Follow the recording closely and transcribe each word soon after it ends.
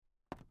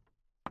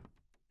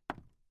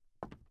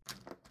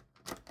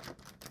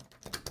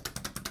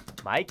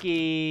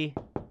Mikey,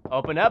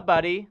 open up,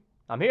 buddy.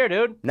 I'm here,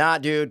 dude. Nah,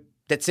 dude.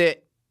 That's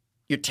it.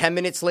 You're 10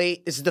 minutes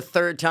late. This is the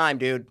third time,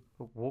 dude.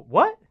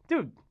 What?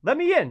 Dude, let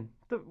me in.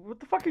 What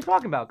the fuck are you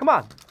talking about? Come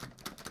on.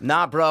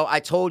 Nah, bro. I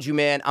told you,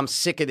 man. I'm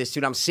sick of this,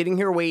 dude. I'm sitting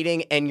here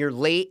waiting, and you're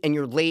late, and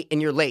you're late,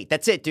 and you're late.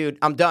 That's it, dude.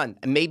 I'm done.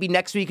 And maybe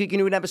next week we can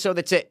do an episode.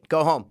 That's it.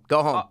 Go home.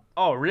 Go home.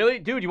 Oh, really?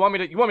 Dude, you want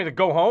me to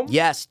go home?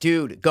 Yes,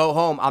 dude. Go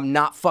home. I'm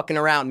not fucking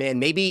around, man.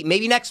 Maybe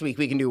next week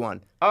we can do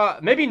one.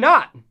 Maybe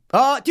not.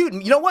 Dude,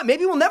 you know what?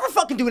 Maybe we'll never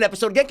fucking do an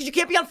episode again because you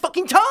can't be on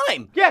fucking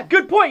time. Yeah,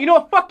 good point. You know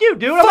what? Fuck you,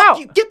 dude. I'm out.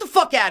 You. Get the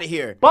fuck out of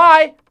here.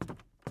 Bye.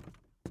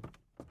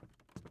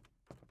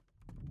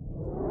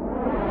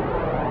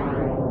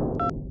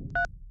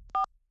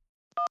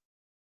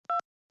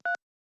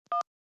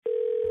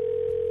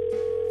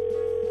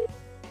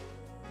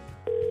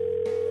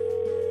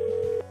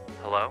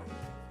 Hello?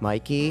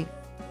 Mikey?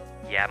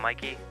 Yeah,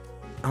 Mikey?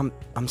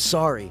 I'm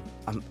sorry.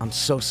 I'm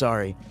so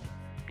sorry.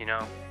 You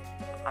know,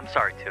 I'm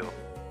sorry too.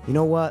 You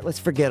know what? Let's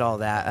forget all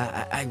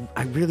that.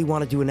 I really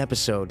want to do an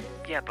episode.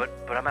 Yeah, but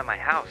I'm at my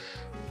house.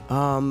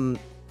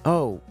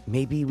 Oh,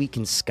 maybe we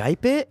can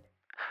Skype it?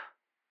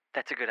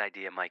 That's a good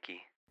idea,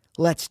 Mikey.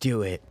 Let's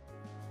do it.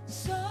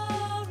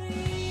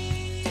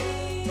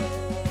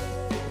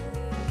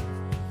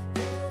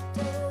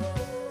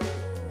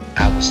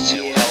 I was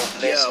too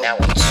hopeless, now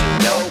I'm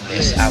too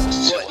hopeless. I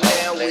was too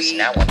hopeless,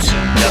 now I'm too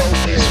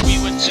hopeless. We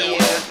were too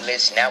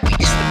hopeless, now we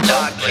too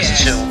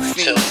dopeless.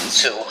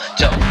 Too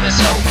dopeless,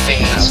 whole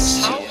fiends. I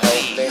was too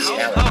hopeless,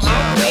 now I'm too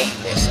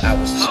hopeless. I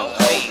was too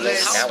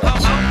hopeless, now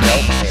I'm too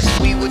hopeless.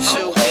 We were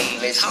too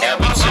hopeless, now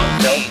we too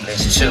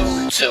dopeless. Too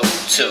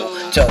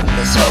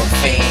dopeless, whole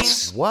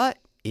fiends. What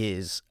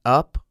is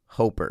up,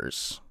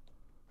 Hopers?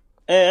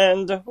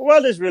 And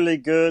what is really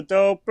good,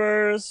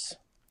 Dopers?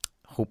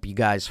 Hope you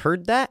guys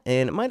heard that,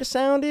 and it might have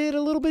sounded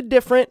a little bit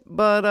different,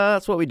 but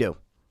that's what we do.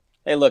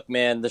 Hey, look,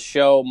 man, the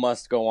show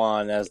must go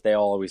on, as they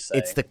always say.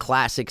 It's the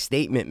classic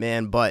statement,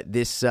 man, but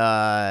this, you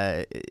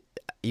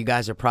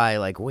guys are probably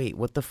like, wait,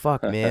 what the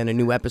fuck, man? A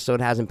new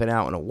episode hasn't been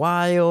out in a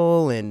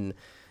while, and,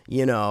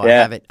 you know,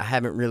 Yeah. I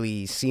haven't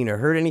really seen or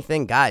heard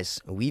anything.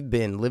 Guys, we've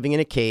been living in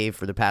a cave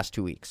for the past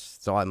 2 weeks.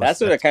 That's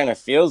what it kind of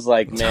feels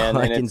like, that's man.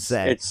 all I And can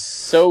say. It's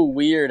so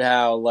weird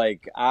how,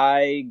 like,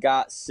 I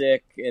got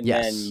sick, and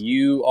Yes. then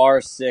you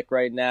are sick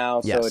right now,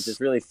 so Yes. it just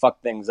really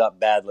fucked things up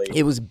badly.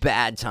 It was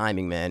bad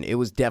timing, man. It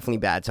was definitely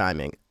bad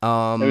timing.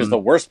 It was the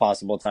worst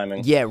possible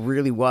timing. Yeah, it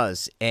really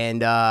was.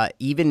 And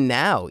even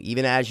now,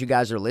 even as you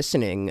guys are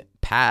listening,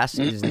 Pass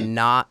is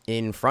not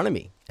in front of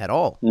me at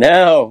all.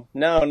 No.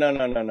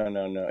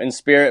 In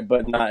spirit,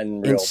 but not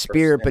in real. In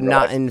spirit, but real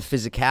not life. in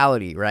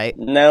physicality, right?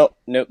 No.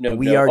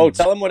 We are- Oh,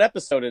 tell them what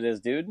episode it is,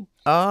 dude.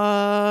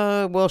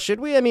 Well, should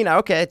we? I mean,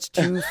 okay, it's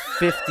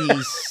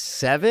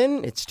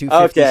 257. It's Okay,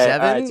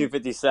 257. all right,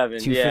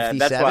 257. Yeah,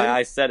 that's 257? why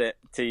I said it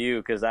to you,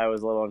 because I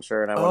was a little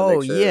unsure, and I wanted to Oh,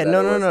 make sure yeah, that no,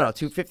 it no, was no, that.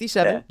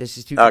 257. Yeah. This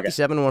is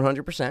 257,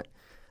 100%.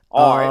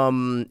 All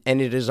right.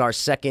 And it is our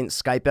second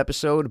Skype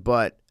episode,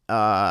 but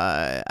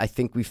I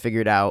think we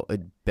figured out a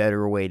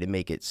better way to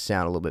make it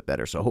sound a little bit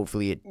better. So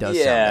hopefully it does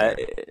sound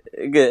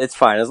better. Good. It's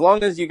fine. As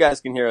long as you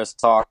guys can hear us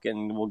talk,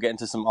 and we'll get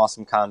into some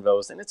awesome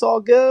convos, and it's all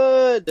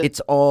good. It's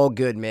all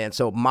good, man.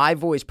 So my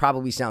voice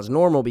probably sounds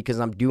normal because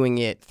I'm doing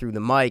it through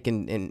the mic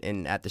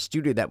and at the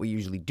studio that we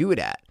usually do it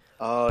at.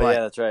 Oh, But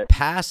yeah, that's right.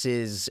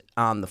 Passes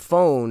on the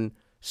phone,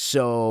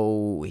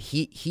 so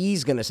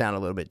he's gonna sound a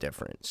little bit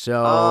different.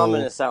 So I'm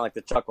going to sound like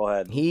the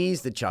chucklehead.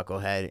 he's the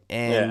chucklehead,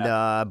 and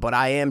Yeah. but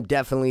I am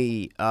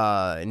definitely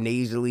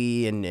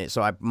nasally, and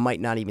so I might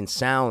not even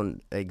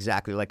sound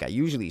exactly like I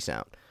usually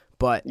sound.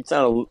 But You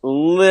sound a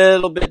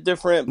little bit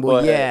different, Well,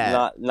 but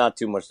yeah. not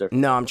too much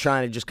different. no, I'm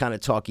trying to just kind of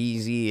talk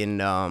easy, and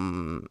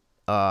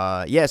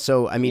yeah.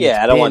 So I mean,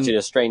 Yeah, I don't want you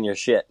to strain your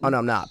shit. Oh no,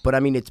 I'm not. But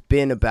I mean, it's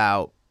been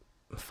about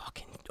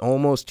fucking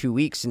almost 2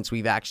 weeks since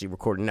we've actually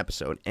recorded an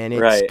episode, and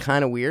it's Right.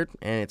 kind of weird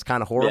and it's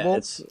kind of horrible.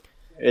 Yeah,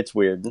 it's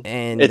weird.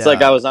 And It's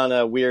like I was on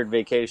a weird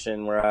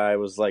vacation where I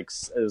was like,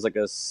 it was like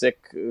a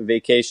sick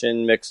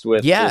vacation mixed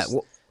with just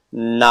well,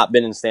 not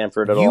been in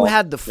Stanford at all. you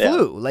had the Yeah.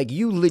 flu. Like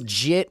you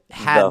legit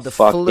had the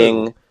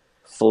fucking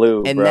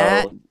flu, and bro.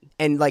 that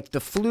and like the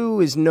flu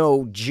is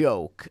no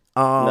joke.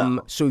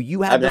 No. So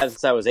you I've had had the it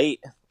since I was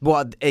 8.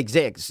 well,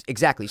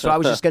 exactly. So I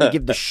was just gonna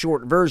give the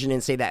short version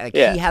and say that like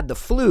Yeah. he had the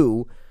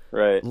flu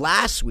Right.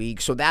 last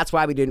week, so that's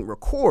why we didn't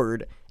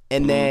record.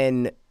 And Mm-hmm.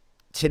 then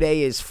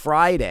today is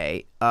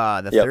Friday,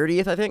 the Yep.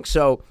 30th, I think.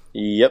 So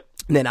Yep.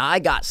 then I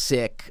got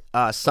sick.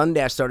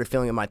 Sunday I started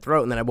feeling in my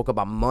throat, and then I woke up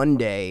on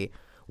Monday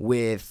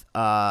with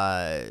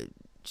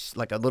just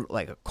like a little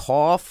like a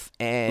cough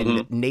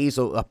and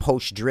nasal a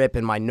post drip,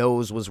 and my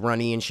nose was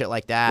runny and shit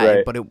like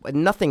that. Right. But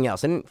nothing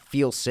else. I didn't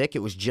feel sick. It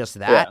was just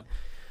that. Yeah.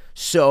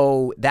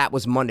 So that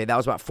was Monday. That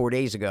was about 4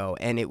 days ago,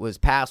 and it was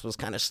Pass was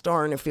kind of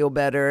starting to feel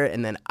better,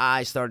 and then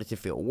I started to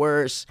feel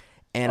worse.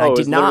 And Oh, I it did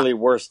was not. literally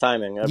worst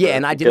timing ever. Yeah,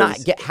 and I did not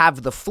because-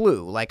 have the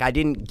flu. Like I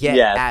didn't get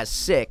Yeah. as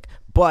sick,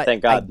 but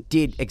Thank I God.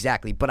 did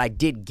exactly. But I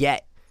did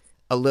get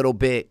a little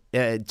bit.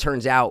 It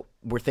turns out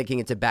we're thinking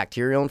it's a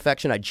bacterial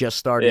infection. I just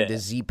started the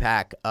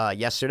Z-Pack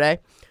yesterday.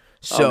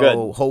 So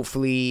good.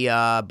 hopefully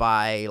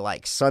by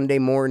like Sunday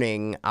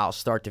morning, I'll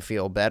start to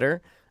feel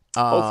better.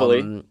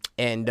 Hopefully.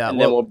 And then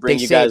we'll bring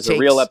you guys a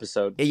real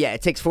episode. Yeah,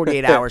 it takes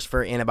 48 hours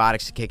for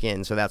antibiotics to kick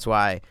in. So that's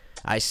why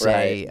I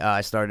say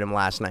I started them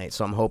last night.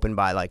 So I'm hoping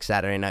by like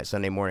Saturday night,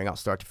 Sunday morning, I'll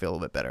start to feel a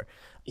little bit better.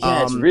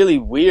 Yeah, it's really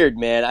weird,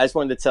 man. I just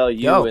wanted to tell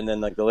you and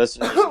then like the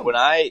listeners when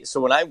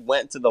I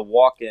went to the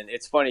walk-in,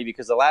 it's funny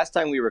because the last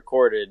time we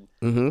recorded,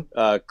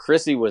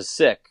 Chrissy was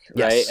sick,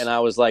 right? Yes. And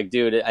I was like,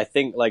 dude, I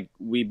think like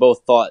we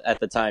both thought at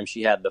the time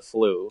she had the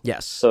flu.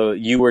 Yes. So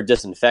you were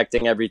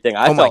disinfecting everything.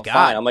 I felt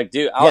fine. I'm like,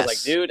 dude, was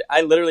like, dude,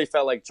 I literally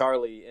felt like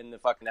Charlie in the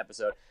fucking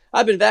episode.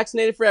 I've been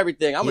vaccinated for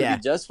everything. I'm gonna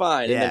be just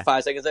fine. And then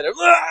 5 seconds later,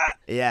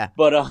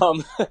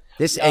 But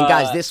this and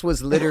guys, this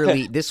was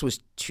literally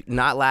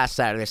not last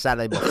Saturday,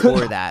 Saturday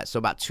before that. So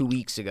about 2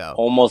 weeks ago,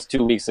 almost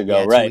 2 weeks ago,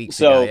 yeah, right? 2 weeks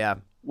ago,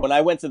 when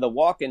I went to the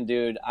walk-in,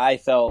 dude, I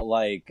felt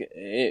like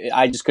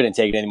I just couldn't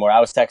take it anymore.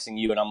 I was texting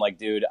you, and I'm like,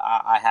 dude,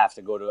 I have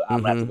to go to.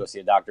 I'm gonna have to go see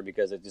a doctor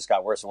because it just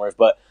got worse and worse.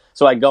 But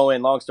so I go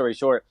in. Long story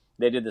short,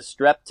 they did the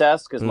strep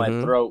test because my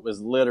throat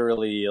was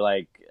literally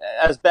like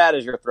as bad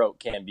as your throat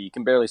can be. You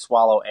can barely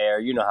swallow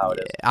air. You know how it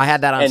is. I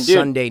had that on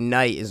Sunday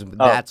night.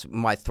 That's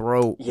my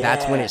throat. Yeah.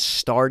 That's when it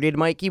started,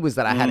 Mikey. Was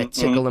that I had a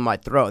tickle in my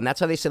throat, and that's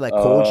how they say like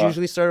colds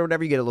usually start or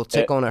whatever. You get a little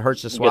tickle and it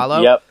hurts to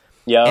swallow.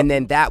 Yep. And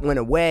then that went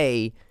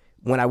away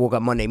when I woke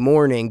up Monday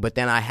morning, but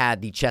then I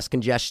had the chest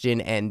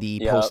congestion and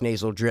the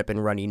postnasal drip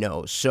and runny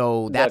nose.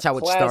 So that's how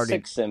it started.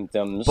 Classic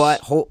symptoms.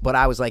 But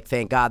I was like,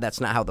 thank God that's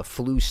not how the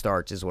flu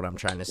starts is what I'm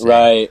trying to say.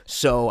 Right.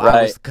 So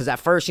I was, because at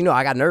first,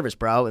 I got nervous,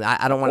 bro. And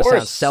I don't want to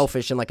sound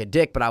selfish and like a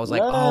dick, but I was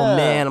like, oh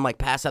man, I'm like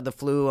past out the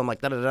flu. I'm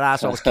like, da-da-da-da.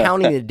 So I was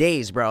counting the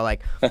days, bro.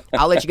 Like,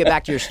 I'll let you get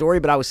back to your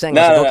story, but I was saying,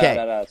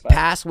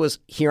 Pass was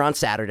here on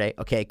Saturday.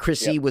 Okay.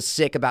 Chrissy was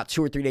sick about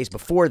 2 or 3 days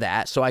before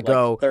that. So I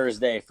go.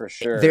 Thursday for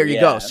sure. There you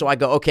go. So I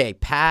go, okay.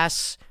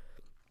 Pass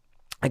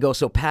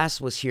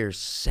was here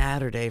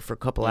Saturday for a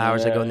couple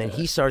hours ago, and then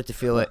he started to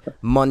feel it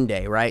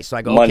Monday, right? So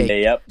I go,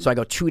 okay. So I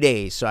go 2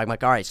 days. So I'm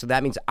like, all right, so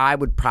that means I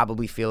would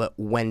probably feel it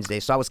Wednesday.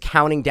 So I was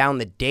counting down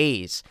the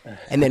days,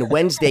 and then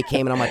Wednesday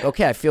came, and I'm like,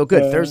 okay, I feel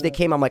good. Thursday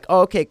came, I'm like,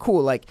 oh, okay,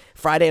 cool. Like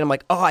Friday, and I'm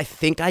like, oh, I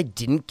think I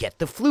didn't get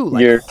the flu.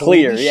 Like, you're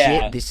clear,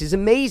 shit, this is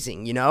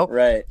amazing,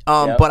 Right.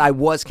 But I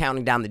was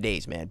counting down the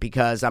days, man,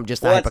 because I'm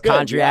just a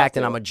hypochondriac,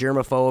 and I'm a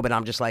germaphobe, and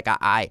I'm just like,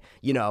 I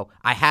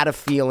had a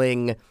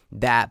feeling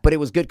that, but it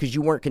was good because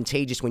you weren't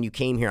contagious when you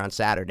came here on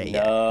Saturday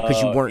yet,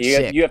 because you weren't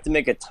sick. You have to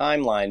make a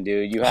timeline,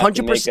 dude. You have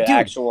to make an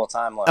actual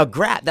timeline. A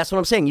graph. That's what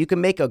I'm saying. You can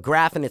make a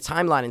graph and a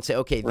timeline and say,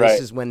 okay, this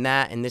is when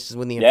that, and this is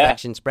when the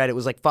infection spread. It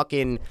was like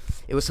fucking,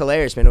 it was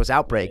hilarious, man. It was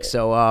Outbreak.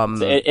 So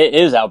it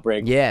is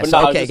Outbreak. Yeah. But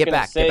So no, okay, get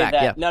back.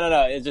 Yeah.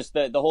 No. It's just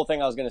the whole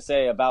thing I was gonna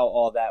say about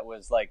all that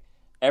was like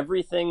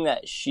everything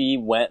that she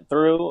went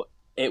through.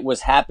 It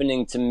was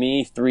happening to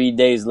me 3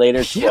 days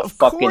later to a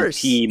fucking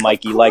T,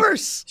 Mikey. Like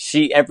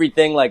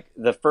everything, like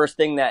the first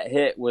thing that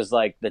hit was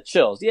like the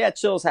chills. Yeah,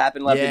 chills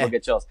happen. A lot of people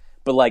get chills,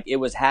 but like it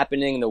was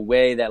happening the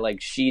way that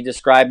like she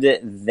described it.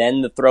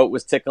 Then the throat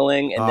was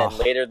tickling, and then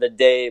later the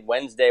day,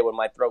 Wednesday, when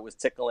my throat was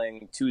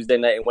tickling, Tuesday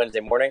night and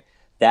Wednesday morning,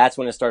 that's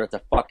when it started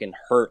to fucking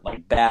hurt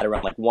like bad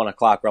around like 1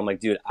 o'clock. Where I'm like,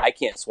 dude, I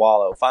can't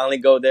swallow. Finally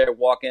go there,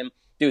 walk in,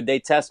 dude. They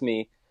test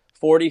me.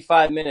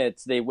 45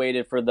 minutes they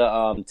waited for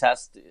the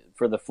test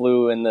for the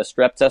flu and the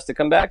strep test to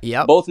come back.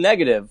 Yep. Both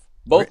negative.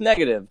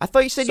 I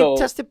thought you said you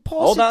tested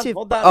positive.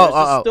 Hold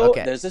on.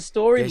 Okay. There's a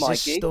story, There's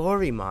Mikey. a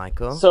story,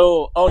 Michael.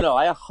 So,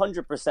 I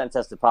 100%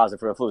 tested positive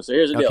for the flu. So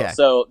here's the deal.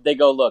 So they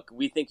go, look,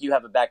 we think you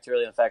have a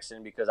bacterial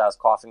infection because I was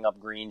coughing up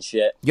green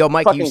shit. Yo,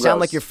 Mikey, fucking you sound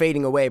gross. like you're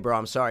fading away, bro.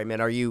 I'm sorry,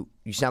 man. You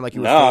sound like you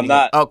were No, fading I'm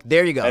not. Oh,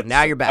 there you go.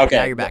 Now you're back. Okay.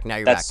 Now you're back.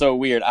 That's so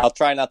weird. I'll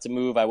try not to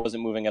move. I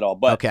wasn't moving at all.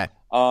 But okay.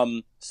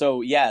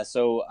 So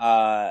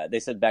they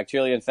said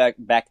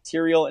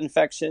bacterial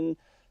infection.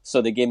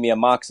 So they gave me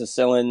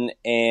amoxicillin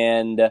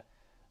and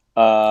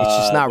it's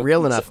just not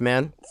real enough,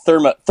 man.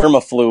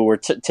 Thermoflu or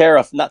not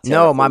Terraflu.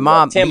 No, my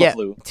mom.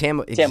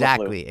 Tamiflu.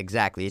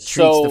 Exactly. It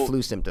treats the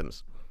flu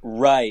symptoms.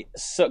 Right.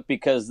 So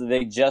because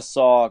they just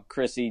saw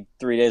Chrissy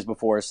 3 days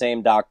before,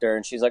 same doctor,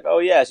 and she's like, oh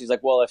yeah. She's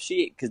like, well,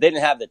 because they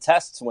didn't have the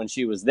tests when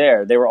she was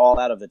there, they were all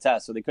out of the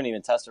test, so they couldn't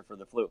even test her for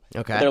the flu.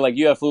 Okay. But they're like,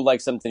 you have flu-like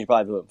symptoms, you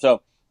probably have flu.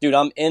 So, dude,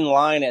 I'm in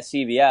line at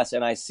CVS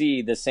and I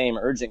see the same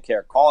urgent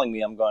care calling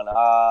me. I'm going,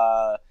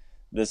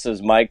 this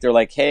is Mike. They're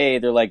like, hey,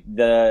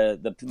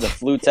 the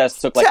flu test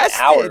took like an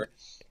hour,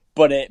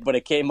 but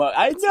it came up.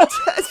 I know.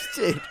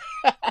 Tested.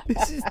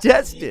 This is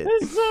tested.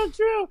 It's so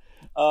true.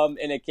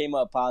 And it came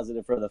up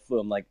positive for the flu.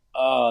 I'm like,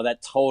 oh,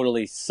 that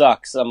totally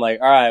sucks. I'm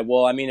like, all right,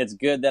 well, I mean, it's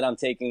good that I'm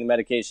taking the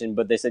medication,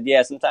 but they said,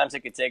 yeah, sometimes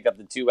it could take up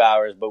to 2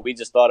 hours, but we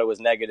just thought it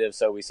was negative,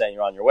 so we sent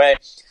you on your way.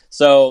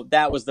 So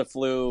that was the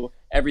flu.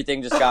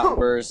 Everything just got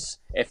worse.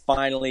 It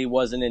finally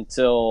wasn't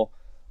until,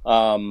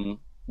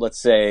 let's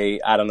say,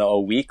 I don't know,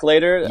 a week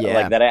later,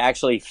 like that I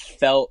actually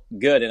felt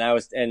good. And I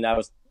was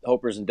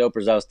Hopers and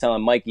Dopers, I was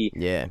telling Mikey,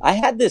 I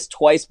had this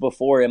twice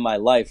before in my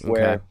life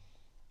where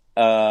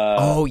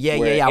Oh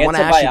yeah. I want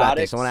to ask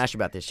you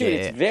about this. Dude,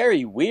 it's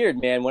very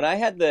weird, man. When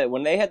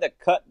they had to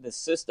cut the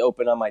cyst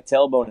open on my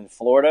tailbone in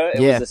Florida,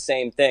 it was the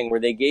same thing where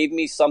they gave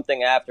me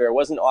something after. It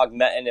wasn't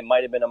Augmentin. It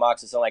might have been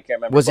amoxicillin. I can't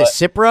remember. Was it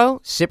Cipro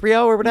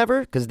or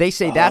whatever? Because they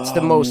say that's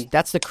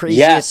the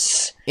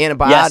craziest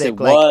antibiotic. Yes, it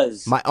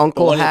was. My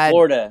uncle had in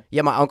Florida.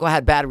 Yeah, my uncle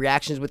had bad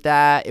reactions with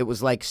that. It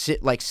was like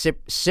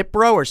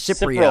Cipro or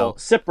Ciprio.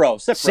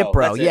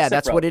 Cipro.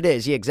 That's what it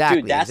is. Yeah,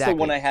 exactly. Dude, that's the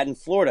one I had in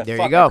Florida. There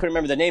you go. I couldn't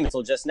remember the name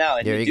until just now.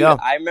 And there you go.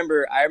 I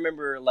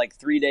remember like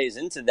 3 days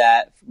into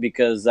that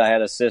because I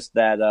had a cyst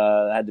that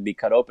had to be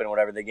cut open or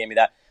whatever. They gave me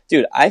that.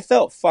 Dude, I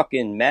felt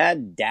fucking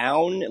mad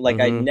down like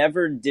I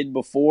never did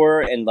before,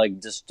 and like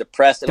just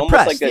depressed and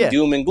almost like a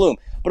doom and gloom,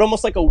 but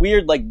almost like a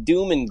weird like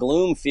doom and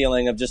gloom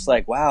feeling of just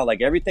like, wow,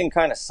 like everything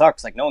kind of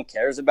sucks. Like no one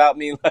cares about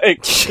me.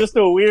 Like just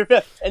a weird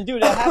feeling. And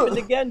dude, it happened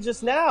again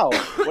just now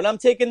when I'm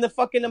taking the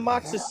fucking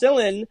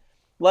amoxicillin.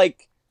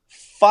 Like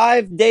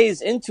 5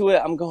 days into it,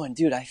 I'm going,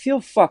 dude, I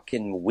feel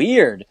fucking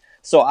weird.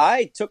 So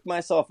I took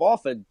myself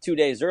off 2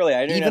 days early.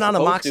 I didn't even on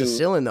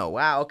amoxicillin though.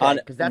 Wow, okay,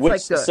 because that's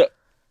like the. So,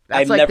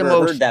 That's I've like never the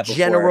most heard that before.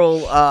 general,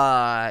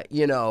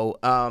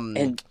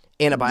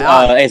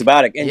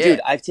 antibiotic. And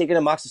dude, I've taken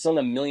amoxicillin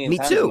a million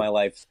times in my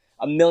life.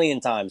 A million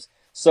times.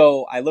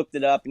 So I looked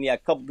it up, and a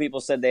couple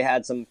people said they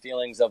had some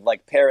feelings of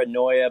like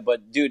paranoia.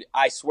 But dude,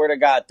 I swear to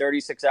God,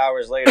 36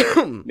 hours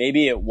later,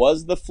 maybe it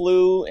was the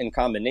flu in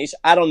combination.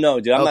 I don't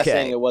know, dude. I'm not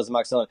saying it was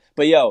amoxicillin.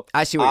 But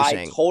I see what you're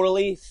saying. I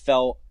totally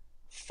felt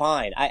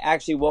fine. I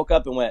actually woke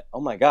up and went,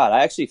 "Oh my God,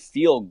 I actually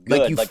feel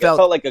good." Like I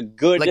felt like a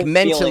good, like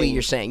mentally. Feeling.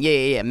 You're saying,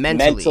 yeah,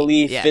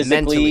 mentally, physically,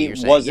 mentally,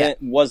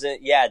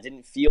 wasn't.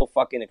 Didn't feel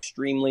fucking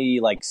extremely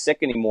like sick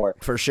anymore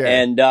for sure.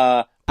 And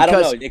I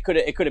don't know. It could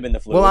have been the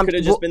flu. It could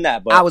have just been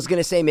that. But I was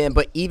gonna say, man.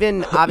 But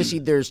even obviously,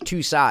 there's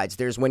two sides.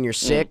 There's when you're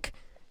sick.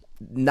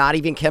 Not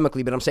even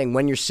chemically, but I'm saying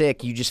when you're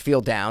sick, you just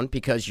feel down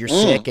because you're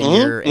sick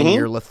and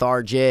you're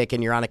lethargic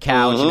and you're on a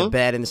couch in a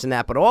bed and this and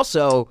that. But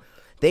also,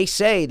 they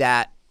say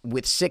that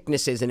with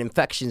sicknesses and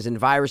infections and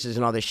viruses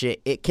and all this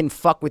shit, it can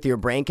fuck with your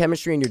brain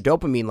chemistry and your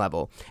dopamine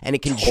level, and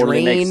it can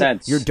drain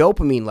your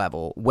dopamine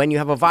level when you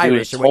have a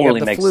virus or when you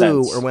have the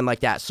flu or when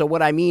like that. So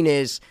what I mean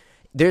is,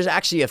 there's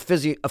actually a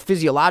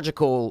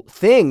physiological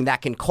thing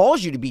that can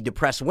cause you to be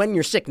depressed when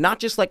you're sick, not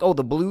just like,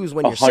 the blues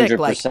when you're 100%. Sick.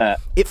 Like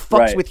it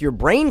fucks with your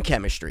brain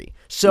chemistry.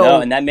 So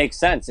no, and that makes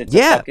sense. It's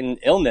a fucking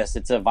illness.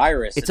 It's a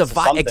virus. It's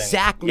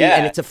exactly,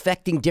 and it's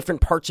affecting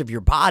different parts of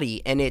your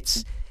body, and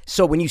it's.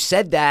 So when you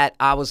said that,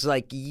 I was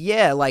like,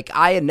 yeah, like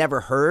I had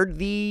never heard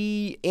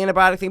the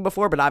antibiotic thing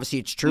before, but obviously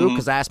it's true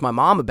because I asked my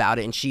mom about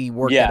it, and she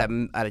worked at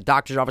a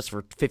doctor's office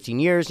for 15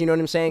 years, you know what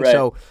I'm saying?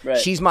 So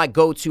she's my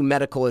go-to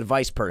medical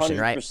advice person,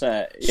 100%, right?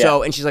 Yeah.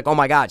 So, and she's like, oh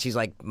my God, she's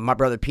like, my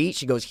brother Pete,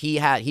 she goes, he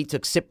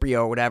took Ciprio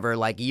or whatever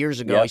like years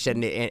ago, he said,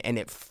 and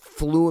it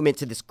flew him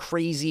into this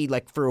crazy,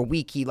 like for a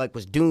week, he like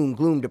was doom,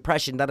 gloom,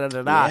 depression,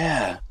 da-da-da-da.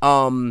 Yeah.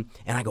 And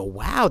I go,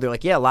 wow. They're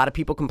like, yeah, a lot of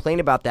people complain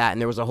about that. And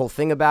there was a whole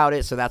thing about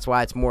it. So that's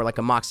why it's more like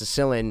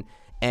amoxicillin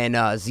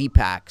and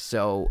Z-Pak.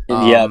 So,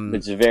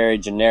 it's very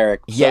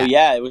generic. So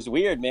it was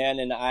weird, man.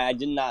 And I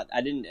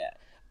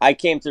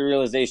came to the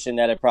realization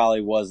that it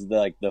probably was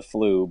the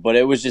flu, but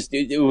it was just,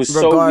 it was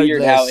so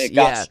weird how it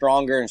got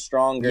stronger and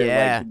stronger.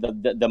 Yeah.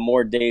 Like the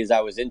more days I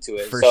was into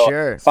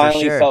it.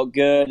 Finally felt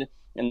good.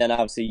 And then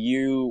obviously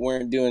you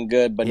weren't doing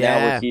good, but now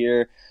we're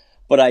here.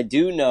 But I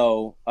do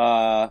know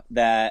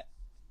that,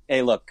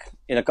 hey, look,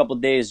 in a couple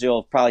of days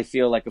you'll probably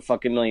feel like a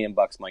fucking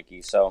 $1,000,000,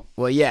 Mikey. So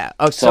well, yeah.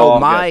 Oh, so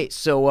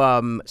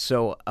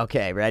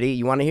okay, ready?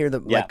 You want to hear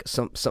like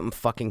something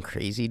fucking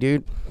crazy,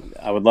 dude?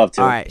 I would love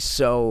to. All right,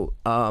 so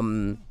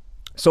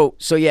so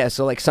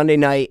like Sunday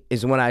night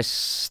is when I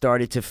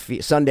started to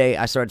feel. Sunday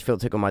I started to feel a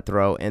tickle in my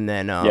throat, and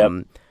then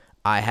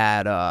I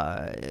had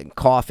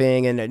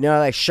coughing and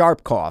like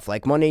sharp cough.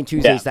 Like Monday and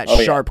Tuesdays,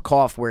 sharp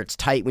cough where it's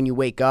tight when you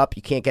wake up,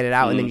 you can't get it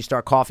out, and then you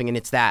start coughing, and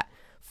it's that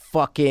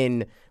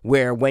fucking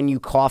where when you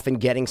cough and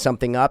getting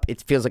something up,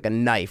 it feels like a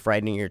knife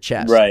right in your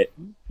chest. Right.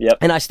 Yep.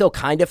 And I still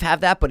kind of have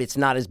that, but it's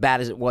not as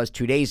bad as it was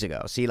 2 days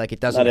ago. See, like it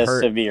doesn't hurt. Not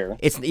as severe.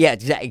 It's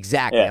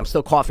exactly. Yeah. I'm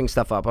still coughing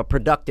stuff up. A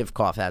productive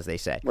cough, as they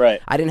say.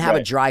 Right. I didn't have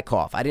a dry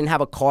cough. I didn't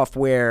have a cough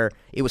where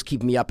it was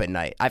keeping me up at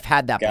night. I've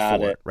had that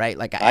before, right?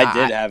 Like I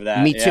did have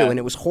that. Me too, and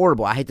it was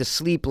horrible. I had to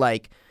sleep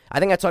like. I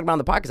think I talked about on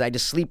the podcast. I had to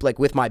sleep like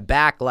with my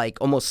back like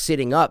almost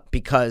sitting up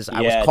because I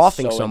was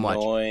coughing so much.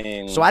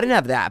 Annoying. So I didn't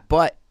have that,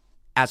 but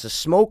as a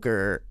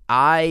smoker,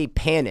 I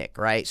panic,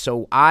 right?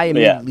 So I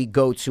immediately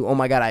go to, oh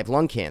my God, I have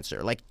lung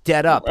cancer, like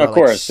dead up. Of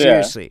course,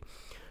 seriously.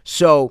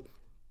 So,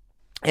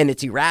 and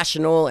it's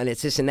irrational and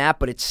it's this and that,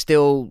 but it's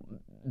still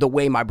the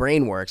way my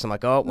brain works. I'm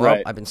like, oh,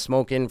 well, I've been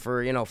smoking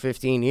for,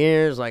 15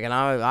 years, like, and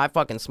I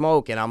fucking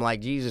smoke, and I'm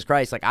like, Jesus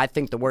Christ, like, I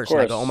think the worst. And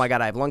I go, oh my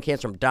God, I have lung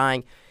cancer, I'm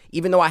dying.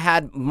 Even though I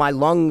had my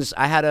lungs,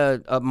 I had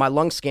my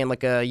lung scan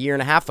like a year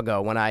and a half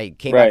ago when I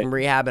came back from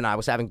rehab and I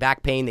was having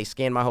back pain. They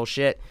scanned my whole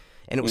shit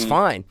and it was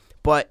fine.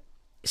 But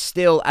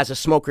still, as a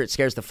smoker, it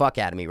scares the fuck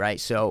out of me, right?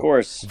 So of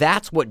course.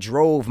 That's what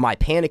drove my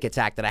panic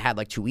attack that I had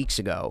like 2 weeks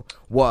ago,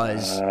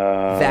 was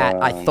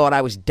that I thought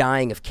I was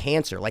dying of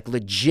cancer. Like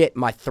legit,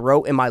 my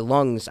throat and my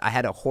lungs, I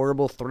had a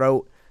horrible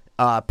throat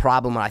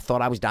problem, and I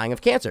thought I was dying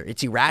of cancer.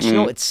 It's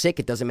irrational, it's sick,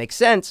 it doesn't make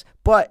sense,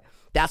 but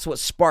that's what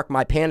sparked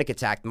my panic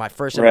attack, my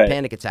first ever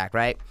panic attack,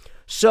 right?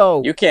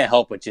 So you can't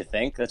help what you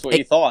think. That's what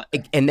you thought.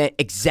 And then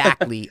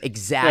exactly.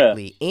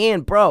 Yeah.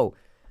 And bro,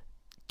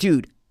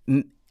 dude,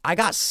 I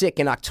got sick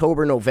in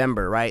October,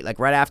 November, right? Like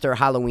right after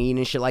Halloween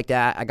and shit like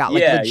that. I got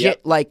like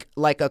legit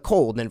like a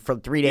cold, and for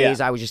 3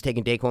 days I was just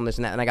taking Dayquil and this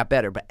and that, and I got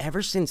better. But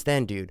ever since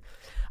then, dude,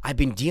 I've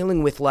been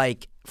dealing with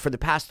like, for the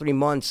past 3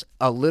 months,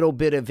 a little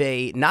bit of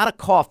a, not a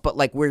cough, but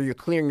like where you're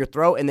clearing your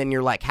throat and then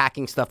you're like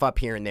hacking stuff up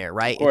here and there,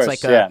 right? Of course,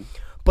 it's like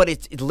but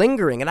it's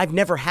lingering, and I've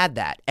never had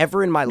that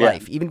ever in my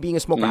life. Even being a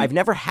smoker, I've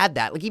never had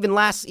that. Like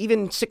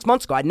even 6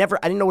 months ago, I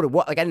didn't know what it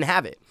was. Like I didn't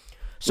have it.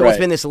 So it's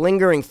been this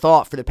lingering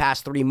thought for the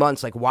past 3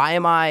 months. Like, why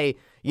am I,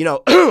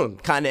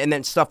 kind of, and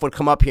then stuff would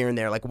come up here and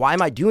there. Like, why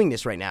am I doing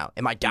this right now?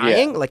 Am I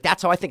dying? Like,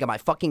 that's how I think. Am I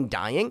fucking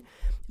dying?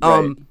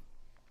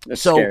 That's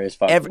scary as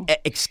fuck.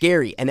 It's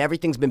scary, and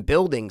everything's been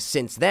building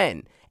since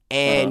then.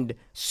 And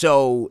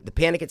so the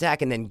panic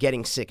attack and then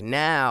getting sick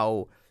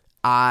now,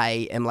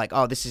 I am like,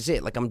 oh, this is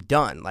it. Like, I'm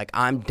done. Like,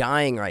 I'm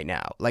dying right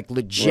now. Like,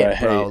 legit,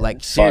 bro.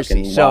 Like,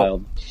 seriously. Fucking so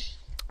wild.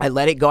 I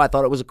let it go. I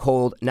thought it was a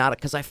cold. Not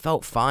because I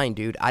felt fine,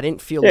 dude. I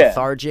didn't feel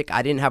lethargic.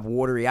 I didn't have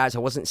watery eyes. I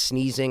wasn't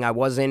sneezing.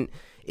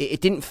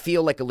 It didn't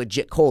feel like a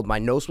legit cold. My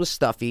nose was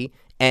stuffy,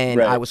 and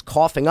I was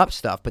coughing up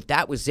stuff, but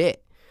that was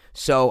it.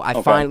 So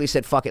I finally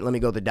said, fuck it, let me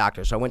go to the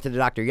doctor. So I went to the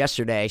doctor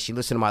yesterday. She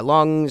listened to my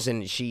lungs,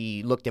 and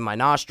she looked in my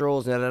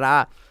nostrils,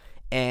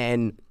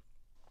 and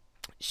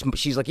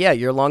she's like, yeah,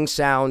 your lungs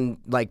sound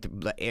like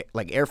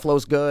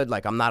airflow's good.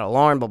 Like, I'm not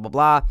alarmed, blah, blah,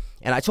 blah.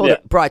 And I told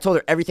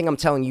her everything I'm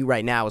telling you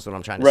right now is what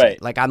I'm trying to say.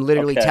 Like, I'm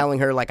literally telling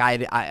her, like,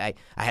 I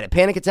had a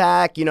panic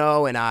attack, and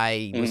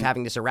I was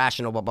having this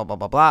irrational, blah, blah, blah,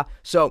 blah, blah.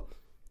 So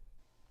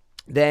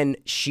then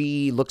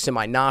she looks in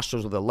my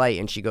nostrils with a light,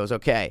 and she goes,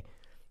 okay,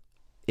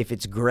 if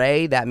it's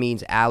gray, that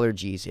means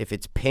allergies. If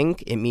it's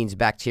pink, it means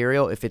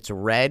bacterial. If it's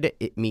red,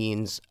 it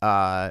means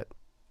cold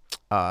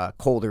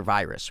or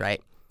virus,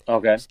 right?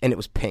 Okay. And it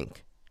was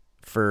pink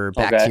for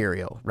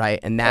bacterial, right?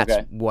 And that's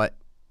what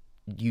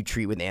you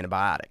treat with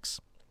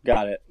antibiotics.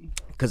 Got it.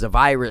 Because a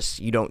virus,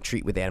 you don't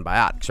treat with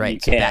antibiotics, right? You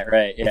can't,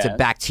 right? Yeah. It's a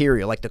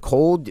bacterial. Like the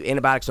cold,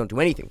 antibiotics don't do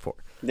anything for.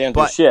 They don't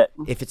do shit.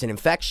 If it's an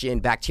infection,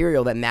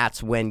 bacterial, then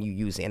that's when you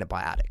use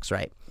antibiotics,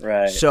 right?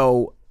 Right.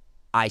 So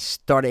I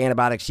started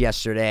antibiotics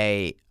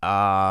yesterday.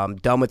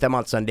 Done with them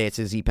on Sunday. It's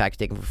a Z-Pack.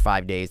 Take them for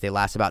 5 days. They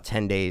last about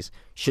 10 days.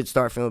 Should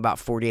start feeling about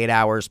 48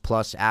 hours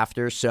plus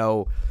after.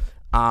 So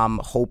I'm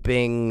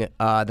hoping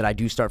that I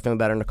do start feeling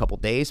better in a couple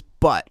days.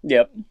 But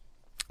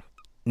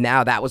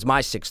now that was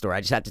my sick story.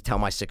 I just had to tell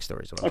my sick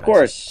stories. Of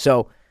course.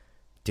 So,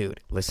 dude,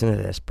 listen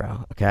to this,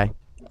 bro. Okay.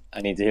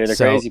 I need to hear the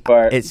crazy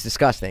part. It's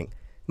disgusting.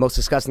 Most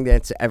disgusting thing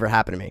that's ever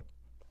happened to me.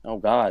 Oh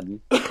God.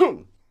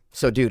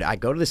 So, dude, I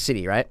go to the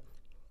city, right?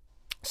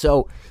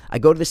 So I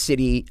go to the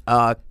city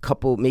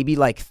maybe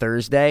like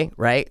Thursday,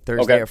 right?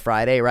 Thursday or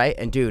Friday, right?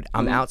 And dude,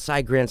 I'm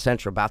outside Grand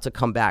Central, about to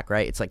come back,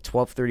 right? It's like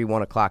 12:30,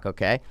 1 o'clock,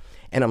 okay?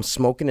 And I'm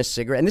smoking a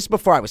cigarette. And this is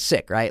before I was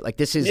sick, right? Like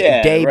this is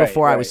a day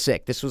before I was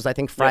sick. This was, I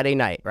think, Friday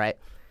night, right?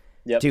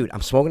 Yep. Dude,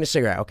 I'm smoking a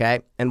cigarette,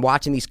 okay? And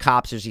watching these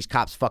cops. There's these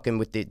cops fucking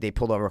with they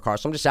pulled over a car.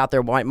 So I'm just out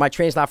there. My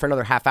train's not for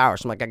another half hour.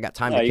 So I'm like, I got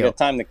time to kill. You got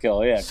time to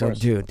kill, yeah. So,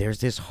 dude, there's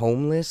this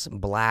homeless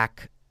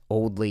black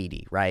old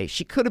lady, right?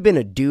 She could have been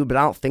a dude, but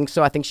I don't think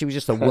so. I think she was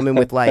just a woman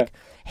with like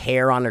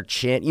hair on her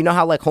chin. You know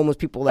how like homeless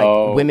people,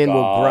 like women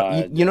will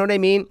grow. You know what I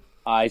mean?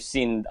 I've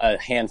seen a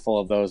handful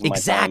of those in my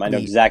time. I know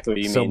exactly what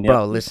you mean. So,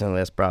 bro, listen to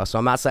this, bro. So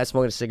I'm outside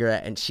smoking a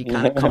cigarette, and she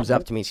kind of comes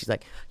up to me, and she's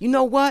like, you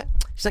know what?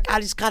 She's like, I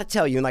just got to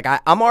tell you. And, like,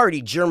 I'm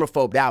already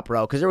germaphobed out,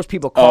 bro, because there was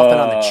people coughing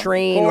on the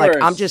train. Like,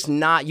 I'm just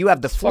not. You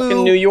have the flu.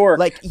 Fucking New York.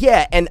 Like,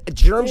 yeah, and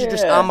germs are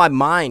just on my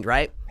mind,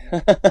 right?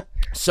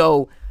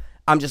 So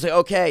I'm just like,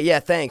 okay, yeah,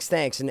 thanks.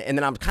 And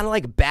then I'm kind of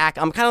like back.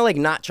 I'm kind of like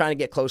not trying to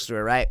get close to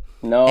her, right?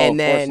 No, and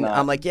of course then not.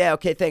 I'm like, yeah,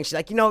 okay, thanks. She's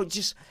like,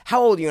 just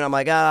how old are you? And I'm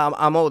like,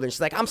 I'm older. And she's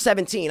like, I'm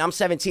 17.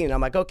 And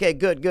I'm like, okay,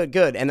 good.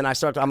 And then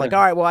I'm like, all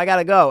right, well, I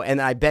gotta go. And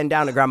then I bend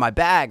down to grab my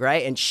bag,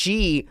 right? And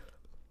she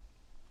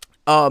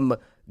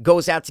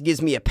goes out to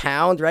gives me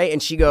 £1, right?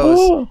 And she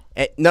goes,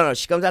 no,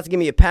 she comes out to give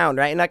me £1,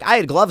 right? And like I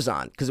had gloves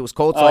on because it was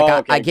cold,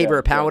 so I gave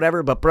her £1,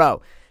 whatever. But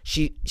bro,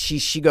 she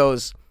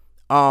goes,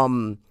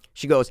 and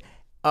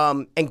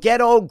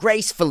get old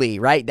gracefully,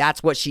 right?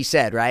 That's what she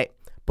said, right?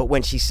 But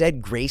when she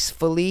said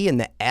gracefully in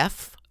the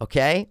F,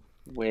 okay?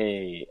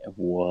 Wait,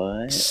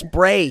 what?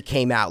 Spray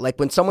came out. Like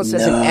when someone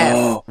says an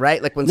F,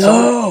 right? Like when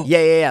someone,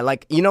 yeah.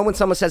 Like, you know when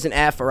someone says an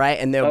F, right?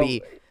 And there'll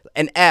be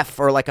an F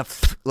or like a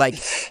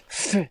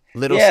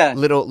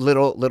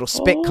little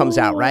spit comes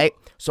out, right?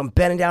 So I'm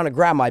bending down to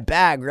grab my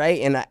bag,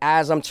 right? And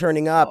as I'm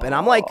turning up, and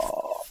I'm like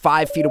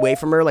 5 feet away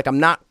from her, like I'm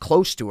not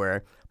close to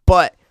her,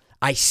 but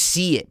I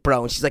see it,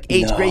 bro. And she's like,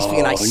 age gracefully,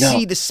 and I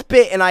see the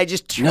spit, and I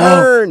just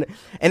turn,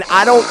 and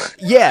I don't,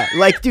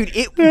 like, dude,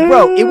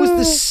 it was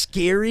the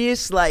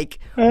scariest, like,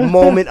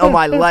 moment of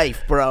my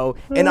life, bro.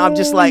 And I'm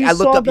just like, I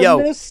looked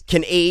up,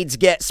 can AIDS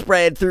get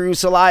spread through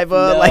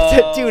saliva?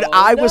 Dude,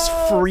 I was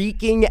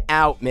freaking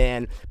out,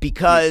 man,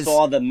 because you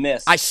saw the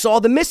mist. I saw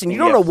the mist, and you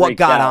don't know what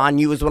got on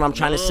you is what I'm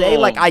trying to say.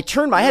 Like, I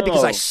turned my head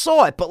because I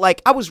saw it, but,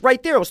 like, I was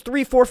right there. I was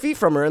 3-4 feet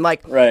from her, and,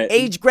 like,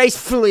 age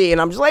gracefully,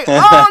 and I'm just like,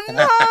 oh,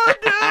 no,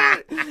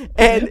 dude.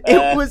 And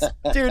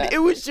it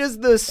was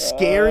just the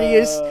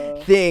scariest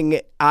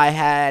thing I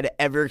had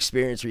ever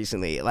experienced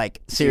recently.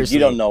 Like, seriously.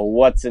 Dude, you don't know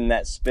what's in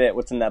that spit,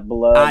 what's in that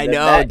blood. I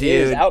know, that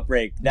dude. Is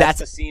Outbreak. That's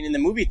the scene in the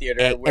movie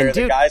theater where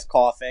the guy's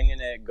coughing and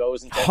it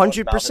goes into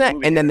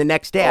 100%. And then the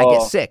next day I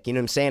get sick. You know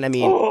what I'm saying? I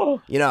mean,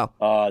 you know.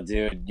 Oh,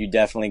 dude, you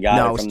definitely got it from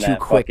that. No, it was too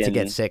quick to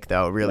get sick,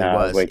 though. It really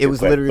was. It was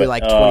quick, literally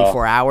like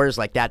 24 hours.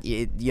 Like that,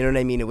 you know what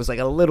I mean? It was like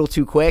a little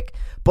too quick.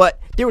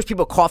 But there was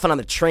people coughing on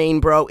the train,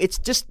 bro. It's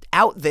just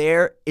out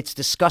there. It's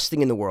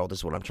disgusting in the world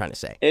is what I'm trying to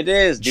say. It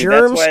is, dude.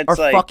 Germs That's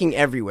why are fucking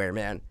everywhere,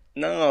 man.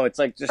 No, it's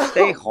like, just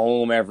stay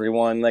home,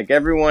 everyone. Like,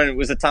 everyone,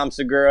 was it Tom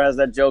Segura has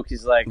that joke?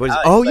 He's like,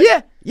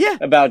 yeah.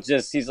 About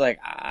just, he's like,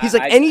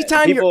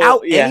 anytime you're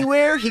out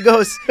anywhere, he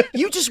goes,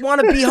 you just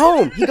want to be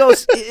home. He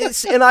goes,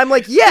 and I'm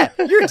like, yeah,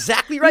 you're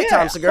exactly right,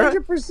 Tom Segura.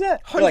 100%.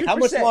 Like, how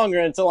much longer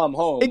until I'm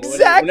home?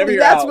 Exactly,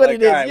 that's what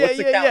it is. Right, what's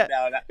the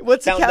countdown?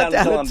 What's the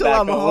countdown until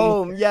I'm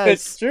home? Yes.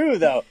 It's true,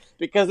 though.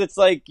 Because it's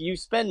like you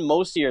spend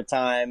most of your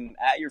time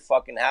at your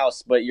fucking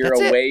house, but you're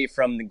away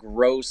from the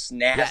gross,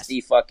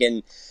 nasty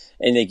fucking,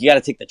 and like you got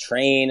to take the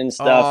train and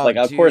stuff. Oh, like,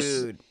 of dude.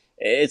 course,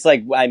 it's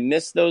like I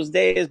miss those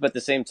days, but at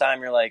the same time,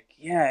 you're like,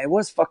 yeah, it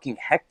was fucking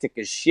hectic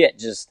as shit.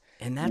 Just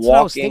and that's what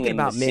I was thinking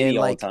about, man.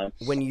 Like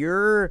when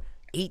you're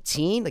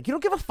 18, like you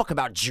don't give a fuck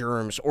about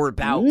germs or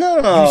about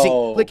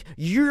using, like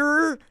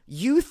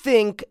you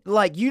think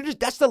like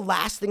that's the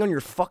last thing on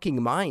your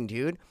fucking mind,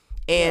 dude.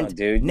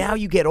 And now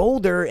you get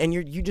older and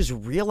you just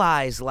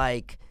realize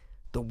like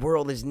the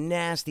world is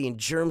nasty and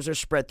germs are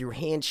spread through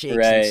handshakes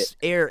and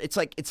air. It's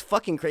like, it's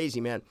fucking crazy,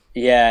 man.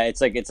 Yeah,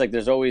 it's like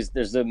there's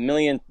a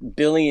million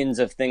billions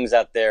of things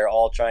out there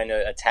all trying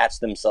to attach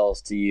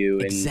themselves to you.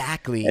 And,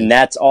 exactly. And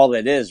that's all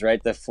it is,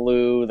 right? The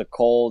flu, the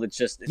cold, it's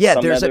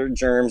some other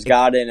germs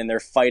got in and they're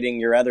fighting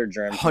your other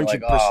germs.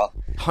 100%.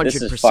 Like, this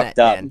is fucked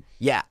up. Man.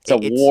 Yeah. It's a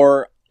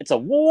war. It's a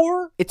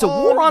war. It's a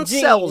war on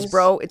cells,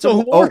 bro. It's a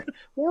war.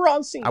 War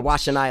on scenes. I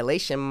watched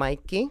Annihilation,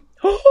 Mikey.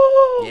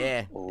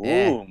 Yeah.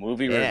 Ooh,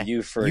 movie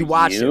review for you. You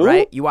watched it,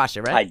 right? You watched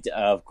it, right?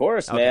 Of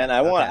course, man.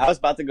 I was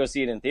about to go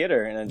see it in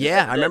theater. And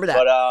I remember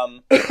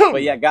that.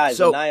 But yeah, guys,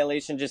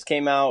 Annihilation just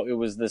came out. It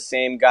was the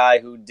same guy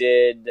who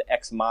did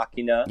Ex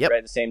Machina,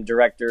 right? The same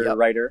director,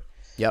 writer.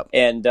 Yep.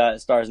 And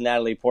stars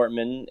Natalie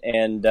Portman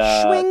and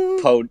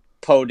Poe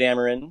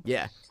Dameron.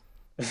 Yeah.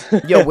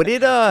 Yo, would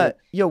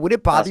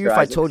it bother you if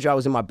I told you I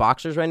was in my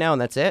boxers right now and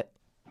that's it?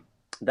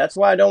 That's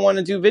why I don't want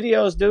to do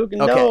videos, Duke.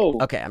 No.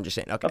 Okay, I'm just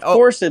saying. Okay. Of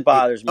course it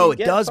bothers me. It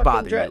does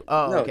bother you.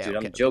 Oh, no, okay. Dude,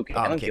 Okay. I'm joking.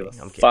 I don't give a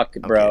fuck,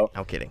 bro.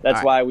 I'm kidding.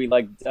 That's why we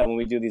like when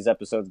we do these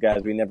episodes,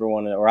 guys. We never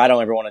want to, or I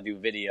don't ever want to do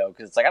video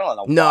because it's like I don't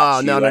want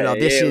to. No.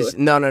 This is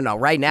no.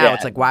 Right now,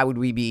 it's like why would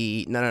we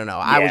be? No.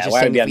 I was just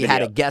saying if we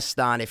had a guest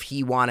on, if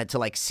he wanted to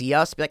like see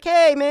us, be like,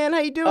 hey man, how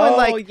you doing? Oh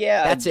like,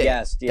 yeah, that's it.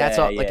 That's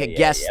all. Like a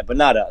guest, but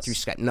not us. Through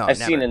Skype. No, I've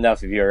seen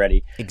enough of you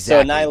already. Exactly.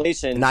 So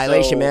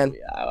Annihilation, man.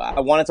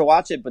 I wanted to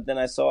watch it, but then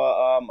I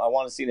saw I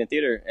wanted to see it in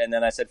theater, and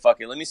then I said,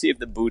 "Fuck it, let me see if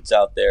the boot's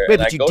out there." Wait,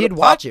 but you did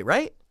watch it,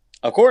 right?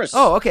 Of course.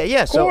 Oh, okay,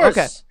 yeah. So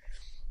okay.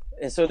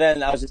 And so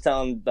then I was just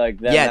telling them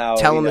how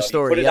tell them the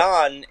story. Put it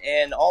on,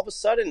 and all of a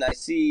sudden I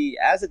see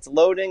as it's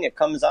loading, it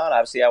comes on.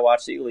 Obviously, I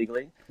watched it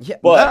illegally. Yeah.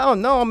 But,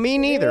 no, me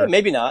neither.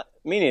 Maybe not.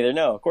 Me neither.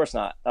 No, of course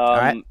not. All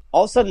right.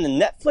 All of a sudden, the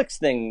Netflix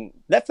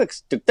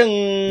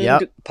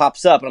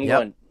pops up, and I'm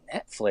going,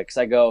 Netflix.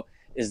 I go,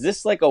 is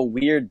this like a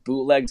weird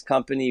bootlegs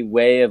company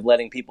way of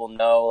letting people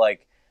know,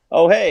 like,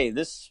 oh, hey,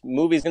 this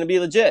movie's going to be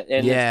legit,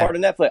 and it's part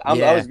of Netflix.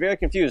 I was very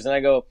confused, and I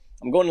go,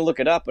 I'm going to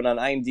look it up, and on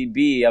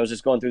IMDb, I was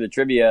just going through the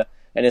trivia,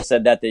 and it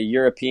said that the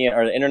European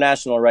or the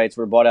international rights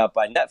were bought out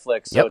by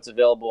Netflix, so it's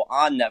available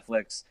on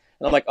Netflix.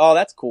 And I'm like, oh,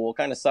 that's cool.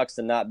 Kind of sucks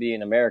to not be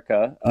in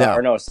America.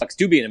 It sucks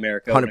to be in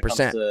America 100%. when it comes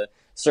to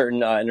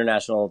certain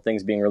international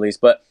things being released.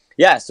 But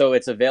yeah, so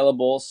it's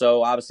available.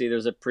 So obviously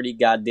there's a pretty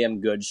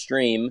goddamn good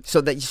stream.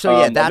 So that's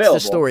available. The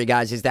story,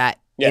 guys, is that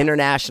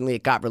internationally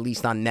it got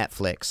released on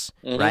Netflix,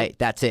 right?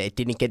 That's it.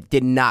 It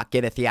did not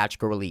get a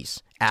theatrical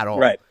release at all.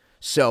 Right.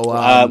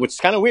 So, which is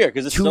kind of weird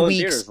because it's still in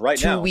theaters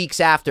right now. 2 weeks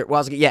after,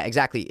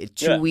 exactly.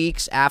 2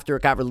 weeks after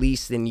it got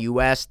released in the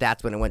U.S.,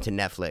 that's when it went to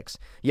Netflix.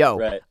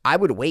 I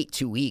would wait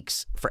 2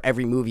 weeks for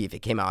every movie if it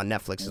came out on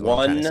Netflix. Is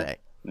what I'm trying to say.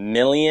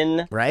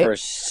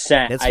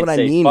 1,000,000%. That's what I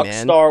mean, fuck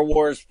man. Star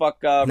Wars, fuck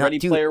Ready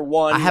Player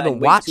One. I haven't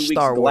watched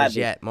Star Wars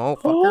yet,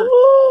 motherfucker.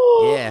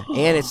 Yeah,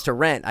 and it's to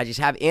rent. And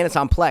it's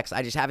on Plex.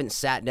 I just haven't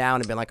sat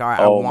down and been like, all right,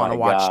 I want to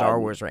watch Star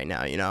Wars right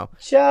now, you know?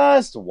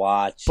 Just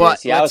watch it.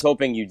 See, I was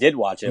hoping you did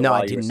watch it. No,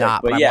 while I you did were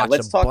not. Sick. But yeah, I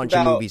watched a bunch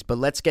of movies. But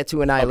let's get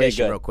to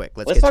Annihilation real quick.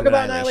 Let's talk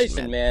about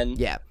Annihilation, man.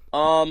 Yeah.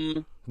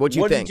 What'd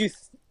you think?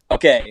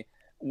 Okay.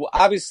 Well,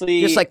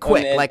 obviously, just like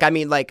quick, like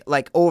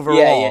overall,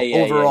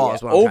 overall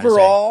is what I'm trying to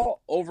say.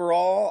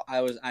 Overall,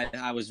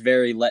 I was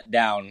very let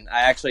down.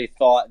 I actually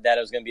thought that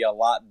it was going to be a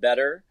lot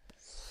better,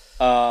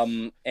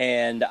 and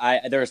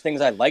there was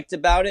things I liked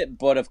about it,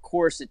 but of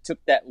course, it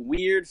took that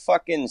weird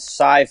fucking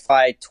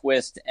sci-fi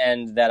twist,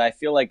 and that I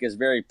feel like is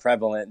very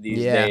prevalent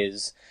these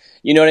days.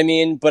 You know what I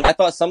mean? But I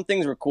thought some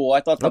things were cool.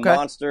 I thought the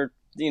monster.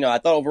 I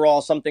thought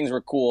overall some things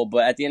were cool,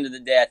 but at the end of the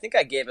day, I think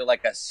I gave it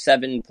like a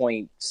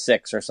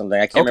 7.6 or something.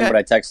 I can't remember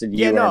what I texted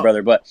you or my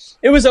brother, but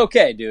it was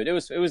okay, dude. It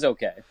was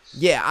okay.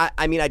 Yeah,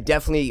 I mean, I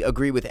definitely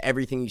agree with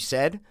everything you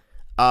said.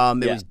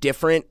 It was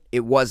different.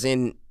 It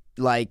wasn't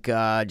like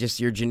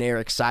just your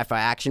generic sci-fi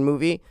action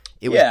movie.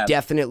 It was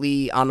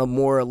definitely on a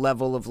more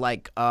level of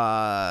like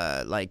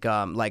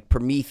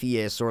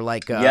Prometheus or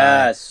like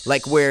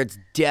where it's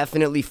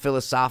definitely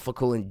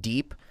philosophical and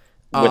deep,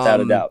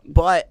 without a doubt.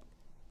 But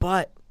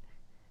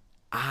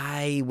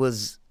I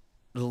was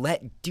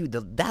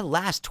that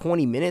last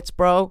 20 minutes,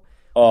 bro,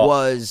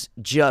 was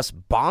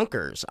just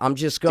bonkers. I'm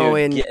just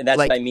going. Dude, that's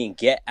what I mean.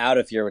 Get out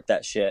of here with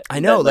that shit.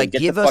 I know. Like,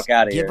 get the fuck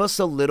out of here. Give us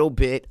a little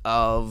bit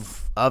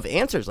of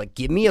answers. Like,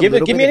 give me an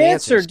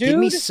answer, dude. Give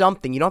me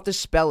something. You don't have to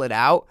spell it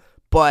out,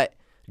 but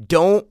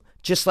don't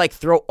just like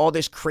throw all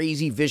this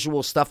crazy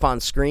visual stuff on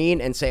screen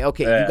and say,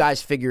 okay, you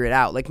guys figure it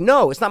out. Like,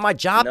 no, it's not my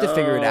job to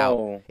figure it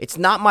out. It's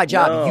not my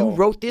job. You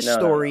wrote this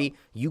story.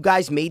 You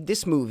guys made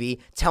this movie.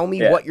 Tell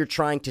me what you're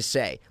trying to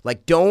say.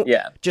 Like, don't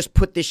just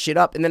put this shit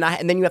up and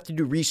then you have to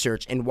do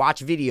research and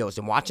watch videos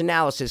and watch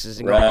analyses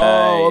and go,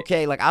 oh,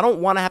 okay. Like, I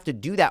don't want to have to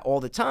do that all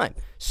the time.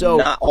 So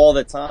not all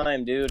the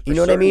time, dude. You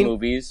know what I mean?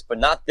 Movies, but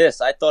not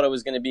this. I thought it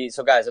was going to be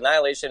guys.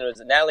 Annihilation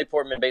was Natalie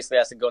Portman basically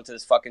has to go into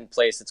this fucking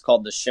place. It's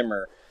called the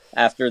Shimmer.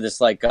 After this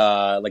like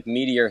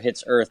meteor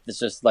hits Earth, it's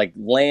just like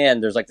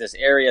land. There's like this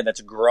area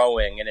that's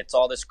growing, and it's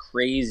all this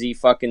crazy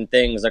fucking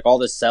things. Like all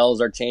the cells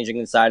are changing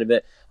inside of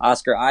it.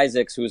 Oscar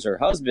Isaacs, who's her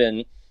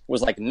husband,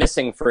 was like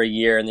missing for a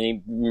year, and then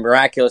he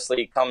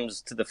miraculously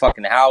comes to the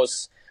fucking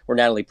house where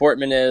Natalie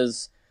Portman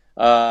is.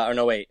 Or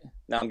no, wait,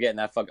 now I'm getting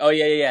that fuck. Oh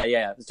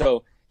yeah.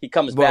 So he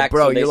comes back.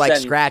 Bro, so you're like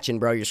scratching,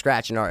 bro. You're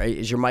scratching. All right,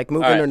 is your mic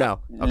moving or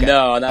no? Okay.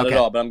 No, not at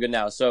all. But I'm good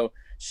now. So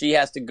she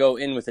has to go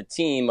in with a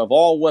team of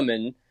all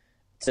women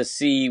to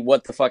see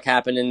what the fuck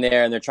happened in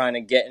there, and they're trying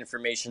to get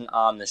information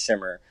on the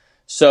Shimmer.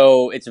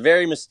 So it's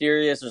very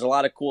mysterious. There's a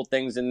lot of cool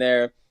things in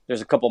there.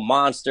 There's a couple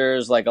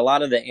monsters. Like, a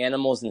lot of the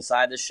animals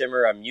inside the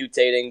Shimmer are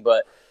mutating,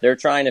 but they're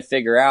trying to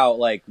figure out,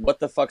 like, what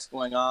the fuck's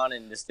going on,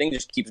 and this thing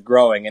just keeps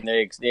growing, and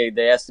they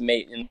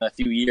estimate in a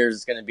few years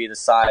it's going to be the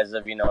size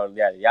of,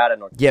 yada, yada.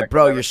 Yeah,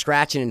 bro, you're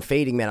scratching and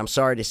fading, man. I'm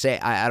sorry to say.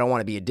 I don't want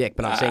to be a dick,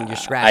 but I'm saying you're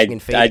scratching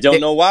and fading. I don't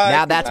know why.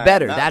 Now that's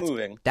better.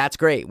 Moving. That's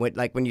great.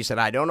 When you said,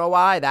 I don't know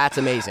why, that's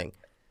amazing.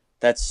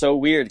 That's so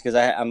weird because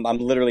I'm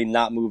literally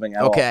not moving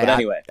at all. But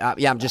anyway,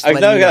 I'm just letting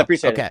you know. I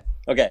appreciate it.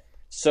 Okay.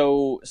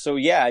 So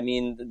yeah, I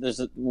mean, there's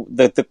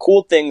the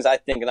cool things I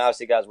think, and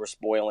obviously, guys, we're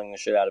spoiling the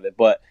shit out of it.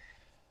 But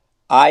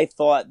I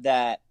thought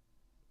that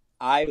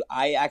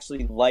I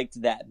actually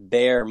liked that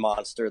bear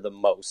monster the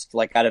most.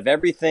 Like, out of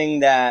everything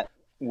that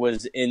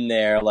was in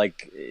there,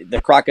 like the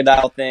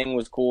crocodile thing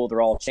was cool. They're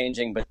all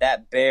changing, but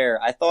that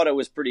bear, I thought it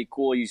was pretty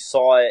cool. You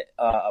saw it,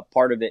 a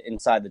part of it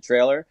inside the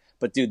trailer.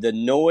 But dude, the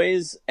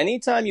noise,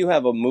 anytime you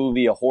have a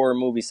movie, a horror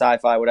movie,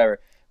 sci-fi, whatever,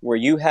 where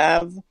you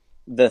have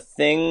the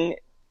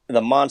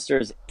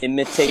monsters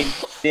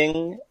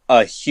imitating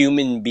a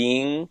human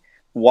being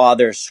while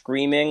they're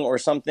screaming or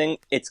something,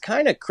 it's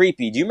kind of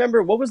creepy. Do you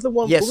remember, what was the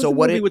one? Yeah, what was the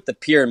movie with the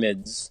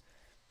pyramids?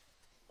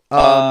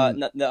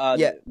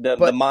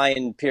 The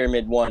Mayan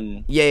pyramid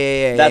one.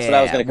 Yeah. That's what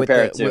I was going to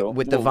compare it to.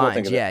 With the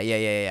vines. Yeah.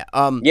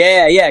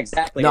 Yeah,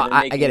 exactly. No,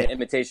 I get it. An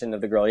imitation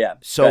of the girl, yeah.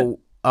 So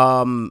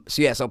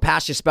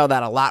Pash just spelled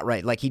that a lot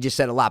right. Like, he just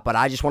said a lot, but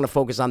I just want to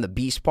focus on the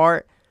beast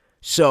part.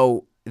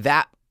 So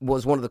that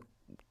was one of the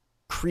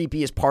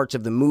creepiest parts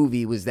of the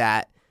movie, was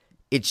that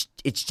it's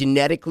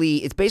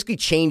basically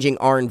changing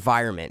our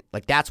environment.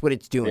 Like, that's what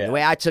it's doing. The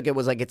way I took it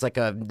was like, it's like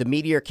the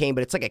meteor came,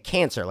 but it's like a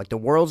cancer. Like, the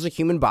world's a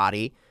human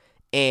body,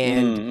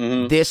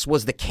 and this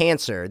was the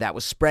cancer that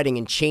was spreading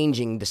and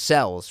changing the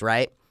cells,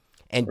 right?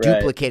 And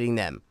duplicating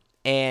them.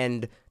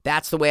 And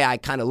that's the way I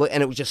kind of look,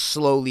 and it was just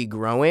slowly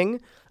growing.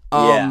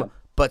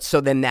 But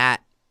so then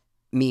that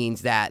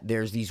means that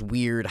there's these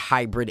weird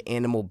hybrid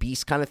animal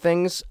beast kind of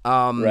things.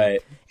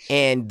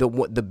 And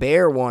the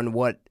bear one,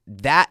 what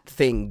that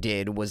thing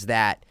did was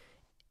that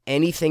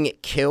anything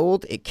it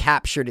killed, it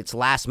captured its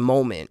last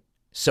moment.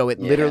 So it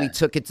literally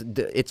took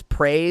its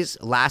prey's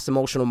last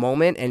emotional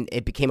moment, and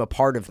it became a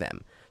part of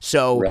them.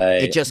 So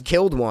it just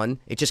killed one.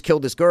 It just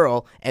killed this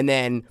girl, and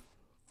then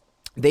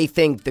they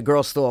think the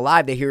girl's still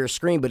alive. They hear her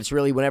scream, but it's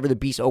really whenever the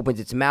beast opens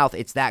its mouth,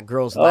 it's that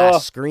girl's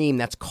last scream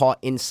that's caught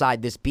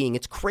inside this being.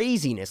 It's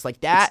craziness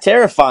like that. It's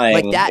terrifying.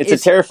 Like that it's a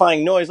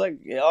terrifying noise. Like,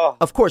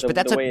 of course, but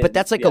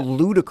that's a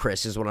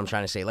ludicrous is what I'm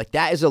trying to say. Like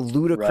that is a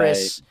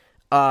ludicrous.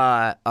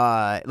 Right.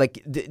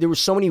 There were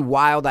so many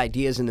wild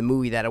ideas in the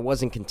movie that it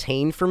wasn't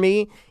contained for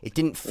me. It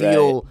didn't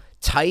feel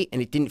tight,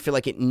 and it didn't feel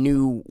like it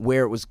knew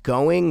where it was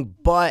going,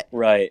 but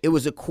it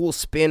was a cool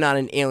spin on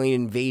an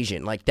alien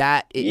invasion. Like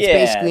that, it's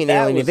basically an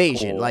alien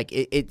invasion. Cool. Like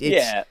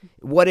it's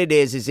what it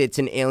is it's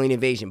an alien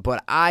invasion.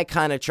 But I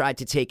kind of tried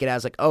to take it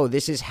as like, oh,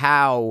 this is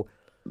how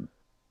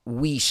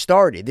we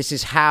started. This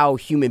is how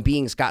human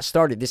beings got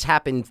started. This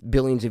happened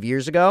billions of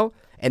years ago,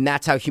 and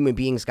that's how human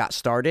beings got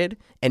started,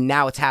 and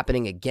now it's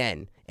happening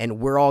again, and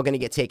we're all going to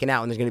get taken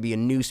out, and there's going to be a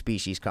new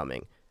species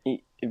coming.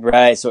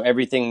 Right, so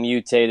everything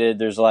mutated.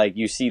 There's like,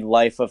 you see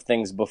life of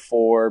things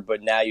before,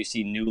 but now you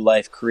see new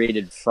life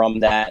created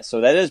from that.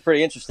 So that is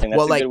pretty interesting.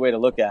 That's a good way to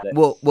look at it.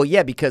 Well,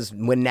 yeah, because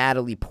when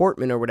Natalie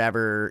Portman or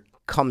whatever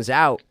comes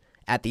out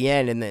at the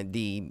end, and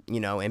the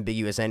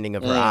ambiguous ending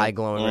of her eye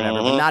glowing or whatever,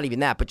 but not even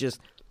that, but just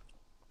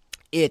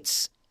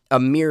it's a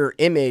mirror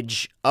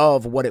image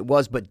of what it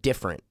was, but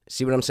different.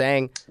 See what I'm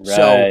saying?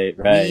 Right.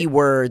 We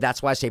were,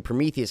 that's why I say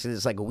Prometheus,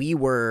 it's like we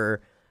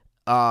were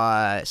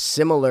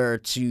similar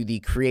to the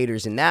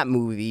creators in that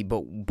movie,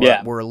 but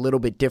we're a little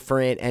bit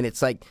different, and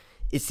it's like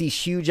it's these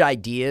huge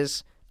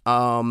ideas.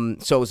 So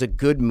it was a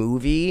good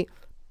movie,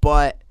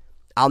 but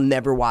I'll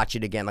never watch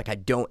it again. Like I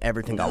don't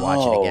ever think I'll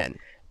watch it again.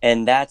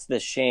 And that's the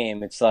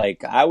shame. It's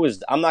like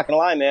I'm not gonna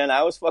lie, man,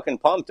 I was fucking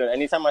pumped.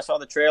 Anytime I saw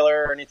the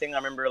trailer or anything, I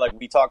remember like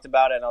we talked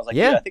about it, and I was like,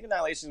 I think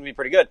Annihilation's gonna be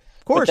pretty good.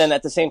 Of course. But then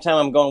at the same time,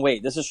 I'm going,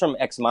 wait, this is from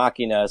Ex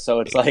Machina, so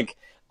it's like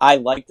I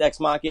liked Ex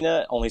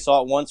Machina, only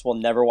saw it once, will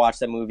never watch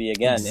that movie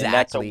again. Exactly. And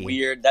that's a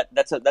weird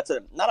that's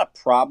a not a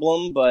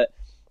problem, but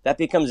that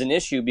becomes an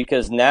issue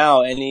because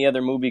now any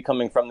other movie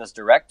coming from this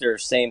director,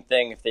 same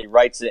thing. If they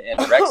writes it and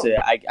directs it,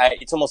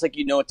 it's almost like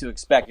you know what to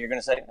expect. You're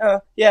gonna say,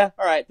 yeah,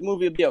 all right, the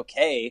movie will be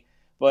okay,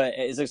 but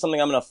is it something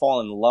I'm gonna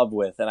fall in love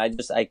with? And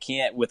I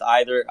can't with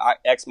either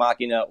Ex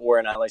Machina or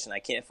Annihilation. I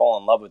can't fall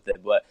in love with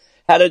it, but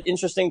had an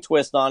interesting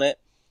twist on it.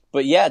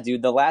 But yeah,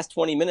 dude, the last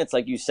 20 minutes,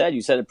 like you said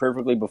it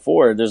perfectly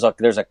before. There's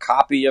a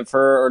copy of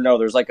her, or no,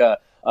 there's like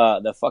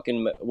the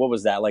fucking, what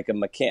was that? Like a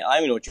mechanic, I don't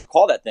even know what you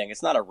call that thing.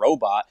 It's not a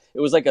robot. It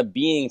was like a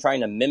being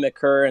trying to mimic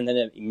her, and then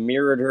it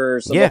mirrored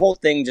her. So the whole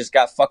thing just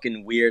got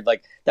fucking weird.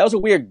 Like that was a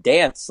weird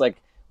dance.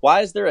 Like,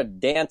 why is there a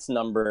dance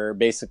number,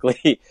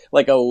 basically?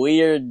 Like a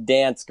weird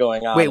dance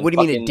going on. Wait, what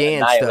do you mean a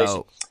dance,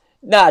 though?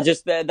 Nah,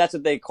 just that's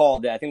what they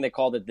called it. I think they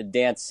called it the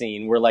dance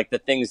scene, where like the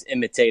thing's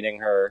imitating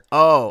her.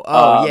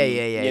 Yeah.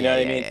 You know what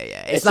I mean?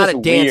 Yeah. It's not a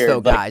dance weird,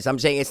 though, guys. I'm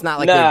saying it's not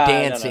like they're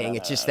dancing.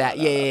 It's just that.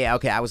 Yeah.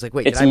 Okay, I was like,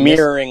 wait. It's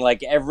mirroring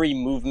like every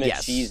movement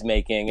she's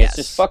making. It's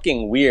just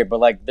fucking weird.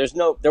 But like,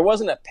 there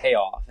wasn't a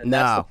payoff, and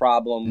that's the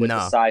problem with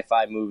the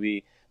sci-fi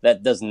movie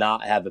that does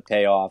not have a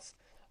payoff.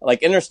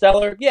 Like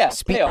Interstellar,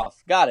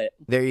 payoff, got it.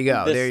 There you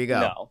go.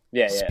 No,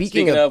 yeah.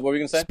 Speaking of, what were we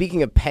gonna say?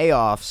 Speaking of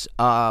payoffs,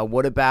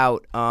 what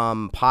about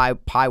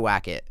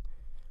Pyewacket?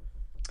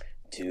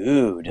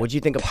 Dude, what'd you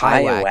think of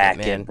Pyewacket,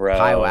 man? Bro.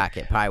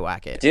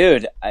 Pyewacket.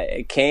 Dude,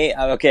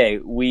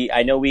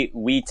 I know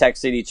we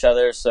texted each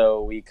other,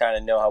 so we kind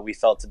of know how we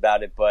felt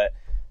about it, but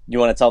you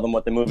want to tell them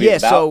what the movie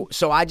is about?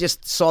 So I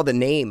just saw the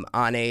name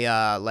on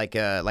a like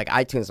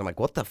iTunes. I'm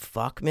like, what the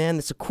fuck, man?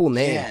 That's a cool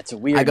name. Yeah, it's a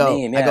weird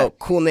name. I go,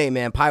 cool name,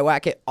 man.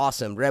 Pyewacket,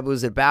 awesome. What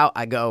was it about?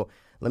 I go,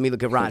 let me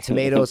look at Rotten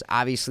Tomatoes.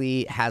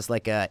 Obviously has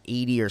like a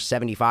 80 or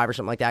 75 or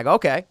something like that. I go,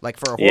 okay, like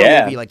for a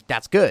horror movie, like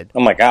that's good. Oh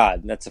my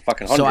god, that's a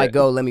fucking 100. So I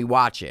go, let me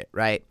watch it,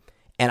 right?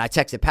 And I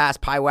texted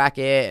past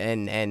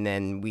Pyewacket, and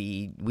then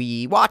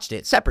we watched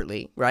it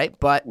separately, right?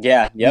 But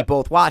we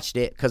both watched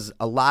it because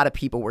a lot of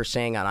people were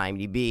saying on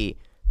IMDb,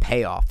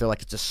 payoff. They're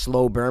like, it's a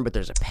slow burn, but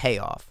there's a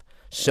payoff.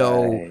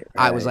 So right.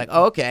 I was like,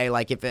 oh, okay,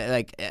 like if it,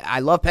 like I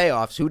love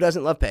payoffs. Who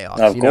doesn't love payoffs?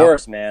 Of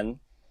course, man.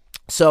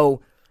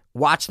 So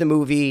watch the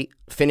movie,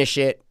 finish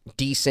it,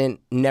 decent.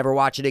 Never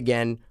watch it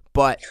again.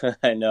 But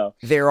I know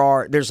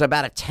there's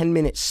about a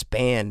 10-minute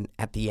span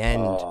at the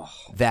end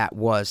that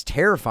was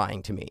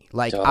terrifying to me.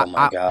 Like, oh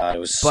my god, it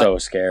was so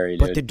scary.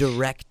 Dude. But the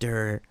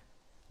director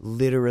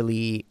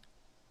literally.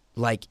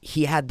 Like,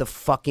 he had the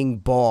fucking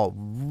ball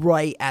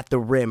right at the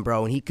rim,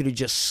 bro, and he could have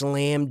just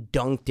slam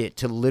dunked it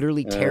to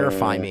literally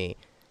terrify me,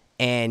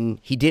 and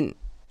he didn't.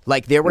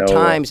 Like, there were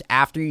times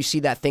after you see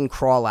that thing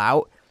crawl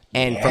out,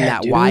 and from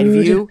that wide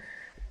view,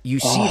 you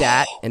see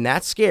that, and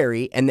that's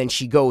scary, and then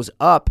she goes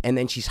up, and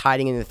then she's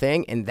hiding in the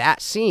thing, and that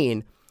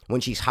scene,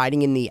 when she's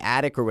hiding in the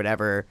attic or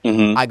whatever,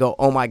 I go,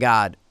 oh my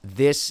god,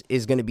 this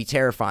is going to be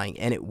terrifying,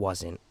 and it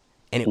wasn't.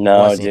 And it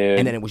wasn't. Dude.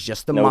 And then it was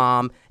just the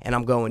mom. And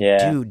I'm going,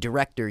 dude,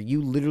 director,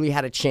 you literally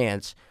had a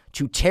chance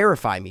to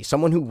terrify me.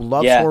 Someone who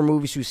loves horror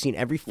movies, who's seen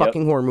every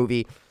fucking horror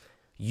movie,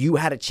 you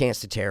had a chance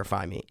to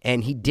terrify me.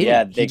 And he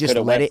didn't. Yeah, he just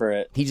let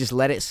it. He just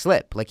let it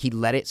slip. Like, he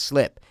let it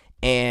slip.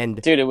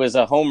 And dude, it was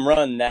a home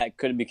run that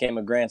could have became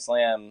a grand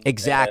slam.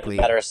 Exactly. In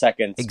a matter of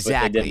seconds.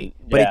 Exactly.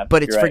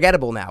 But it's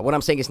forgettable now. What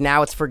I'm saying is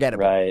now it's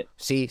forgettable. Right.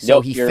 See? So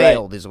Nope, he you're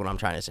failed right. is what I'm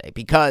trying to say.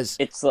 Because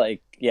it's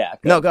like, yeah.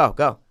 No, go.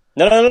 No.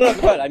 Go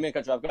ahead. I mean,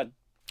 cut you off. Go ahead.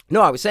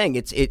 No, I was saying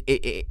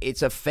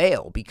it's a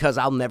fail because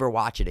I'll never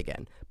watch it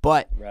again.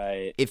 But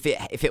right. if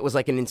it was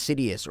like an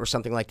Insidious or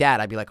something like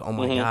that, I'd be like, oh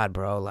my God,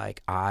 bro,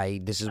 like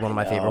this is one of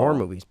my favorite horror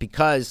movies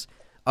because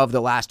of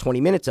the last 20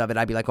 minutes of it.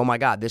 I'd be like, oh my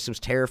God, this was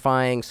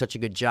terrifying, such a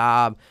good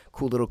job,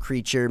 cool little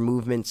creature,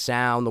 movement,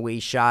 sound, the way he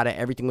shot it,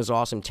 everything was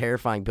awesome,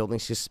 terrifying, building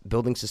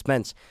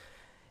suspense.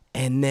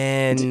 And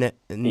then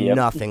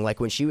nothing. Like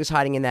when she was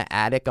hiding in that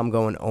attic, I'm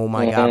going, oh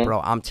my God, bro,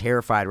 I'm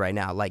terrified right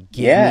now. Like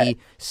give me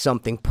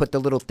something, put the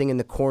little thing in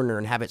the corner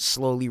and have it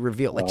slowly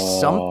reveal like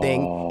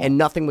something, and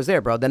nothing was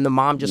there, bro. Then the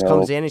mom just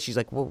comes in and she's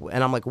like, whoa,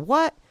 and I'm like,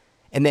 what?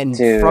 And then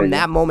from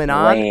that moment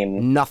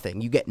on,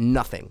 nothing. You get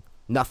nothing.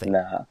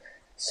 Nah.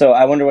 So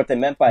I wonder what they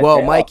meant by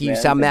whoa, Mikey, you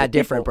sound mad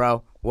different,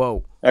 bro.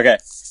 Whoa. Okay.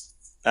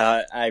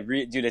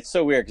 Dude, it's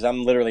so weird because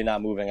I'm literally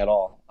not moving at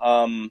all.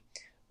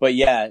 But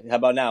yeah, how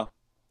about now?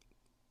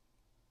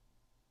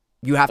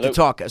 You have to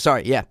talk.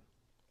 Sorry, yeah.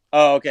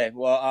 Oh, okay.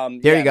 Well,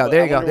 there you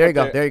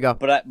go.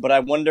 But I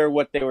wonder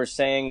what they were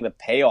saying the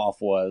payoff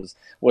was.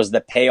 Was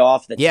the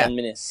payoff the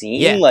 10-minute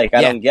scene? Yeah. Like,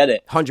 I don't get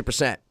it.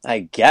 100%. I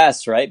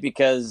guess, right?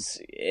 Because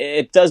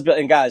it does.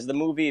 And guys, the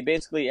movie,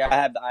 basically, I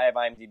have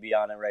IMDb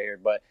on it right here,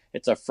 but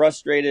it's a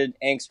frustrated,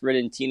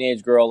 angst-ridden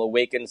teenage girl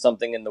awakens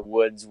something in the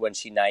woods when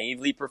she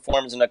naively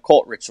performs an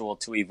occult ritual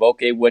to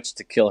evoke a witch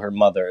to kill her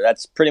mother.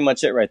 That's pretty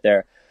much it right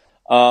there.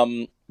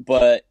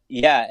 But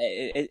yeah,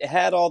 it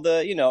had all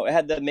the, it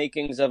had the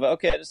makings of,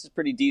 okay, this is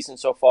pretty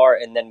decent so far.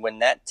 And then when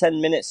that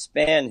 10-minute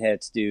span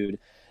hits, dude,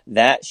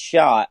 that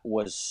shot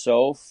was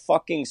so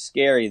fucking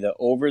scary. The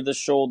over the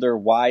shoulder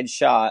wide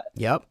shot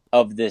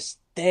of this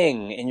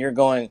thing. And you're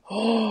going,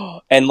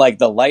 oh, and like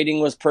the lighting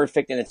was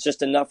perfect. And it's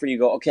just enough for you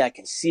to go, okay, I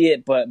can see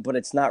it, but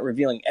it's not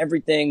revealing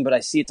everything, but I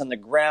see it's on the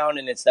ground.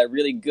 And it's that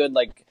really good,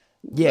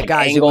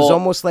 guys, angle. It was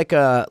almost like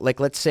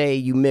let's say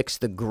you mix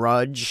The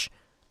Grudge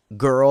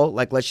girl,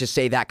 like let's just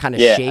say that kind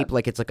of shape,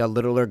 like it's like a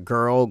littler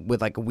girl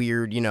with like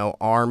weird,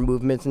 arm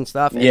movements and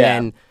stuff, and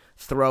then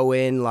throw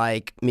in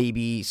like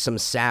maybe some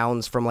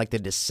sounds from like The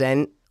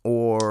Descent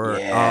or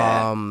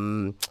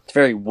it's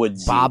very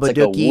woodsy,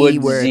 Babadook-y,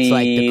 where it's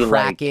like the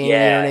cracking, you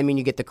know what I mean?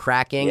 You get the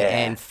cracking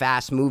and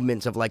fast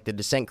movements of like the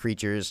Descent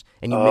creatures,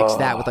 and you mix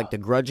that with like the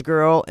Grudge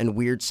girl and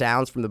weird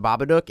sounds from the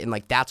Babadook, and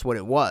like that's what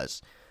it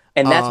was.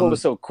 And that's what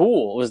was so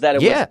cool was that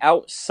it was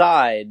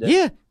outside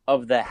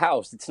of the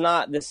house. It's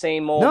not the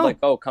same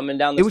old coming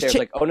down the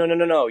stairs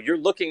no. You're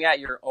looking at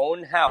your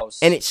own house,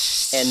 and it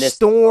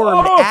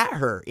stormed at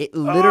her. It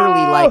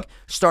literally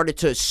started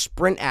to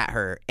sprint at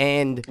her,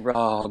 and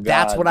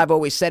that's what I've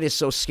always said is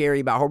so scary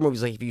about horror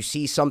movies. Like if you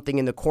see something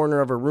in the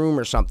corner of a room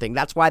or something,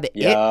 that's why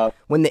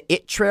when the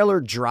It trailer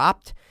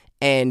dropped.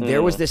 And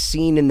there was this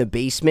scene in the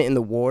basement in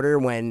the water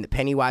when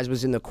Pennywise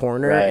was in the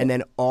corner, and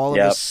then all of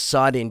a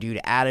sudden,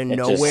 dude, out of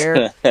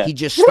nowhere, he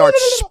just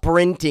starts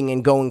sprinting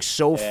and going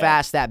so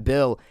fast, that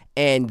Bill,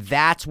 and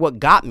that's what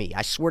got me.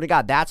 I swear to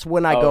God, that's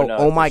when I go,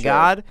 oh my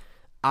God,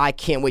 I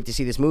can't wait to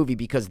see this movie,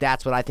 because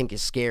that's what I think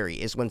is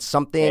scary, is when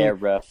something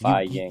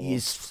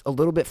is a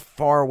little bit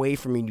far away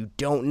from you and you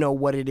don't know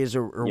what it is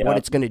or what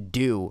it's going to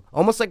do.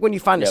 Almost like when you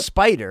find a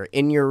spider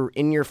in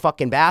your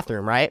fucking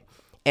bathroom, right?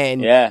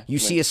 And you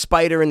see a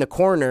spider in the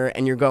corner,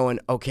 and you're going,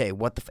 okay,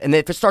 what the... And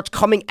then if it starts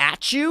coming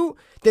at you,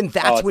 then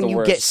that's when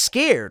you get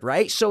scared,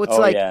 right? So it's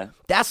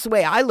that's the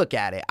way I look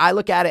at it. I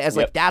look at it as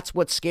like, that's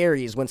what's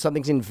scary, is when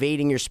something's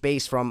invading your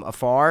space from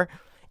afar,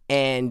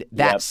 and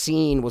that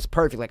scene was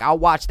perfect. Like, I'll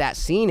watch that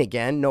scene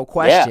again, no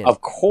question. Yeah,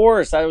 of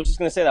course. I was just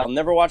going to say that. I'll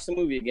never watch the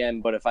movie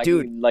again, but if I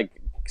could,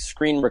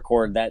 screen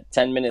record that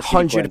 10-minute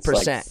sequence,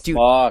 100%. Dude,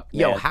 fuck,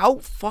 yo, how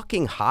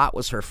fucking hot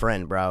was her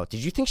friend, bro?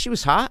 Did you think she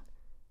was hot?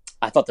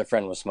 I thought their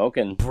friend was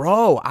smoking.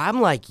 Bro,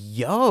 I'm like,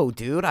 yo,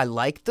 dude, I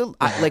like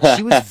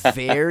she was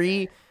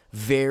very,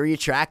 very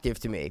attractive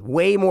to me.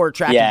 Way more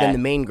attractive than the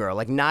main girl.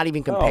 Like, not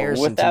even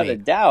comparison to me. Without a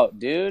doubt,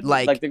 dude.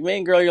 Like the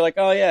main girl, you're like,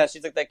 oh, yeah,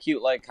 she's like that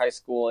cute, like, high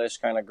school-ish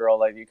kind of girl.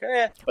 Like, you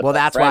can, well,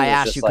 that's why I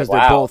asked you, because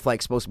they're both,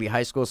 like, supposed to be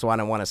high school, so I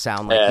don't want to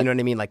sound like, you know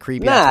what I mean, like,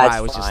 creepy. That's why I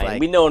was just like...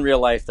 We know in real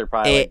life they're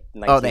probably,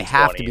 they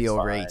have to be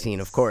over 18,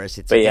 of course.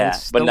 It's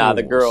against the rules.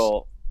 The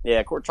girl...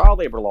 Yeah, child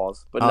labor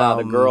laws. But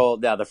the girl,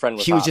 the friend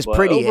was she was just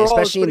pretty,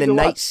 especially in the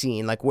night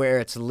scene, like where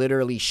it's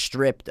literally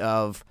stripped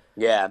of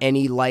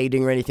any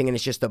lighting or anything, and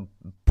it's just a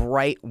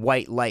bright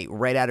white light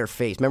right at her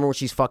face. Remember when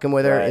she's fucking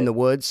with her in the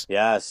woods?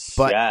 Yes.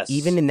 But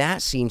even in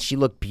that scene, she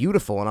looked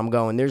beautiful, and I'm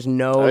going, there's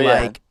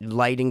no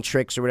lighting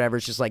tricks or whatever.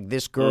 It's just like,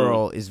 this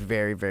girl is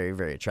very, very,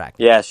 very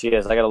attractive. Yeah, she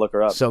is. I gotta look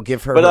her up. So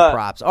give her her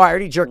props. Oh, I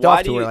already jerked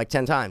off to her like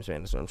 10 times,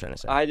 man. That's what I'm trying to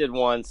say. I did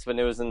once when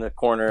it was in the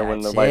corner when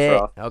the lights were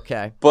off.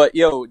 Okay. But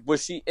yo,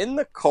 was she in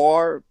the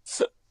car?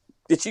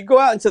 Did she go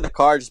out into the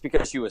car just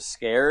because she was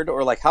scared,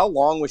 or like how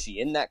long was she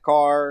in that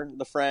car?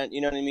 The friend, you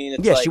know what I mean?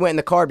 It's Yeah, like, she went in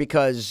the car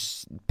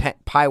because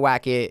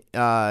Pyewacket,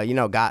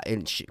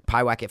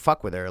 Pyewacket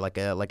fuck with her like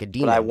a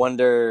demon. But I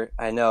wonder.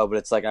 I know, but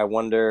it's like I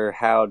wonder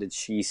how did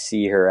she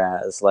see her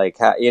as like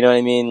how, you know what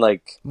I mean?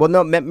 Like, well,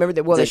 no, remember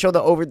that. Well, they show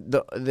the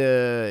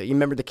you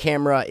remember the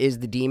camera is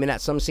the demon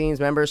at some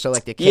scenes. Remember, so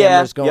like the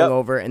camera's going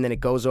over, and then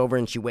it goes over,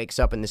 and she wakes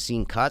up, and the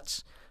scene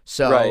cuts.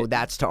 So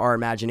that's to our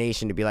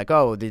imagination to be like,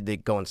 oh, did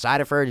it go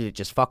inside of her? Did it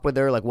just fuck with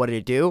her? Like, what did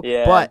it do?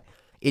 Yeah. But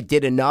it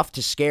did enough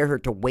to scare her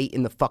to wait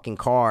in the fucking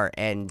car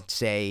and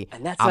say,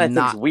 and that's what I'm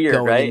not weird,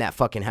 going right? in that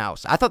fucking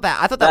house. I thought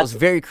that was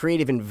very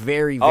creative and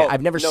very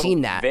I've never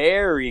seen that.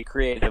 Very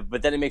creative,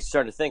 but then it makes you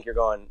start to think. You're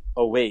going,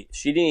 oh wait,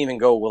 she didn't even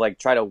go like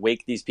try to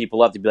wake these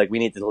people up to be like, we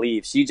need to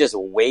leave. She just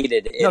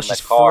waited in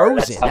the car.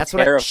 Frozen. That's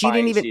what she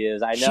didn't even. She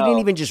is. I know. She didn't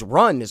even just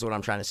run. Is what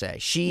I'm trying to say.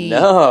 She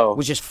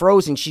was just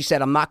frozen. She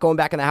said, I'm not going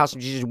back in the house.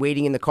 And she's just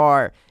waiting in the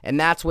car. And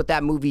that's what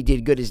that movie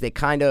did good. Is they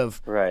kind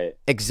of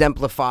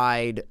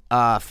exemplified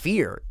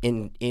fear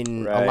in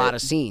a lot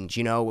of scenes,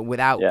 you know,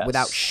 without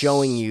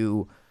showing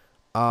you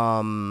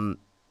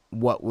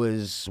what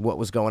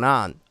was going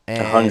on.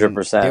 And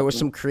 100%. There was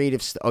some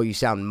creative oh, you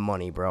sound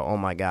money, bro. Oh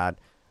my God.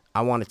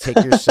 I want to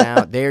take your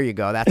sound. There you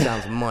go. That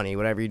sounds money.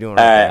 Whatever you're doing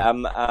right there.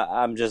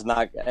 I'm just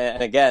not.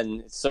 And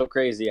again, it's so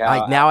crazy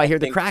how now I hear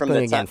the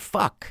crackling again.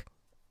 Fuck.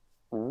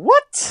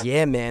 What?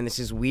 Yeah, man, this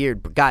is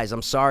weird. But guys,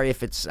 I'm sorry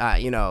if it's, I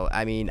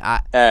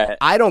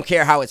don't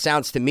care how it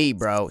sounds to me,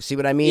 bro. See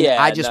what I mean? Yeah,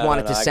 I just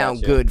want it to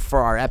sound good for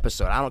our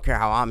episode. I don't care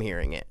how I'm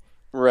hearing it.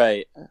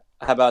 Right.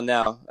 How about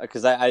now?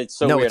 Because it's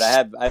so weird.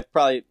 I've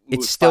probably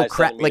moved it's still 5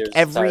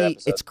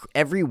 centimeters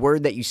every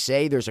word that you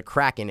say, there's a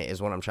crack in it,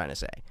 is what I'm trying to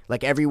say.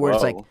 Like every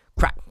word's like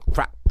crack,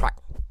 crack, crack.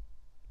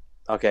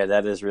 Okay,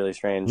 that is really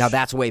strange. Now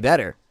that's way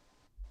better.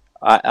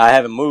 I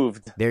haven't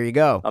moved. There you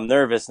go. I'm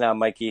nervous now,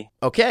 Mikey.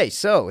 Okay,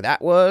 so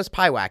that was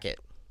Pyewacket.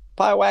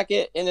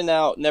 Pyewacket, in and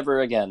out,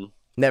 never again.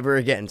 Never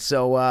again.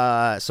 So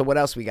what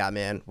else we got,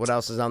 man? What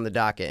else is on the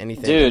docket?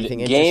 Anything? Dude, anything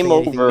Game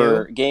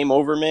Over, Game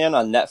Over, man,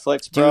 on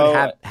Netflix, bro.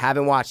 Dude,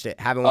 haven't watched it.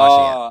 Haven't watched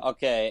it yet.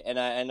 Okay. And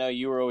I know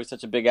you were always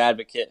such a big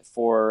advocate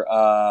for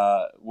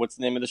what's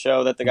the name of the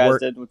show that the guys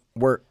did?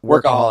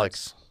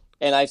 Workaholics.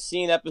 And I've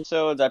seen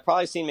episodes. I've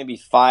probably seen maybe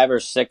 5 or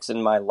 6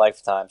 in my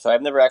lifetime. So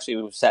I've never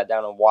actually sat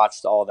down and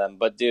watched all of them.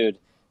 But, dude,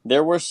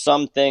 there were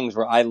some things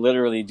where I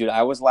literally,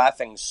 I was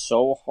laughing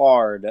so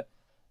hard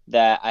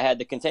that I had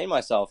to contain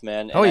myself,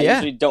 man. And I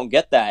usually don't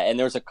get that. And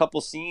there's a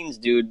couple scenes,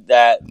 dude,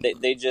 that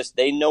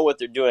they know what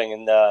they're doing.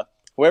 And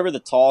whoever the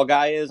tall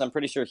guy is, I'm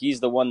pretty sure he's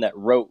the one that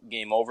wrote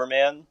Game Over,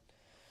 man.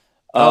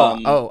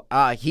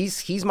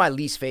 He's my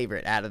least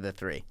favorite out of the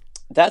 3.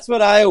 That's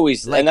what I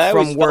always like and I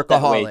from always felt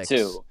that way Workaholics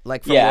too.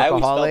 Like from Workaholics, I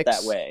always felt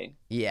that way.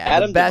 Yeah,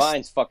 Adam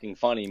Devine's fucking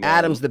funny, man.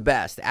 Adam's the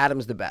best.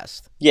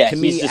 Yeah, to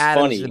he's me, just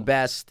Adam's funny. the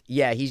best.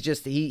 Yeah,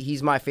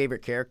 he's my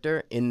favorite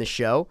character in the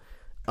show.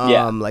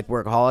 Yeah. Like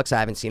Workaholics, I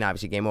haven't seen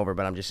obviously Game Over,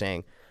 but I'm just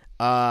saying.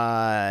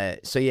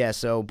 But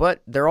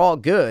they're all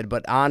good.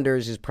 But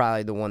Anders is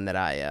probably the one that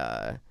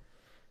I.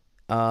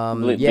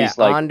 Least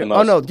like the most.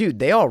 Oh no, dude,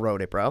 they all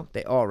wrote it, bro.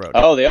 They all wrote it.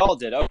 Oh, they all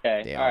did.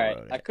 Okay, They all all right.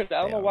 wrote it.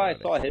 I don't know all why I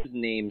wrote saw his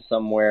name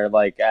somewhere,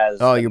 like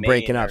as. Oh, the you're main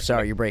breaking up. or Sorry,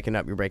 something. you're breaking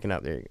up.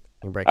 There,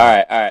 you're breaking. All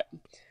up. right.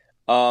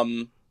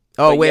 Oh,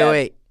 but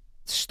wait.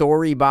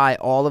 Story by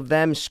all of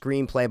them,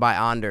 screenplay by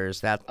Anders.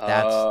 That's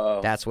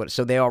what.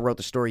 So they all wrote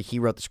the story. He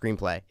wrote the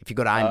screenplay. If you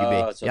go to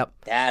IMDb, So yep,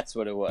 that's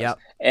what it was. Yep.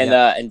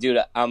 And dude,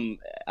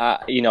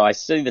 I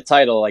see the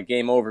title like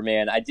Game Over,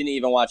 man. I didn't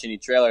even watch any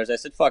trailers. I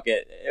said, fuck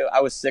it. I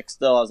was sick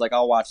still. I was like,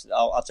 I'll watch.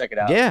 I'll check it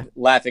out. Yeah.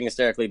 Laughing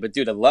hysterically, but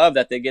dude, I love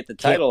that they get the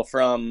title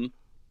from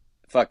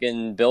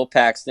fucking Bill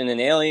Paxton and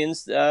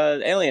Aliens,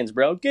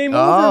 bro. Game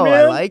Over, man.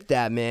 I like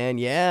that, man.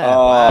 Yeah.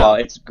 Oh, wow.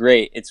 it's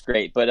great.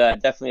 But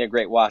definitely a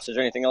great watch. Is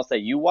there anything else that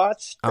you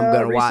watched? I'm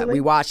gonna watch. recently?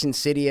 We watched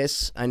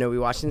Insidious. I know we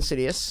watched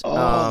Insidious.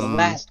 Oh, The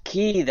Last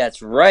Key.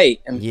 That's right.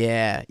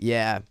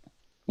 Yeah.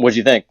 What'd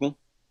you think?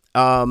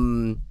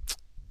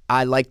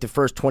 I liked the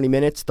first 20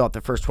 minutes. Thought the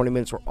first 20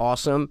 minutes were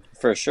awesome.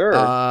 For sure.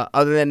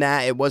 Other than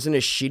that, it wasn't a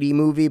shitty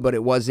movie, but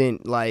it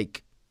wasn't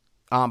like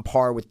on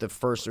par with the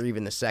first or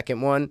even the second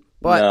one.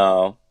 But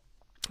no.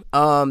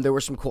 there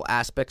were some cool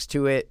aspects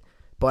to it.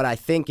 But I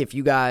think if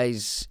you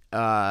guys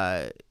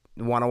want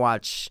to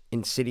watch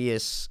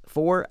Insidious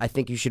 4, I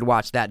think you should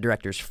watch that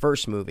director's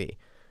first movie,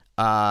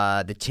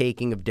 The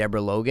Taking of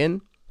Deborah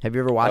Logan. Have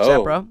you ever watched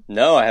that, bro?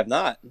 No, I have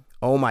not.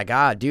 Oh my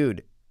God,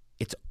 dude.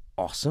 It's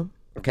awesome.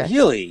 Okay.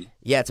 Really?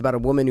 Yeah, it's about a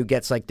woman who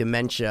gets like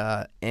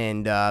dementia,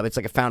 and it's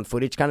like a found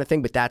footage kind of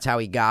thing. But that's how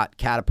he got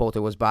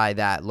catapulted, was by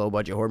that low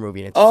budget horror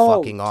movie, and it's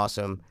fucking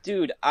awesome.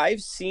 Dude,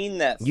 I've seen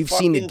that. You've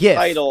seen the GIF,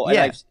 title,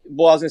 yeah. And I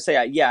was gonna say,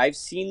 I've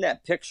seen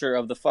that picture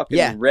of the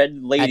fucking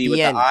red lady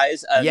with end. the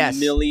eyes a Yes.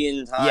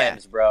 million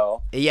times,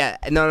 bro. Yeah,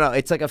 no,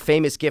 it's like a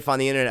famous GIF on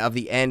the internet of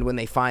the end when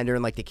they find her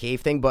in like the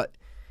cave thing. But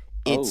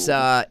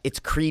It's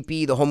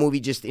creepy. The whole movie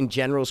just in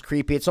general is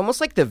creepy. It's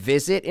almost like The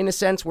Visit in a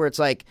sense, where it's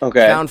like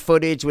Okay. found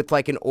footage with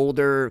like an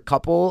older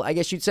couple, I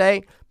guess you'd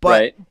say. But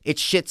Right. it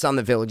shits on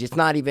the village. It's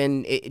not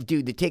even,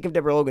 dude. The Take of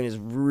Deborah Logan is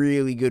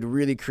really good,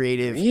 really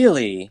creative,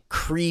 Really?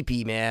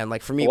 creepy, man.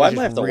 Like for me, Well, it I was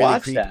might just have to really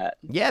watch creepy. that.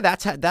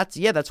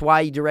 Yeah, that's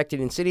why he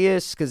directed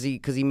Insidious, because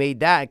he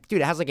made that.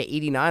 Dude, it has like an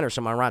 89 or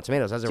something on Rotten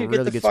Tomatoes. It has a Dude,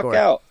 really get the good fuck score.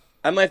 out.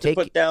 I might have to Take-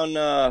 put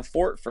down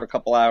Fort for a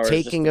couple hours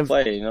Taking just of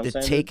to play. You know what the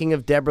I'm saying? Taking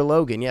of Deborah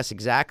Logan. Yes,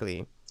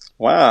 exactly.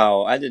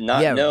 Wow, I did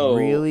not Yeah, know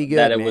really good,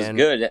 that it was man.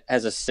 good. It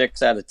has a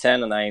 6 out of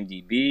 10 on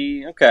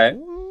IMDb. Okay.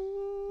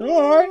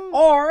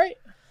 All right.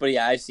 But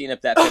yeah, I've seen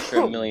up that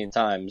picture a million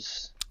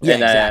times. Yeah,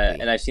 and,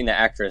 exactly. And I've seen the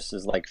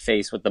actress's like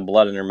face with the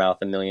blood in her mouth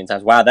a million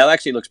times. Wow, that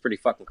actually looks pretty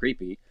fucking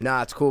creepy.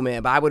 Nah, it's cool,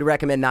 man. But I would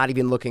recommend not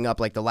even looking up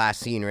like the last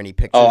scene or any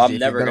pictures. Oh, I'm if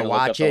never you're gonna gonna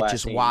look up watch the it. last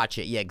Just scene. watch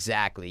it. Yeah,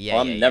 exactly. Yeah,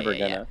 Well, yeah, I'm yeah, never yeah,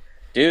 gonna.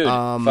 Dude,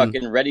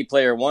 fucking Ready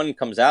Player One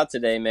comes out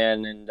today,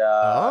 man, and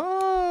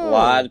a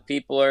lot of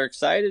people are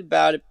excited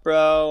about it,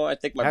 bro. I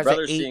think my How's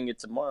brother's it, 8? seeing it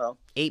tomorrow.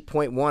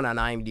 8.1 on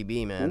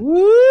IMDb, man.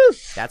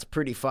 Woof. That's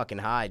pretty fucking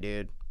high,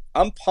 dude.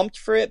 I'm pumped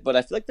for it, but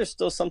I feel like there's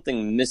still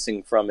something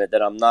missing from it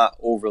that I'm not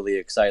overly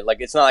excited. Like,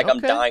 it's not like I'm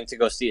Okay. dying to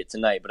go see it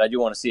tonight, but I do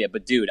want to see it.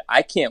 But, dude,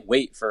 I can't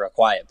wait for A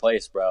Quiet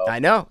Place, bro. I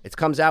know. It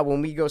comes out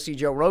when we go see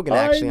Joe Rogan, I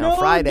actually, on know,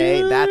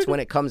 Friday. dude. That's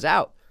when it comes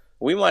out.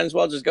 We might as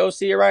well just go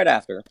see it right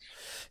after.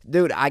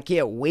 Dude, I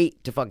can't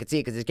wait to fucking see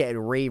it because it's getting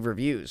rave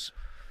reviews.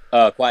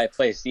 Quiet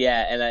Place,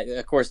 yeah. And,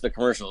 of course, the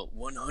commercial,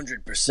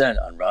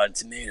 100% on Rotten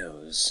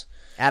Tomatoes.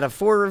 Out of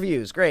 4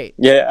 reviews, great.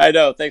 Yeah, I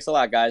know. Thanks a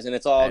lot, guys. And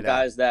it's I all know.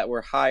 guys that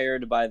were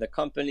hired by the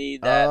company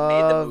that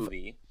made the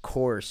movie.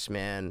 Course,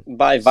 man.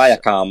 By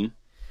Viacom.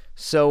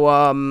 So,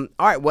 all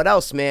right, what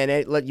else, man?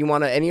 You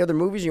want any other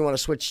movies? You want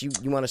to switch? You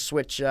want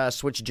to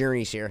switch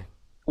journeys here?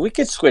 We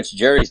could switch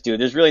juries, dude.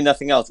 There's really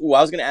nothing else. Ooh,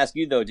 I was going to ask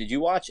you, though. Did you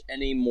watch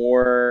any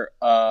more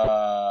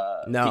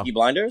No. Peaky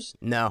Blinders?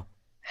 No.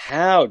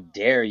 How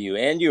dare you?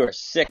 And you are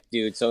sick,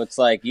 dude. So it's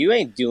like, you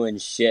ain't doing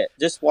shit.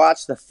 Just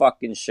watch the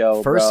fucking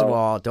show, First bro. of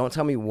all, don't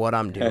tell me what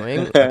I'm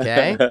doing,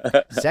 okay?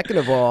 Second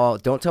of all,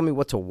 don't tell me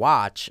what to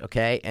watch,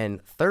 okay?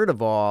 And third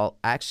of all,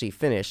 I actually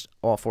finished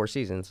all 4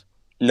 seasons.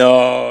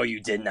 No, you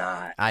did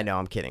not. I know,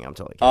 I'm kidding. I'm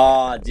totally kidding.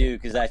 Oh,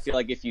 dude, because I feel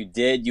like if you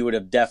did, you would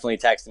have definitely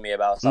texted me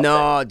about something.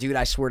 No, dude,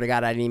 I swear to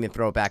God, I didn't even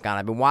throw it back on.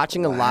 I've been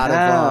watching a lot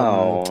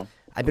Wow. of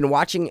I've been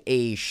watching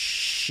a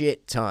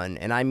shit ton,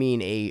 and I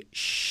mean a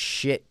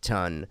shit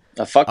ton.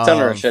 A fuck ton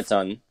or a of- shit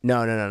ton?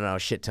 No,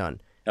 shit ton.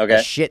 Okay.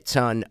 A shit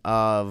ton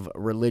of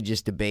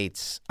religious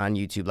debates on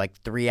YouTube, like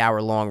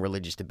 3-hour long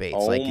religious debates.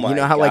 Oh like my you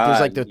know how like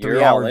there's like the God, you're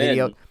 3-hour all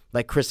video, in.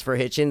 like Christopher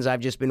Hitchens. I've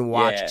just been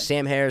watching Yeah.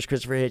 Sam Harris,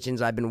 Christopher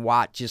Hitchens. I've been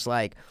watch just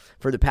like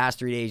for the past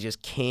 3 days.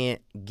 Just can't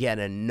get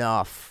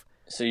enough.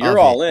 So you're of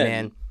all it, in.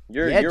 man.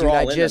 You're dude, all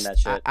I in just, on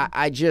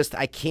that shit.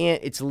 I can't.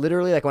 It's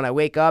literally like when I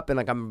wake up and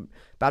like I'm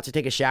about to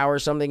take a shower or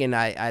something, and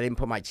I didn't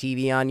put my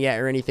TV on yet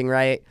or anything,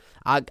 right?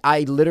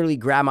 I literally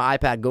grab my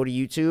iPad, go to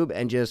YouTube,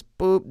 and just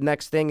boop.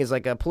 Next thing is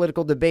like a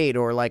political debate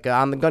or like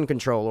on the gun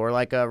control or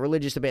like a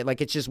religious debate. Like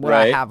it's just what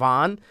I Right. have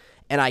on,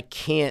 and I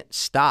can't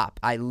stop.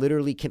 I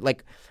literally can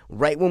like.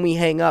 Right when we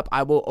hang up,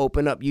 I will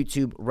open up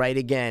YouTube right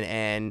again.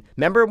 And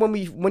remember when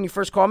you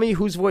first called me,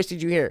 whose voice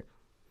did you hear?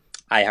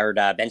 I heard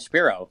Ben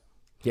Shapiro.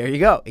 There you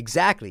go.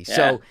 Exactly. Yeah.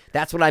 So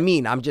that's what I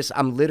mean. I'm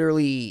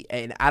literally,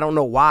 and I don't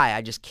know why.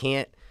 I just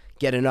can't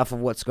get enough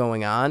of what's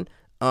going on.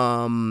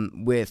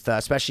 With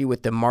especially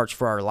with the March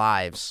for Our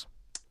Lives.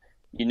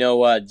 You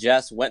know,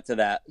 Jess went to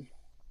that.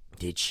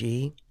 Did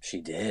she?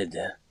 She did.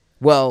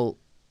 Well,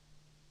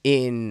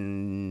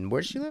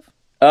 where does she live?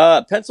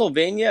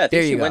 Pennsylvania. I There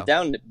think she you went go.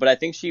 down, but I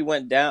think she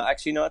went down.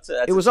 Actually, no, that's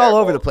It was all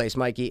over the place,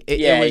 Mikey.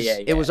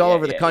 It was all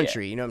over the yeah.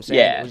 country. You know what I'm saying?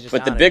 Yeah, It was just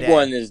but the on a big day.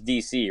 one is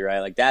DC, right?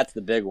 Like that's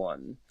the big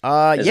one.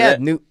 Isn't Yeah, it?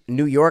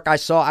 New York. I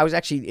was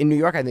actually in New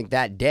York. I think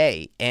that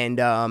day, and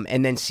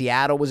then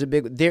Seattle was a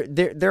big.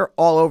 They're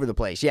all over the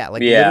place. Yeah,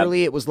 like Yeah.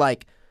 literally, it was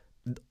like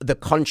the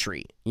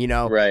country. You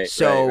know, Right,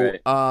 So,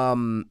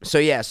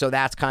 right. so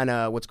that's kind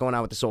of what's going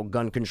on with this whole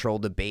gun control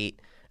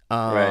debate.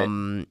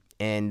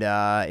 And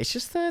it's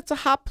just it's a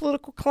hot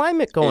political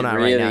climate going on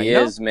really right now. You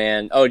know? is,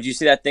 man. Oh, did you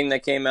see that thing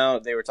that came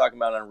out? They were talking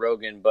about on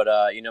Rogan, but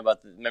you know about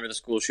remember the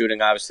school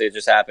shooting? Obviously, it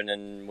just happened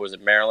in was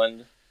it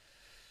Maryland?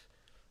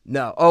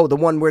 No, oh, the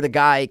one where the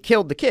guy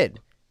killed the kid.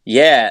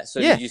 Yeah. So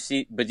Yeah. did you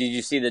see? But did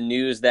you see the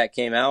news that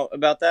came out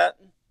about that?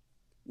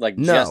 Like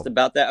No. just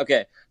about that?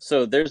 Okay.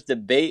 So there's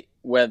debate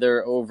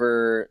whether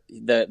over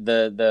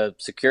the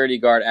security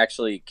guard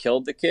actually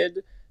killed the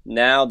kid.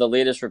 Now the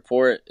latest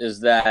report is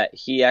that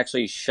he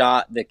actually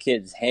shot the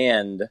kid's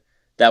hand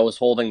that was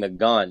holding the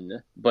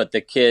gun, but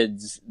the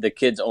kid's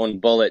own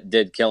bullet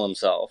did kill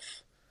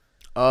himself.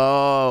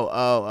 Oh!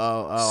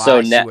 So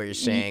I see now- what you're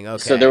saying.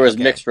 Okay. So there was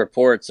okay. mixed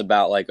reports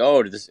about like,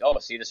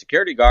 see the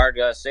security guard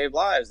saved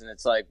lives, and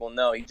it's like, well,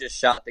 no, he just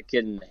shot the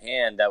kid in the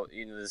hand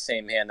the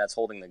same hand that's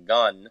holding the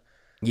gun.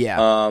 Yeah.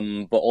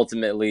 But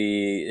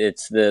ultimately,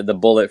 it's the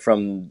bullet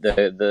from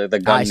the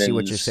gunman. I see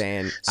what you're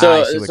saying.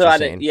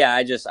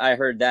 I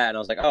heard that and I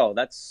was like, oh,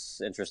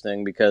 that's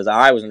interesting, because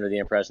I was under the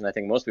impression, I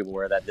think most people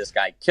were, that this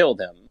guy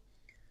killed him.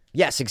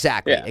 Yes,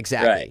 exactly. Yeah,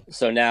 exactly. Right.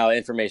 So now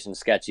information's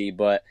sketchy,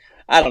 but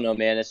I don't know,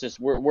 man. It's just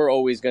we're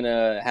always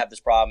gonna have this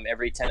problem.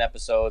 Every 10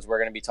 episodes, we're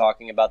gonna be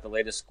talking about the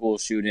latest school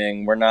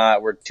shooting.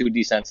 We're too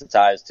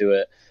desensitized to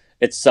it.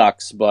 It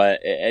sucks,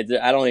 but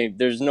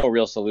there's no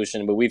real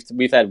solution. But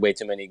we've had way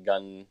too many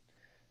gun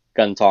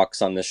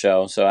talks on the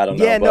show, so I don't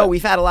know. Yeah, no,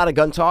 we've had a lot of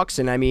gun talks,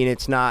 and I mean,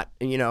 it's not,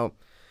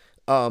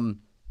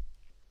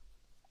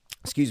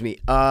 excuse me.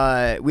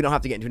 We don't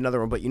have to get into another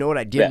one, but you know what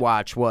I did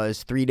watch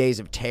was 3 Days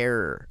of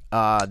Terror,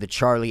 the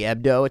Charlie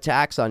Hebdo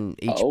attacks on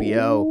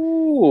HBO.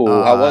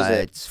 Oh, how was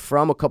it? It's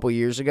from a couple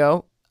years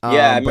ago.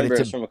 I remember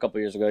it's from a couple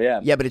years ago. Yeah.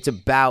 Yeah, but it's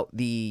about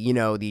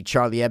the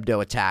Charlie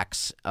Hebdo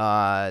attacks.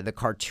 The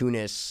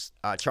cartoonists.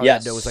 Charlie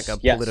Hebdo was like a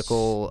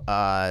political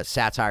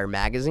satire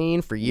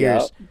magazine for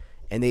years,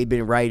 and they'd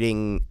been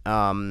writing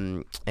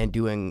and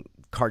doing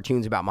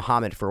cartoons about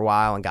Muhammad for a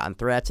while and gotten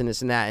threats and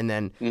this and that. And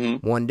then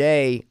one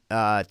day,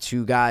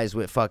 2 guys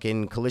with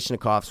fucking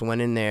Kalashnikovs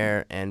went in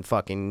there and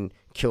fucking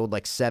killed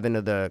like 7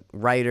 of the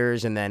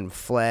writers and then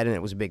fled, and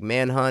it was a big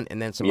manhunt.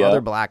 And then some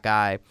other black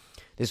guy.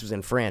 This was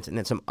in France. And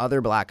then some other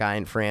black guy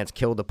in France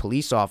killed a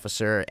police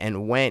officer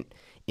and went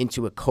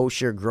into a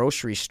kosher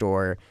grocery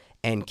store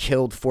and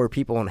killed 4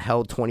 people and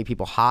held 20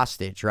 people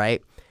hostage,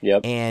 right?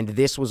 Yep. And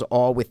this was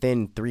all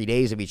within 3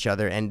 days of each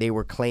other. And they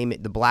were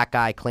claiming, the black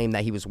guy claimed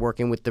that he was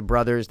working with the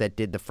brothers that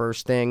did the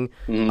first thing.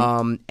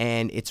 And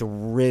it's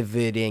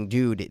riveting.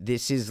 Dude,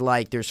 this is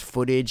like, there's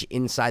footage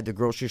inside the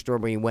grocery store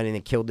where he went in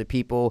and killed the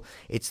people.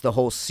 It's the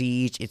whole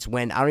siege. It's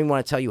when, I don't even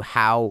want to tell you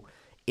how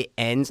it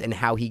ends and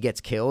how he gets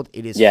killed.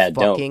 It is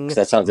fucking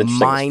that sounds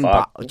interesting.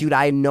 Dude,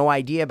 I had no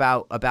idea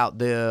about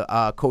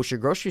the kosher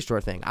grocery store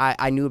thing.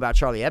 I knew about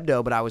Charlie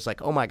Hebdo, but I was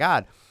like, oh my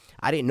God,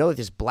 I didn't know that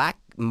this black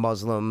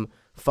Muslim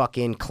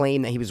fucking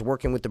claimed that he was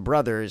working with the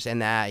brothers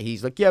and that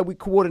he's like, yeah, we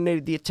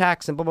coordinated the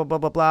attacks and blah, blah, blah,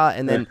 blah, blah.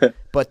 And then,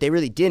 but they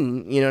really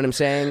didn't, you know what I'm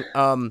saying?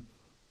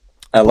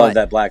 I love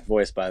that black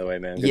voice, by the way,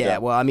 man. Good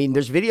job. Well, I mean,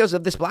 there's videos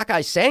of this black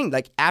guy saying,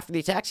 like, after the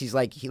attacks, he's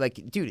like,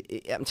 dude,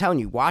 I'm telling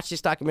you, watch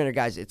this documentary,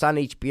 guys. It's on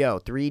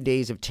HBO, 3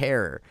 Days of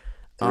Terror.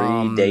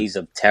 3 Days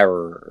of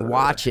Terror.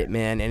 Watch it,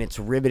 man, and it's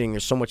riveting.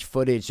 There's so much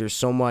footage. There's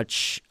so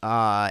much,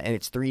 and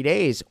it's 3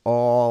 days,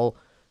 all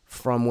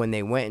from when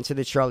they went into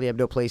the Charlie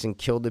Hebdo place and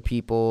killed the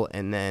people,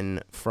 and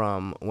then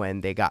from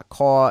when they got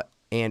caught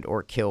and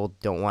or killed.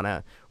 Don't want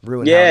to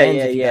ruin how it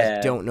ends if you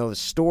guys don't know the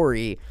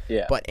story.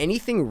 Yeah. But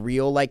anything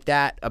real like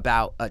that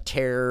about a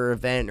terror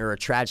event or a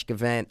tragic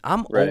event,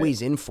 I'm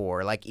always in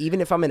for. Like,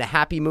 even if I'm in a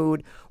happy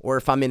mood or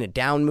if I'm in a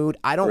down mood,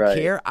 I don't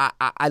care.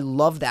 I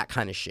love that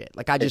kind of shit.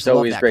 Like, I just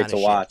love that kind of shit. It's always great to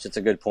watch. It's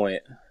a good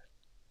point.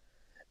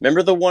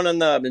 Remember the one on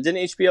didn't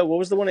HBO, what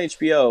was the one on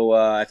HBO?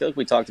 I feel like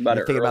we talked about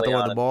it early about the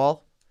one on. with the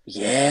ball?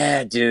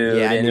 Yeah, dude.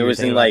 Yeah, and it was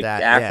in like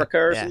Africa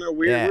or something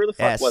weird. Where the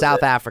fuck was South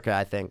it? Africa,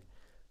 I think.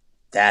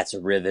 That's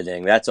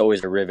riveting. That's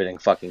always a riveting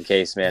fucking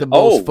case, man. The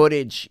most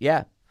footage,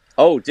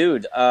 Oh,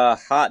 dude.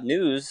 Hot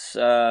news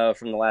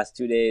from the last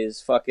 2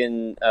 days.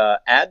 Fucking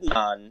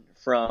Adnan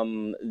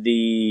from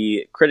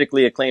the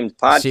critically acclaimed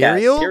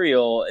podcast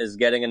Serial is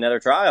getting another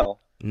trial.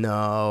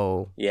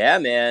 No. Yeah,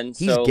 man.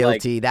 He's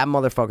guilty. That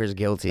motherfucker's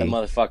guilty. That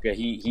motherfucker.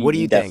 He what do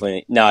you definitely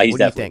think? No, he's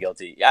definitely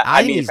guilty.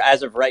 I mean,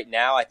 as of right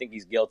now, I think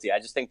he's guilty. I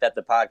just think that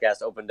the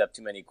podcast opened up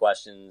too many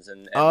questions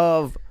and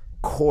of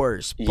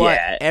course, but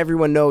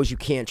everyone knows you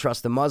can't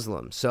trust the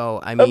Muslim.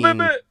 So I mean,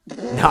 no,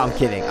 I'm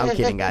kidding,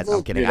 guys.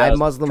 I'm kidding. Dude, I have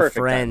Muslim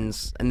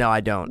friends. No,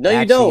 I don't. No, you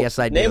Actually, don't. Yes,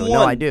 I do. Name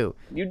No, one. I do.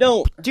 You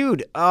don't,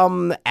 dude.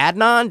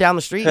 Adnan down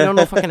the street. You don't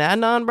know fucking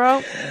Adnan,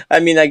 bro? I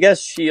mean, I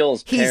guess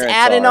Shields. He's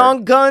adding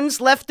on guns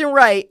left and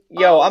right.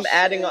 Yo,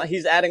 adding on.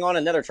 He's adding on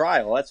another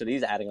trial. That's what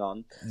he's adding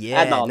on.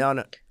 Yeah.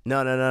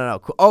 No.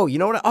 Oh, you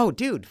know what? Oh,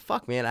 dude,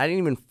 fuck, man. I didn't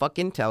even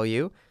fucking tell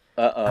you.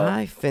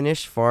 I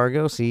finished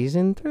Fargo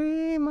season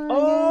 3.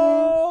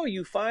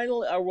 You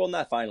finally? Well,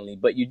 not finally,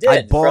 but you did.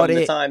 I bought it.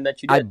 The time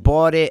that you did. I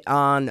bought it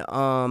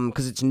on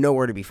because it's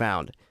nowhere to be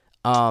found.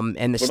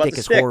 And the stick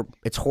is horrible.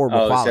 It's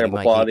horrible quality.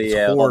 Terrible quality.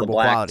 It's horrible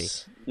quality.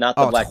 Not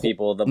the black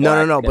people. The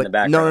black in the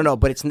background. No.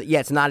 But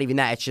it's not even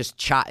that. It's just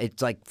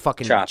It's like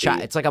fucking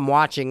choppy. It's like I'm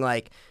watching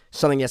like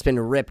something that's been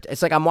ripped.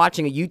 It's like I'm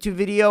watching a YouTube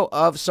video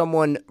of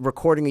someone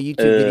recording a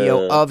YouTube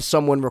video of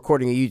someone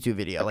recording a YouTube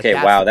video. Okay,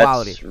 like, wow,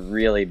 quality. That's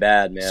really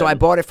bad, man. So I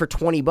bought it for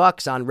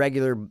 $20 on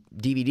regular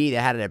DVD. They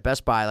had it at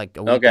Best Buy like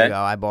a week ago.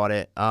 I bought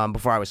it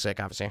before I was sick,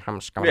 obviously.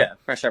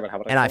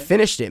 And I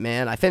finished it,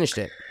 man. I finished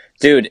it.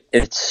 Dude,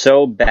 it's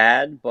so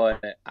bad,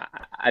 but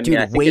I mean,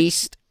 I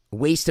think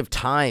waste of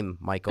time,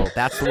 Michael.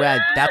 That's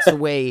the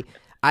way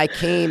I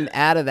came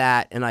out of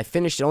that, and I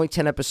finished only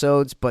 10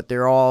 episodes, but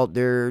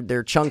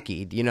they're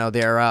chunky. You know,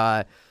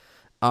 they're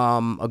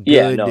a good,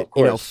 Yeah, no, of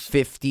course.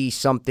 50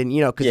 something,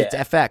 because it's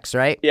FX,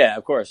 right? Yeah,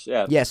 of course.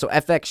 Yeah. Yeah, so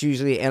FX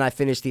usually, and I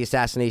finished The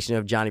Assassination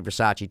of Gianni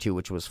Versace too,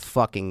 which was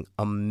fucking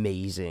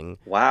amazing.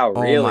 Wow,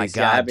 really? Oh my See,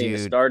 I God, haven't even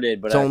dude.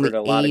 started, but It's I've only heard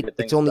a lot of good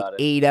things It's only about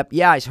it. 8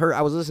 Yeah,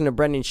 I was listening to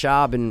Brendan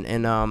Schaub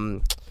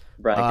and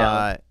Brian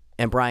Callen.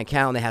 and Brian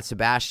Callen. They had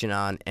Sebastian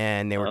on,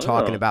 and they were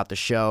talking about the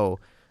show.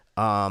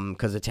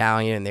 Because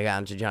Italian, and they got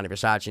into Gianni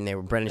Versace,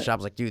 and Brendan Schaub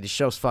was like, dude, the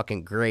show's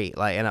fucking great.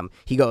 Like, and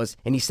he goes,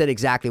 and he said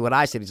exactly what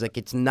I said. He's like,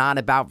 it's not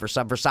about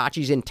Versace.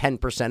 Versace's in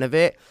 10% of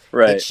it.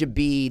 Right. It should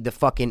be the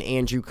fucking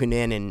Andrew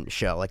Cunanan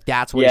show. Like,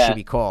 that's what it should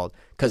be called.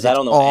 Because I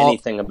don't know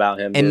anything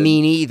about him. And dude.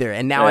 me neither.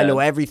 And now I know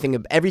everything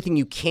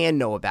you can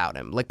know about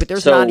him. Like, but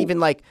there's not even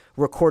like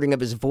recording of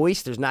his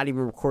voice. There's not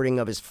even recording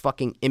of his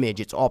fucking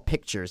image. It's all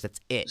pictures. That's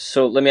it.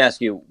 So let me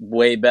ask you,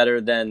 way better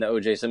than the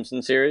O.J.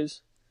 Simpson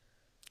series?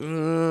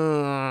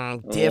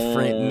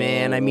 Different,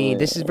 man. I mean,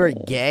 this is very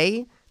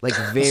gay, like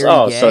very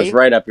gay. So it's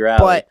right up your alley.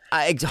 But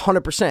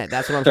 100%.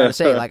 That's what I'm trying to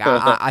say. Like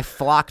I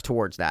flock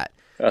towards that.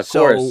 Of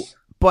course.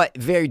 But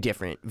very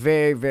different.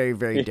 Very, very,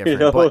 very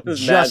different. But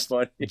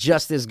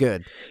just as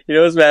good. You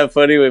know what's mad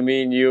funny with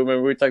me and you?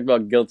 Remember we talked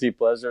about guilty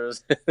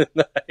pleasures?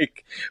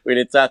 Like when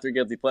it's after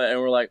guilty pleasure,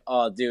 and we're like,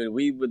 oh, dude,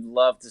 we would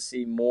love to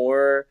see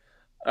more.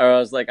 Or I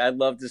was like, I'd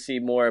love to see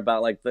more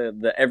about like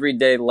the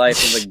everyday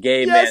life of a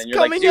gay man. And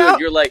you're like, dude, out.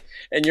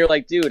 you're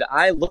like, dude,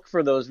 I look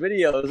for those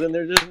videos and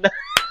they're just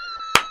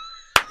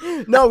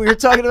not. No, we were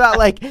talking about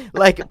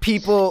like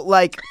people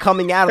like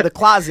coming out of the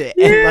closet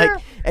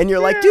and you're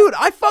like, dude,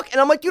 and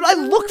I'm like, dude, I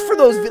look for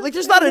those like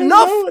there's not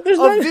enough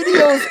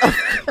videos of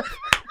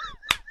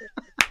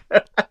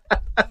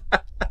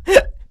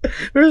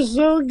We're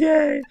so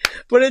gay,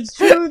 but it's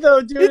true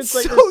though, dude. It's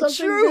like, so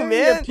true,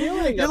 man.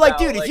 You're like,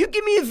 dude, if you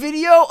give me a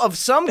video of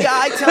some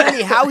guy telling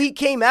me how he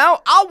came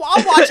out, I'll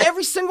watch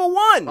every single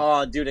one.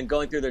 Oh, dude, and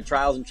going through their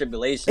trials and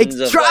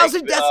tribulations, trials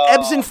and deaths,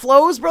 ebbs and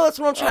flows, bro. That's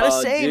what I'm trying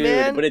to say, dude,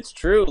 man. But it's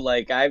true.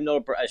 Like I have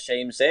no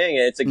shame saying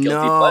it. It's a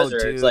guilty pleasure.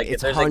 Dude, it's like if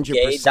there's 100%. A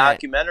gay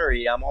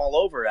documentary, I'm all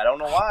over it. I don't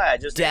know why. I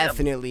just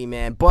definitely,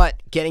 man.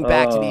 But getting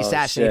back to the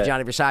Assassination of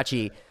Gianni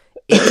Versace.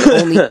 It's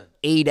only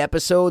 8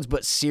 episodes,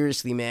 but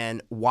seriously,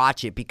 man,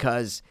 watch it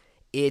because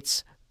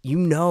it's,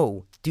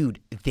 dude,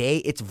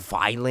 it's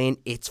violent,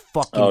 it's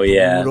fucking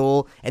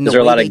brutal. And is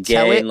there a lot of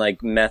gay and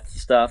like meth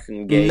stuff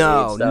and gay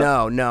stuff?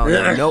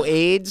 No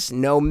AIDS,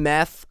 no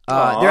meth.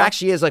 There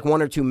actually is like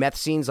 1 or 2 meth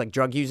scenes, like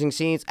drug using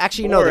scenes.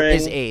 Actually, no, there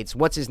is AIDS.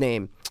 What's his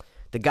name?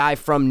 The guy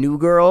from New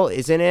Girl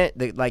is in it.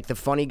 The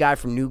funny guy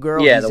from New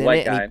Girl. Yeah, he's the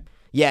white guy.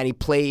 And he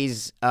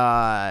plays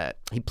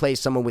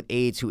someone with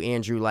AIDS who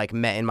Andrew like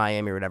met in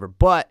Miami or whatever.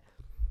 But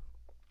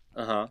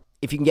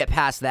if you can get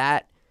past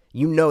that,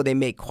 they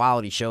make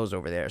quality shows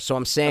over there. So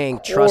I'm saying,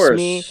 trust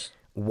me,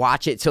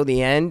 watch it till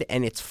the end,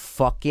 and it's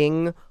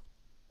fucking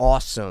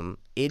awesome.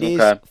 It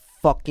is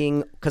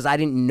fucking, because I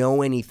didn't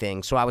know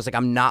anything. So I was like,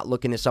 I'm not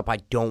looking this up. I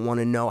don't want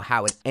to know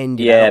how it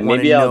ended. Yeah, I don't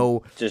maybe I'll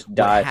know just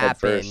die head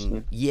first.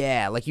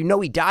 Yeah, like he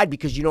died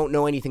because you don't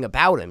know anything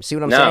about him. See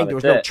what I'm saying? There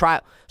was no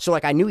trial. So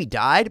like I knew he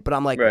died, but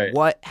I'm like,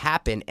 what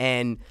happened?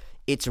 And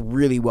it's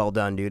really well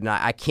done, dude. And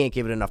I can't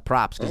give it enough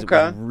props because it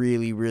was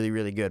really, really,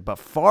 really good. But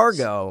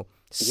Fargo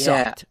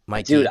sucked,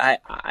 Mikey. Dude,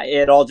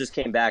 it all just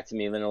came back to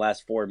me in the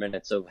last 4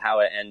 minutes of how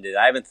it ended.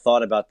 I haven't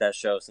thought about that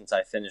show since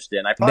I finished it.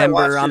 And I probably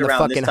watched it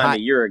around this time a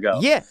year ago.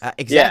 Yeah,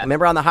 exactly. Yeah.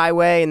 Remember on the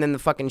highway and then the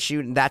fucking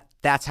shoot?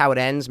 That's how it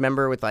ends.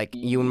 Remember with like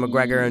Ewan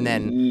McGregor and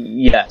then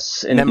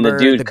yes, and the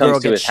dude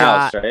comes to his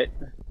house, right?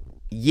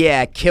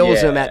 Yeah, kills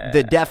him.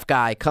 The deaf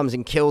guy comes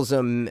and kills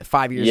him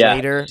 5 years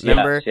later.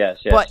 Remember? Yes.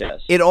 But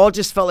it all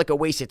just felt like a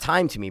waste of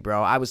time to me,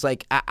 bro. I was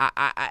like,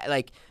 I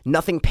like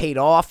nothing paid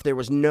off. There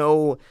was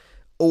no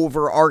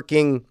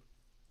overarching,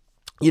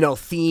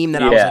 theme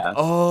that I was like,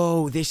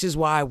 oh, this is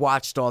why I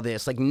watched all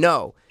this. Like,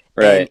 no.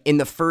 Right. And in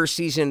the first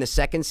season and the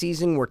second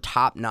season were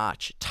top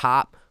notch,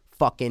 top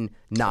fucking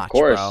notch, of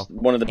course, bro.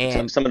 One of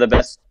the some of the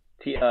best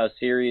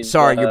series.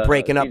 Sorry, you're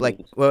breaking up. seasons. Like,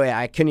 wait,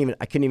 I couldn't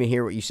even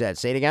hear what you said.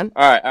 Say it again.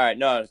 All right.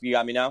 No, you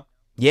got me now.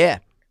 Yeah.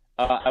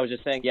 I was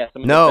just saying,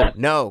 some of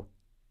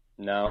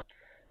No.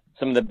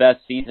 Some of the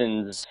best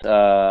seasons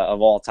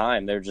of all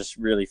time. They're just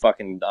really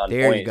fucking on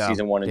point.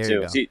 Season 1 and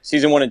 2.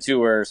 Season 1 and 2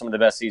 were some of the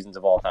best seasons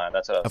of all time.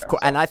 That's what I was. Of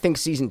course, and I think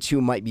season 2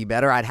 might be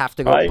better. I'd have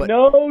to go. I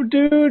know,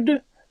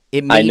 dude.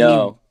 It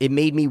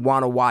made me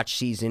want to watch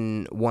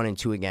season 1 and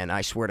 2 again.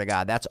 I swear to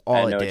God, that's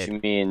all it did. I know what you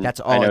mean.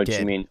 That's all it did.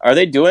 You mean. Are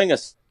they doing a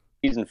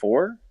season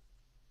 4?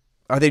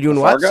 Are they doing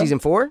what? Season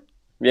 4?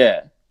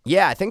 Yeah.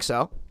 Yeah, I think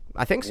so.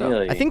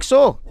 Really? I think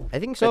so.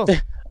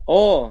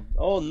 Oh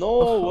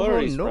no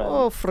worries,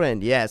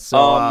 friend. Yeah,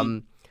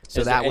 so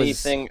so that was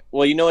anything.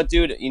 Well, you know what,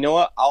 dude? You know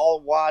what?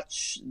 I'll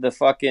watch the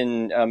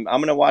fucking. I'm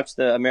gonna watch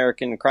the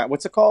American Crime.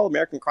 What's it called?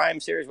 American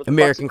Crime series.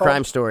 American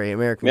Crime Story.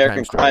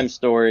 American Crime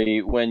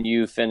Story. When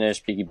you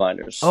finish Peaky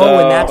Blinders. Oh,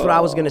 and that's what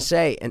I was gonna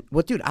say. And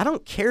dude, I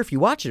don't care if you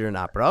watch it or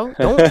not, bro.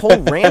 Don't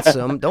hold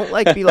ransom. Don't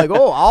be like,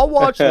 oh, I'll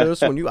watch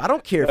this when you. I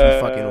don't care if you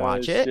fucking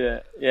watch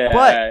it. Yeah,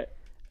 but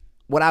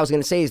what I was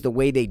gonna say is the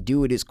way they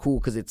do it is cool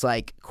because it's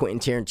like Quentin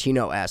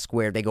Tarantino-esque,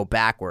 where they go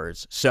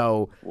backwards.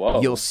 So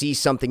you'll see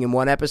something in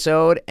one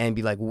episode and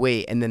be like,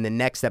 wait, and then the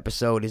next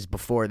episode is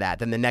before that.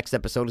 Then the next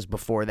episode is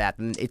before that.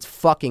 And it's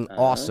fucking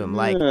awesome.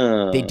 Like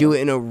they do it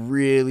in a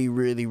really,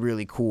 really,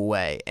 really cool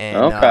way.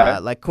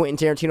 And like Quentin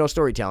Tarantino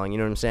storytelling. You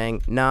know what I'm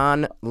saying?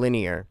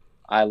 Non-linear.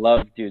 I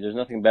love, dude. There's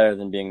nothing better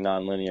than being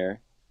non-linear.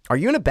 Are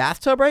you in a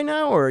bathtub right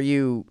now, or are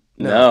you?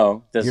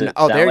 No. Does it?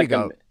 Oh, there like you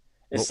go.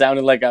 It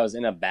sounded like I was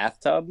in a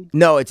bathtub.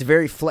 No, it's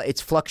very it's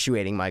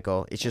fluctuating,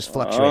 Michael. It's just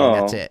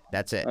fluctuating.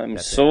 That's it. I'm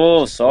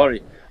so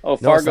sorry. Oh,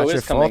 Fargo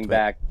is coming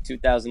back,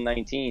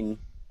 2019.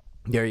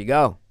 There you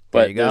go.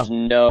 But there's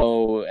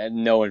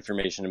no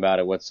information about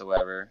it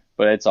whatsoever.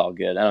 But it's all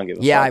good. I don't give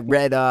a fuck. Yeah, I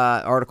read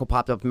article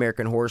popped up.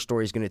 American Horror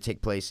Story is going to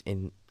take place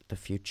in the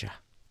future.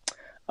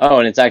 Oh,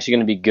 and it's actually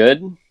going to be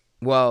good?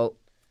 Well,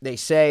 they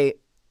say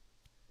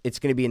it's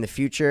going to be in the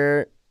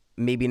future.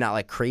 Maybe not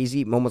like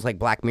crazy, almost like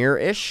Black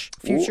Mirror-ish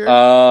future.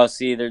 Oh,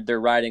 see, they're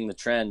riding the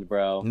trend,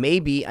 bro.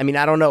 Maybe. I mean,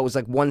 I don't know. It was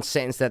like one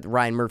sentence that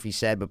Ryan Murphy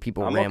said, but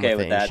people ran okay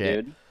with it that, and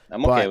shit. dude.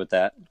 I'm okay with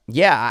that.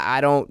 Yeah,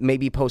 I don't.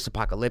 Maybe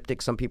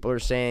post-apocalyptic. Some people are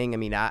saying. I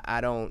mean, I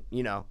don't.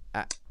 You know,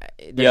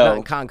 there's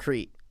nothing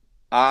concrete.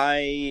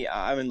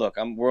 I mean, look,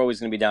 we're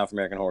always going to be down for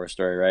American Horror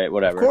Story, right?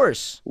 Whatever. Of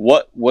course.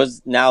 What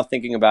was now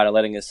thinking about it,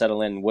 letting it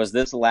settle in? Was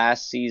this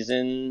last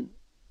season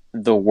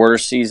the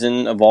worst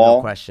season of all?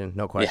 No question.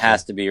 It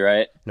has to be,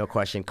 right? No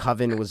question.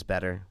 Coven was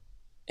better.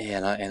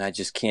 Yeah, and I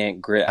just can't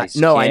grip. I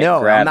know.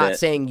 I'm not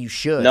saying you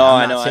should. No,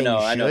 I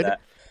know that.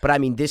 But I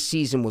mean, this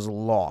season was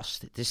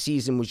lost. This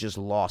season was just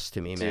lost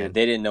to me, man. Dude,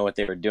 they didn't know what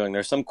they were doing.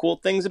 There's some cool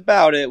things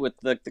about it with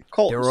the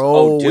Colts. There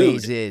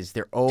always is.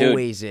 There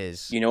always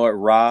is. You know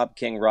what?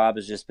 King Rob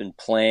has just been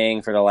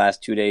playing for the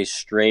last 2 days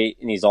straight,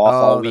 and he's off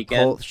all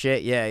weekend. The Colt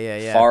shit.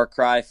 Yeah. Far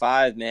Cry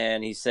 5,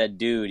 man. He said,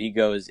 dude, he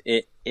goes,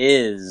 it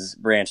is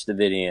Branch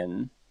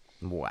Davidian.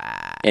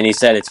 Wow. And he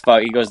said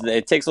he goes,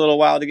 it takes a little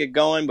while to get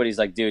going, but he's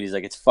like, dude,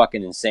 it's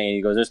fucking insane.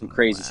 He goes, there's some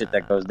crazy shit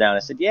that goes down. I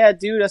said, yeah,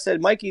 dude. I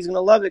said, Mikey's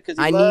gonna love it because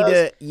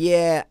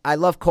I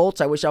love Colts.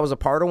 I wish I was a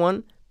part of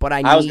one, but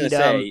I was gonna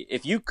say,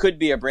 if you could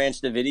be a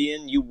Branch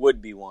Davidian, you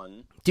would be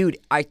one. Dude,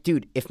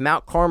 if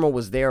Mount Carmel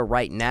was there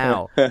right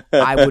now,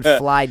 I would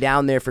fly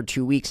down there for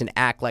 2 weeks and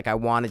act like I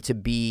wanted to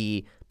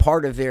be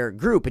part of their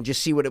group and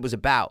just see what it was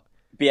about.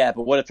 Yeah,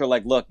 but what if they're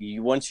like, look,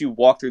 once you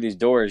walk through these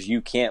doors,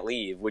 you can't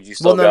leave? Would you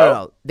still go?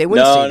 No. They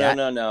wouldn't say that.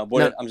 No.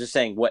 I'm just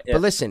saying, what if?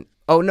 But listen,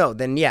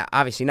 then yeah,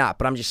 obviously not.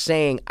 But I'm just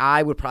saying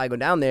I would probably go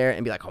down there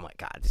and be like, oh my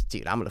God,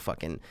 dude, I'm going to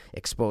fucking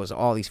expose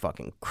all these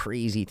fucking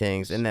crazy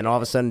things. And then all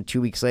of a sudden,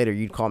 2 weeks later,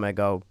 you'd call me and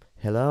go,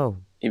 hello.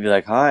 You'd be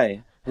like,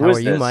 hi. How are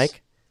you,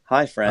 Mike?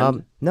 Hi,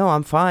 friend. No,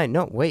 I'm fine.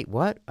 No, wait,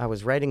 what? I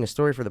was writing a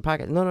story for the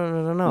podcast. No.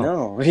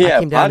 No, yeah, I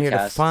came down here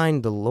to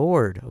find the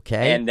Lord,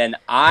 okay? And then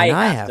I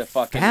have to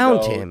fucking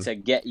found go him to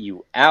get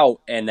you out,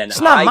 and then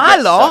it's not my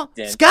law.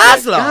 It's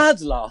God's law.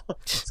 God's law.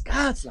 It's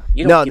God's law.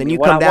 Then you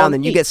come down,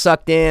 then you get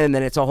sucked in, and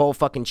then it's a whole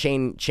fucking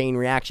chain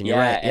reaction. Yeah,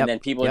 You're right. And then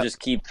people just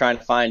keep trying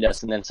to find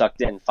us, and then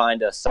sucked in,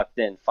 find us, sucked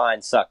in,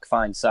 find, suck,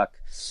 find, suck.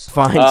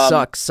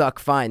 Find, suck,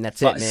 find.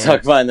 That's it, man.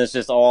 Suck, find. That's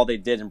just all they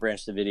did in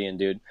Branch Davidian,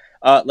 dude.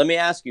 Let me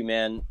ask you,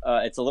 man.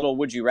 It's a little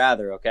would you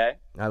rather, okay?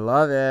 I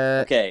love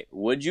it. Okay,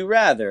 would you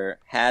rather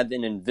have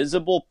an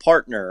invisible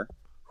partner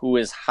who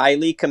is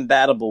highly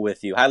compatible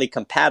with you,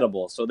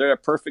 so they're a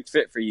perfect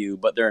fit for you,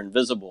 but they're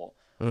invisible,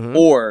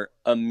 or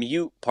a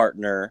mute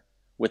partner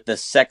with the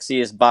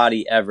sexiest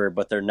body ever,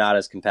 but they're not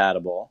as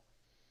compatible?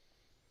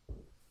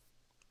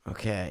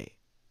 Okay.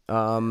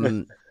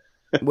 Wait.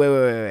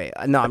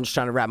 No, I'm just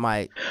trying to wrap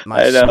my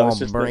small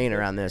brain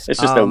around this. It's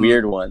just a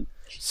weird one.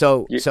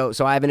 So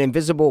I have an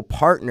invisible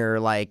partner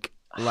like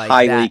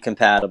highly that.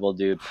 Compatible,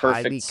 dude.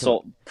 Perfect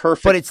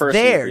perfect. But it's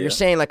there. You. You're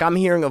saying like I'm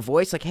hearing a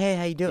voice, like, hey,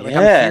 how you doing? Like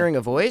I'm hearing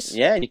a voice.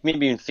 Yeah, you can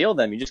maybe even feel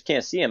them. You just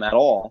can't see them at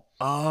all.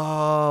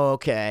 Oh,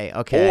 okay.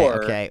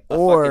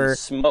 Or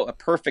a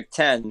perfect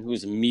 10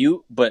 who's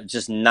mute but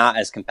just not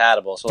as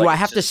compatible. So do I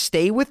have to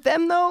stay with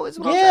them though? Is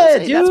what yeah,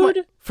 I'm dude.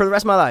 That's for the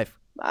rest of my life.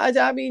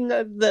 I mean,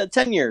 the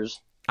 10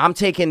 years. I'm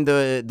taking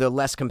the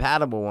less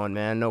compatible one,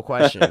 man. No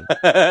question.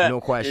 No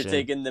question. You're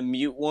taking the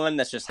mute one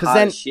that's just hot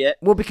as shit?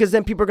 Well, because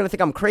then people are going to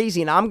think I'm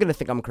crazy, and I'm going to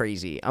think I'm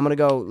crazy. I'm going to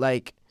go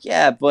like...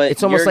 Yeah, but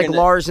it's almost like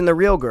Lars in The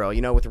Real Girl,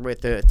 you know,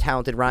 with the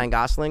talented Ryan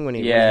Gosling when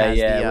he has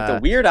with the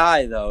weird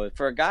eye though.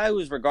 For a guy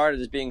who's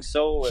regarded as being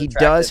so he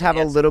does have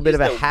a little bit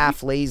of a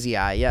half lazy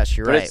eye. Yes,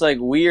 you're right. But it's like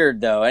weird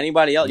though.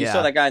 Anybody else, you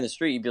saw that guy in the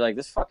street, you'd be like,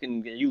 "This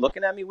fucking, are you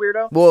looking at me,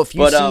 weirdo?" Well, if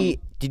you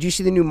did you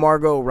see the new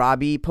Margot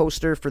Robbie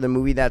poster for the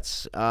movie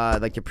that's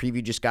like the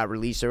preview just got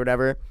released or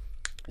whatever?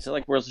 Is it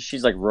like where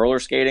she's like roller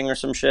skating or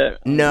some shit?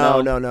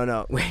 No.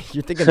 Wait,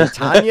 you're thinking of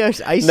Tanya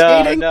ice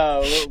skating?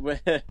 No.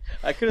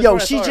 I could. Yo,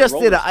 she just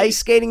did an ice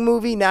skating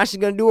movie. Now she's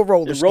gonna do a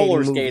roller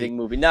skating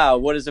movie. No,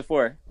 what is it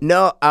for?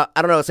 No, I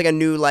don't know. It's like a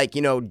new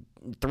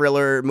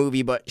thriller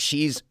movie, but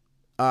she's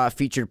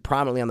featured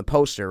prominently on the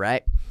poster,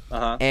 right?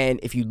 And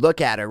if you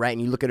look at her, right,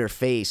 and you look at her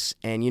face,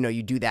 and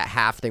you do that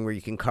half thing where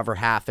you can cover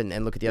half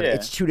and look at the other,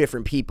 it's two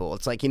different people.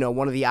 It's like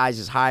one of the eyes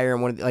is higher,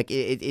 and one of the, like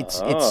it's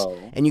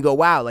and you go,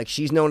 wow, like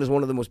she's known as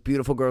one of the most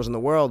beautiful girls in the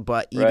world,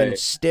 but even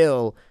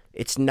still,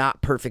 it's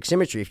not perfect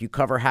symmetry. If you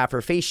cover half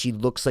her face, she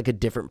looks like a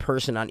different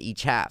person on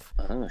each half.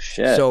 Oh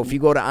shit! So if you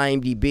go to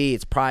IMDb,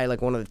 it's probably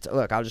like one of the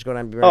look. I'll just go to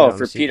IMDb. Right now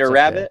for Peter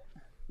Rabbit?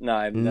 No,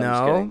 I'm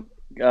just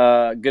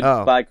kidding.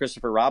 Goodbye,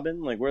 Christopher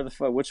Robin. Like where the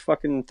fuck? Which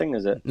fucking thing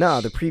is it?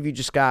 No, the preview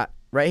just got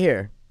right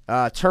here.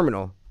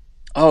 Terminal.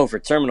 Oh, for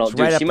Terminal, it's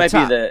dude. Right she might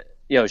be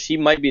she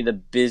might be the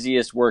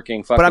busiest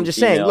working fucking. But I'm just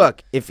female. saying,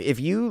 look, if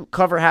you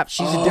cover half,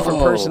 she's a different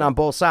person on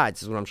both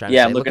sides. Is what I'm trying to say.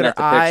 Yeah, I'm looking at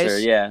the eyes, picture.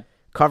 Yeah.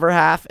 Cover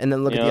half and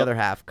then look at the other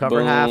half.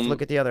 Cover half,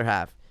 look at the other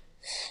half.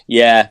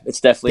 Yeah,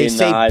 it's definitely in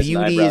the eyes and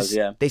eyebrows.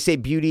 They say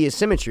beauty is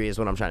symmetry, is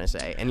what I'm trying to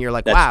say. And you're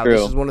like, That's wow, true.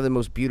 this is one of the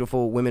most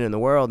beautiful women in the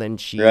world, and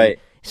she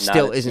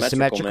still isn't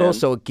symmetrical. Man.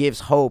 So it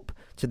gives hope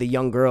to the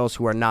young girls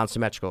who are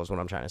non-symmetrical, is what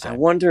I'm trying to say. I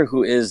wonder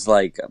who is,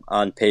 like,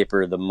 on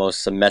paper, the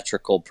most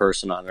symmetrical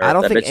person on Earth.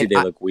 I bet you they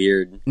look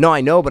weird. No,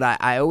 I know, but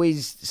I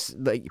always,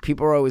 like,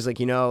 people are always like,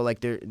 like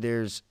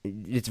there's,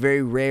 it's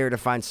very rare to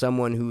find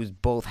someone whose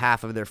both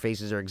half of their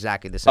faces are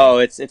exactly the same. Oh,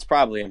 it's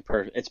probably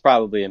impossible.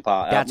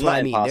 That's what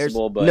I mean.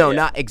 Impossible, but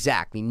not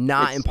exactly,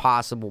 not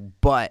impossible,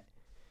 but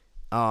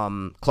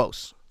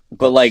close.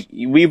 But, like,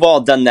 we've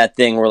all done that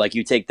thing where, like,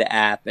 you take the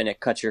app and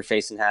it cuts your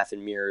face in half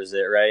and mirrors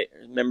it, right?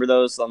 Remember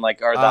those on,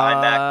 like, or the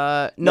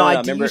iMac? No,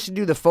 I used to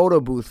do the photo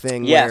booth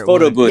thing. Yeah,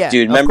 photo booth,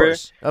 dude. Remember?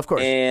 Of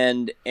course.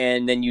 And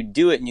then you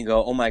do it and you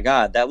go, oh, my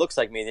God, that looks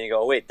like me. And then you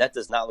go, oh, wait, that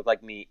does not look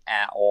like me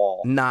at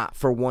all. Not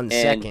for 1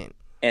 second.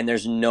 And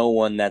there's no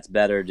one that's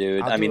better,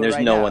 dude. I mean, there's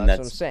no one that's...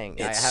 what I'm saying.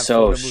 It's I have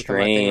so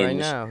strange. Right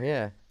now,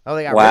 yeah. Oh,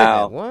 they got wow.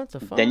 rid of it. What the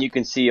fuck? Then you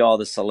can see all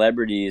the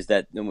celebrities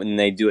that when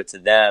they do it to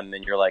them,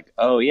 and you're like,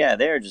 oh yeah,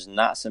 they're just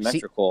not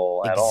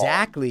symmetrical at all.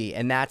 Exactly,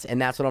 and that's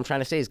what I'm trying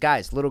to say is,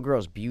 guys, little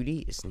girls'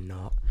 beauty is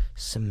not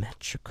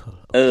symmetrical.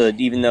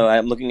 Even though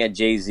I'm looking at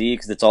Jay-Z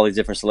because it's all these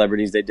different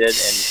celebrities they did, and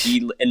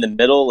he in the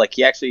middle, like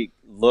he actually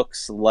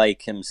looks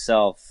like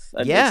himself.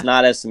 Yeah, it's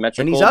not as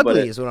symmetrical. And he's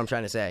ugly, is what I'm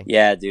trying to say.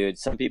 Yeah, dude.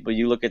 Some people,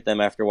 you look at them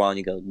after a while and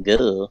you go,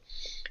 gah.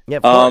 Yeah,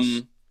 of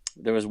course.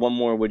 There was one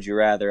more Would You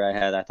Rather I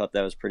had. I thought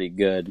that was pretty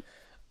good.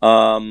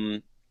 Let's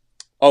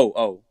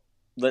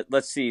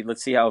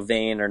see how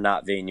vain or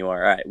not vain you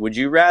are. All right. Would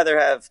you rather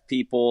have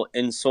people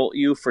insult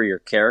you for your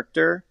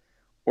character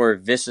or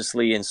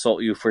viciously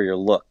insult you for your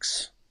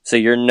looks? So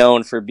you're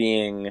known for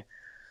being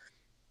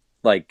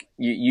like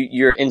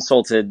you're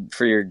insulted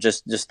for your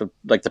just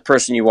the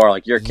person you are,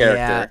 like your character.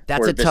 Yeah,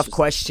 that's a tough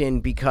question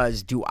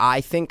because do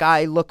I think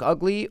I look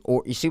ugly,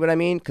 or you see what I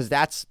mean? Because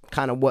that's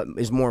kind of what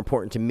is more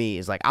important to me.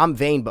 Is like I'm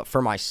vain, but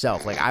for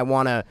myself. Like I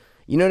want to,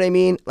 you know what I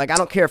mean? Like I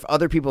don't care if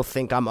other people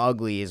think I'm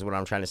ugly. Is what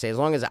I'm trying to say. As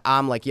long as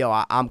I'm like, yo,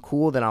 I'm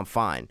cool, then I'm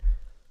fine.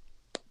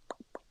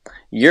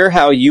 You're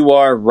how you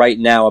are right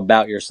now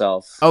about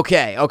yourself.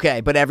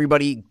 Okay, but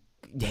everybody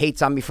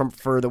hates on me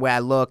for the way I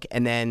look,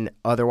 and then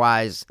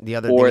otherwise the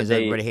other thing is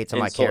everybody hates on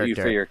my character. You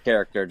for your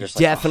character, just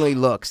definitely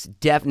looks.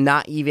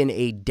 Not even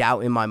a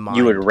doubt in my mind.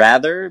 You would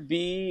rather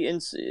be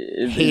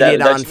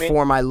hated on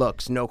for my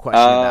looks, no question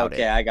about it.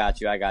 Okay, I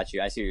got you. I see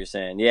what you're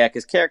saying. Yeah,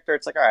 because character,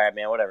 it's like, all right,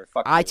 man, whatever.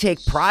 Fuck. I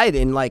take pride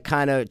in like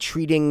kind of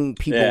treating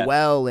people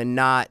well and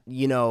not,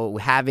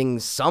 having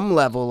some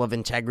level of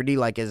integrity,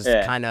 like as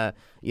kind of,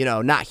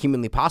 not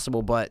humanly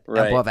possible, but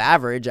above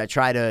average. I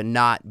try to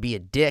not be a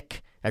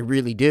dick. I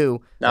really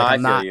do. No, like,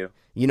 I feel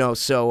you.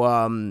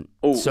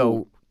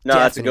 So no,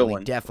 that's a good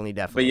one. Definitely.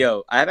 But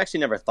yo, I've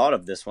actually never thought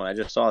of this one. I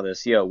just saw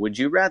this. Yo, would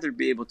you rather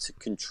be able to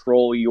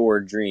control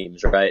your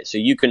dreams, right? So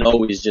you can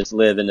always just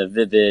live in a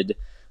vivid,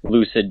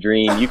 lucid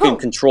dream. You can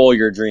control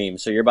your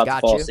dreams. So you're about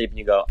to fall asleep and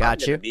you go,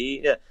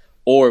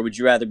 or would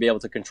you rather be able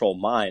to control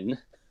mine?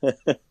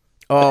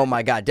 Oh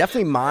my God,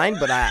 definitely mine,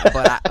 but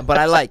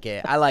I like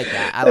it. I like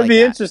that. That'd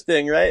be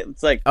interesting, right?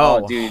 It's like,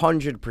 dude,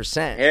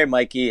 100%. Hey,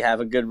 Mikey, have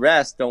a good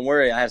rest. Don't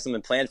worry, I have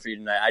something planned for you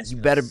tonight. You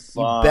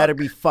better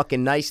be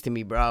fucking nice to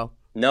me, bro.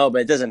 No,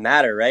 but it doesn't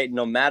matter, right?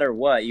 No matter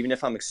what, even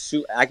if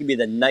I could be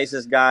the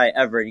nicest guy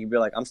ever, and you'd be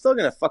like, I'm still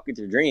gonna fuck with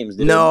your dreams,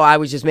 dude. No, I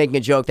was just making a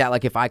joke that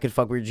like if I could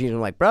fuck with your dreams, I'm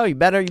like, bro, you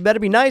better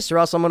be nice, or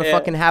else I'm gonna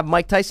fucking have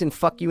Mike Tyson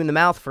fuck you in the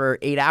mouth for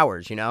 8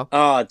 hours,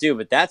 Oh, dude,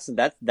 but that's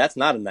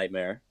not a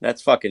nightmare.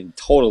 That's fucking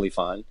totally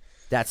fine.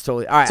 That's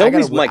totally all right.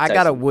 I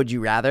got a would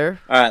you rather.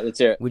 All right, let's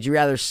hear it. Would you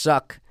rather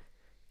suck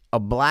a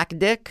black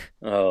dick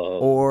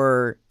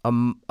or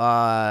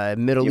a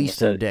Middle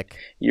Eastern dick?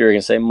 You were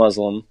gonna say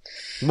Muslim.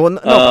 Well, no,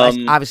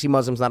 obviously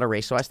Muslim's not a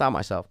race, so I stopped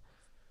myself.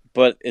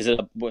 But is it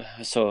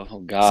oh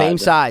God. Same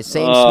size,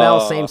 same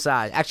smell, same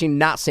size. Actually,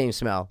 not same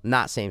smell.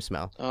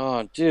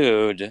 Oh,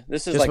 dude,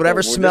 this is just like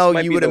whatever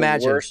smell you would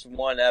imagine. Worst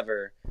one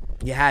ever.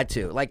 You had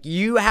to. Like,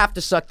 you have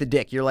to suck the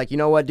dick. You're like, you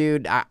know what,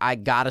 dude? I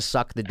gotta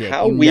suck the dick.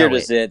 How weird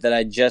is it that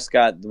I just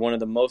got one of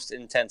the most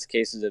intense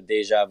cases of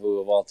deja vu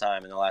of all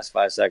time in the last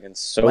 5 seconds?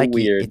 So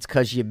weird. It's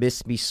because you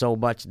missed me so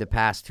much the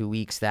past 2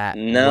 weeks that...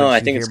 No, I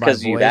think it's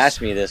because you've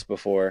asked me this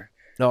before.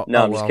 No,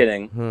 I'm just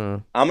kidding.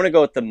 I'm gonna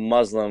go with the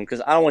Muslim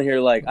because I don't want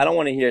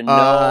to hear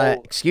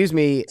no. Excuse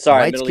me.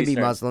 Sorry, whites can be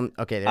Muslim.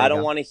 Okay, I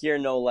don't want to hear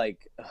no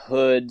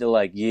hood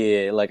I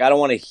don't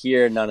want to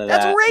hear none of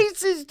that.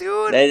 That's racist,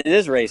 dude. It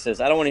is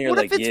racist. I don't want to hear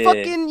what if it's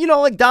fucking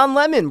Don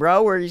Lemon,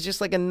 bro, where he's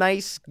just like a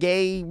nice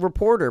gay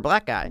reporter,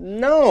 black guy.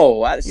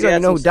 No, you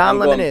don't know who Don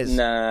Lemon is.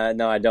 Nah,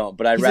 no, I don't.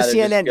 But I'd rather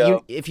CNN. just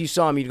go. If you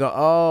saw him, you'd go,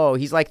 oh,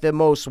 he's like the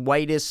most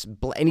whitest,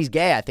 and he's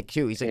gay, I think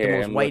too. He's like the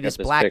most whitest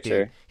black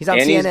dude. He's on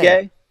CNN. He's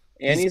gay.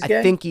 And he's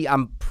gay?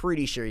 I'm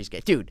pretty sure he's gay.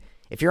 Dude,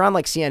 if you're on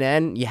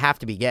CNN, you have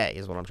to be gay,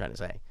 is what I'm trying to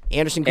say.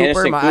 Anderson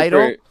Cooper, my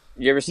idol.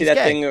 You ever see that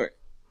thing?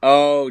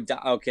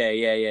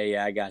 Okay,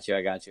 yeah. I got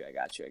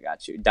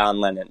you. Don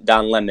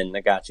Lemon,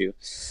 I got you.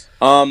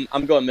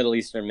 I'm going Middle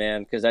Eastern,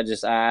 man, because God,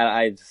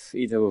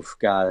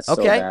 that's so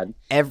bad.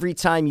 Every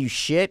time you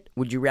shit,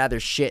 would you rather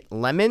shit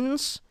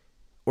lemons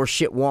or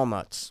shit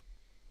walnuts?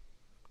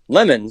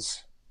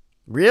 Lemons.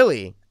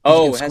 Really?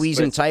 You can squeeze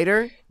them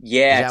tighter?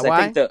 Yeah,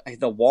 I think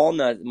the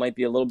walnut might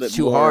be a little bit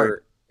more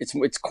hard.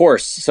 It's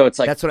coarse, so it's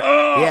like that's what.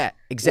 Yeah,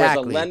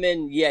 exactly. Whereas a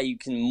lemon, you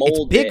can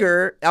mold it's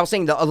bigger. I was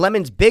saying a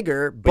lemon's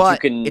bigger, but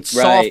it's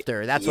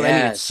softer. That's what I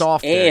mean. It's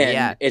softer.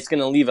 And it's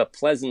gonna leave a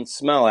pleasant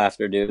smell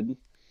after, dude.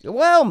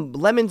 Well,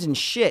 lemons and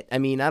shit. I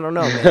mean, I don't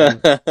know,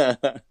 man.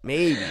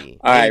 Maybe.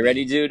 All right,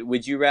 ready, dude?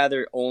 Would you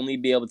rather only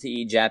be able to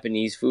eat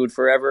Japanese food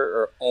forever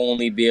or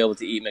only be able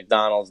to eat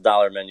McDonald's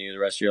dollar menu the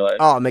rest of your life?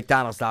 Oh,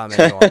 McDonald's dollar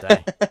menu all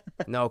day.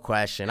 No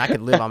question. I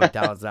could live on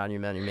McDonald's dollar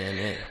menu,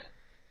 man.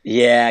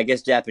 Yeah, I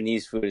guess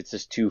Japanese food, it's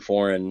just too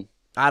foreign.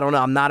 I don't know.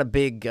 I'm not a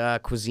big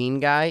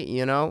cuisine guy,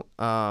 you know.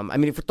 I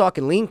mean, if we're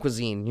talking lean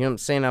cuisine, you know what I'm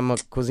saying? I'm a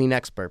cuisine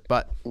expert,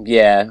 but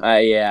yeah,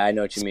 I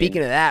know what you mean.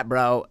 Speaking of that,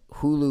 bro,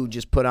 Hulu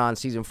just put on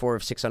season 4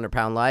 of 600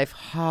 Pound Life.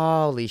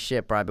 Holy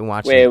shit, bro! I've been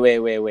watching.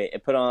 Wait!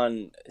 It put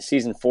on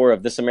season 4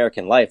 of This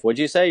American Life. What'd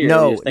you say?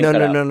 No.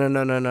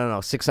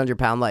 600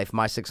 Pound Life.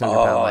 My 600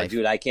 Pound Life.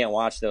 Dude, I can't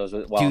watch those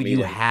while I'm eating. Dude,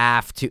 you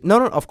have to.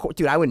 No, of course,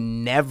 dude. I would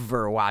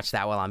never watch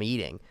that while I'm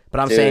eating. But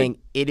I'm saying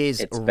it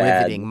is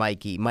riveting,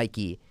 bad.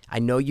 Mikey. I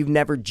know you've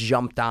never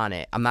jumped on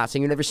it. I'm not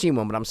saying you've never seen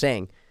one, but I'm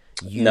saying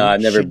I've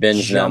never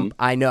binged them.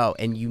 I know,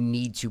 and you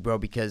need to, bro,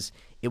 because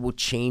it will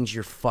change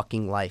your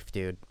fucking life,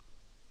 dude.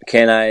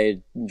 Can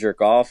I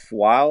jerk off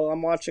while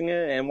I'm watching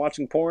it and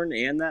watching porn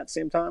and that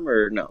same time,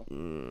 or no?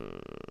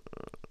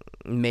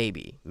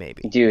 Maybe.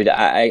 Dude,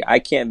 I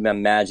can't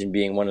imagine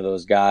being one of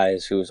those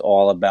guys who's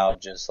all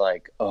about just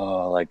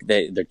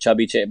they're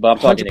chubby chasers. But I'm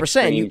talking 100%.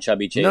 Extreme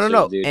chubby chasers,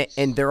 No. Dude.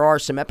 And there are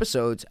some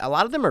episodes. A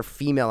lot of them are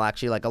female,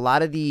 actually. Like a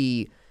lot of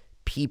the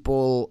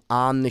people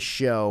on the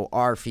show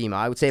are female.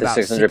 I would say about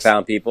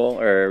 600-pound people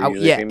or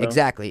female?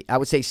 Exactly. I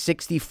would say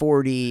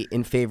 60-40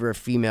 in favor of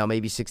female,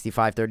 maybe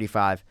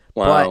 65-35.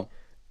 Wow. But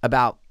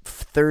about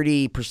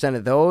 30%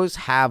 of those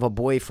have a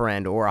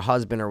boyfriend or a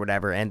husband or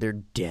whatever, and they're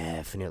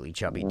definitely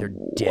chubby. They're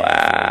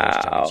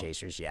definitely chubby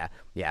chasers.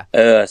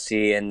 Yeah.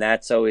 See, and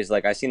that's always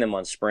I seen them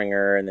on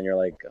Springer, and then you're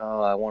like,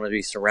 oh, I want to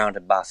be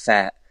surrounded by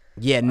fat.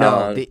 Yeah,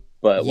 no.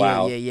 But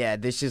wow. Yeah.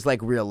 This is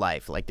like real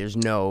life.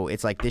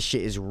 It's like this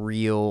shit is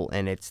real,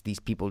 and it's these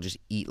people just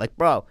eat. Like,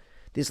 bro,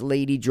 this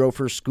lady drove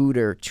her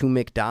scooter to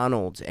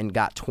McDonald's and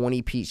got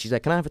 20 piece. She's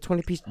like, can I have a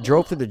 20 piece?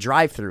 Drove through the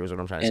drive-thru is what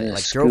I'm trying to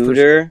say.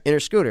 Scooter? In her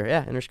scooter,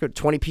 yeah, in her scooter.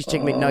 20 piece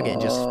chicken McNugget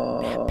and just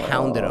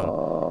pounded them.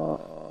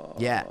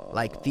 Yeah,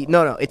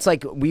 no. It's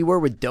like we were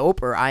with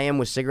dope, or I am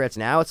with cigarettes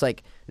now. It's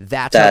like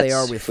that's how they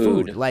are with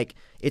food. Like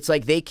it's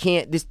like they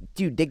can't.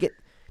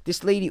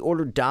 This lady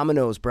ordered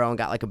Domino's, bro, and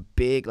got a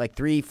big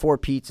 3-4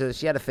 pizzas.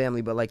 She had a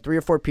family, but 3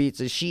 or 4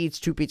 pizzas. She eats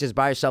 2 pizzas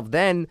by herself.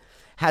 Then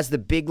has the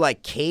big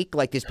cake,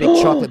 this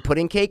big chocolate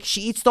pudding cake.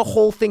 She eats the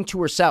whole thing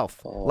to herself.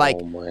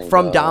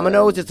 From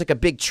Domino's, it's a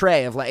big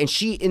tray of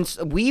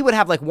we would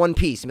have 1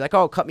 piece and be like,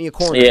 oh, cut me a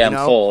corner. Yeah, you know?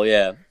 I'm full.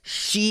 Yeah.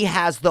 She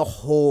has the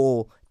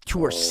whole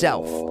to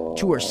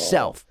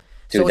herself.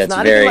 Dude, so that's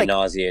very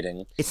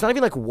nauseating. It's not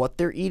even what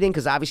they're eating,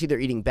 because obviously they're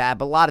eating bad,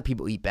 but a lot of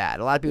people eat bad.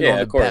 A lot of people don't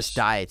have the best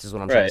diets is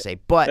what I'm trying to say.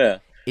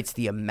 But it's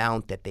the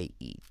amount that they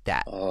eat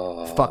that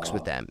fucks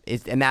with them.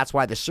 And that's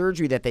why the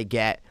surgery that they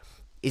get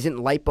isn't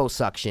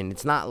liposuction.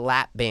 It's not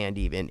lap band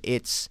even.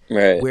 It's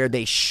where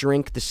they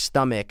shrink the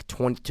stomach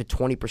 20 to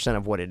 20%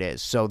 of what it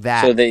is. So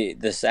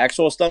this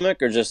actual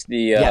stomach or just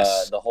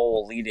the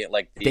whole leading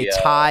they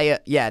tie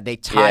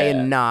a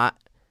knot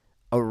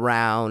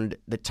around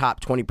the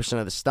top 20%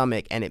 of the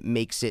stomach, and it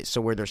makes it so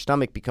where their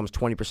stomach becomes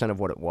 20% of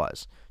what it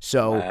was.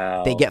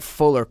 So they get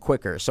fuller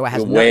quicker. So it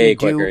has way nothing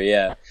to do. Quicker,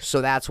 yeah.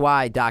 So that's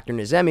why Dr.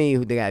 Nazemi,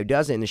 the guy who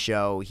does it in the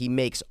show, he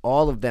makes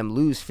all of them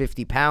lose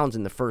 50 pounds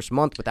in the first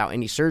month without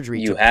any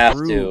surgery.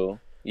 To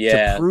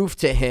prove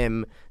to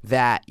him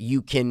that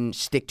you can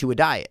stick to a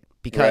diet,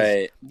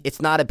 because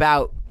it's not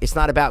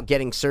about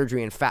getting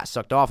surgery and fat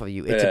sucked off of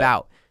you. It's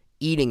about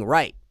eating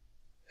right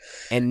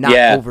and not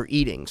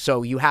overeating.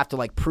 So you have to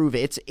prove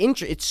it.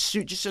 It's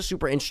just a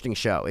super interesting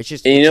show. It's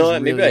just, you know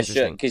what? Really maybe I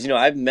should, because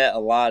I've met a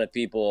lot of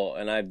people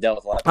and I've dealt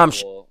with a lot of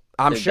people.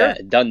 I'm sure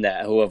done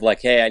that, who have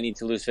hey, I need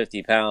to lose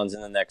 50 pounds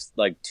in the next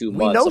 2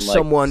 months. We know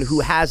someone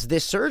who has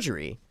this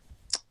surgery.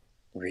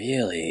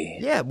 Really?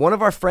 Yeah, one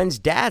of our friends'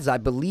 dads, I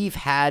believe,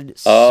 had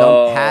this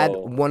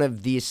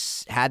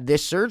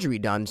surgery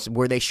done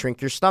where they shrink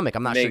your stomach.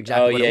 I'm not sure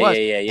exactly what it was,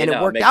 and it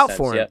worked out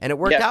for him. Yep. And it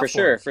worked out for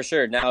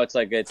sure. Now it's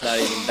like it's not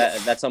even that.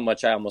 That's how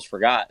much I almost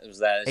forgot. It was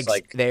that it's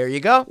like there you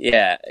go.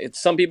 Yeah,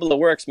 it's some people it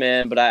works,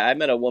 man. But I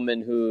met a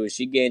woman who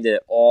she gained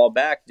it all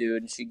back,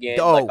 dude. She gained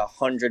like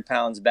 100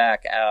 pounds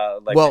back,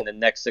 in the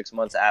next 6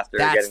 months after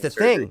getting the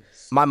surgery. Thing.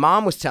 My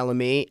mom was telling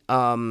me,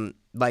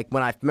 like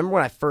when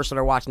I first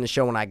started watching the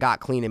show when I got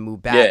clean and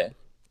moved back. Yeah.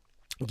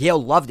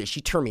 Gail loved it. She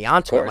turned me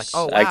on to it. I'm like,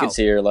 oh wow. I could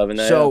see her loving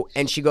that. So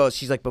and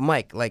she's like, but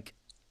Mike, like,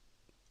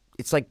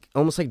 it's like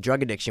almost like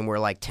drug addiction where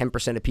like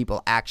 10% of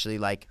people actually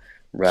like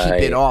keep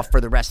it off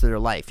for the rest of their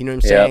life. You know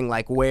what I'm saying?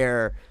 Like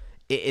where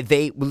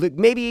they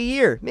maybe a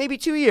year, maybe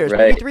 2 years,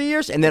 maybe 3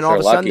 years, and then all of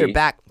a sudden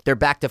they're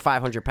back to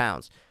 500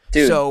 pounds.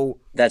 Dude, so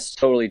that's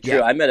totally true.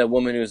 Yeah. I met a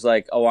woman who's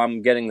like, oh,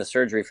 I'm getting the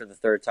surgery for the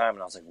third time,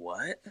 and I was like,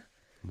 what?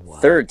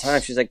 Third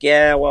time? She's like,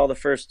 yeah, well, the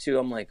first two.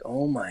 I'm like,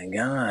 oh my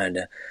god.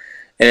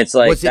 And it's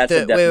like, that's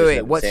the definition wait.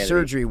 of What insanity.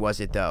 surgery was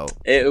it though?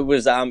 It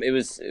was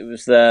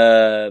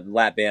the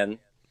lap band.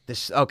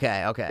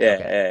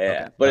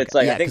 Okay. But it's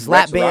like I think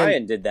Rex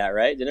Ryan did that,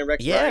 right? Didn't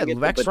Rex Ryan? Yeah,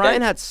 Rex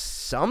Ryan had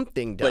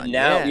something done. But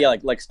now,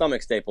 like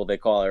stomach staple, they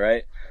call it,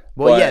 right?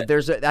 Well, I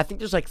think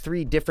there's like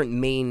 3 different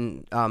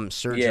main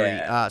surgery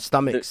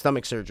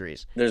stomach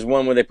surgeries. There's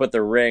one where they put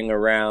the ring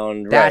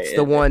around. That's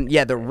the one.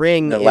 Yeah, the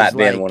ring. The lap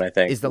band one, I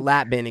think, is the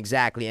lap band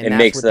exactly, and it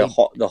makes the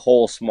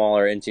hole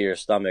smaller into your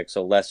stomach,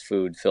 so less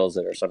food fills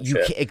it or some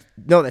shit.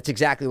 No, that's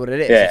exactly what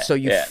it is. Yeah, so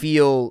you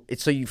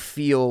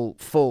feel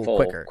full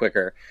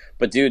quicker.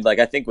 But dude, like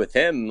I think with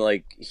him,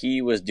 like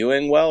he was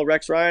doing well,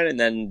 Rex Ryan,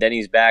 and then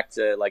he's back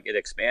to like it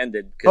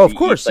expanded. Oh, of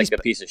course, he's like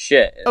a piece of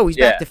shit. Oh, he's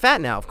back to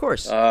fat now, of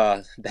course.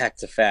 Back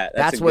to fat.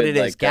 That's what it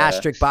is.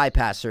 Gastric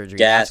bypass surgery.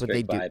 That's what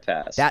they do.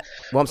 Bypass.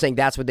 I'm saying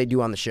that's what they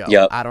do on the show.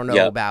 Yep. I don't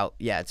know about.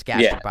 It's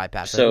gastric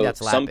bypass. So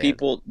that's some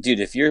people, dude,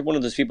 if you're one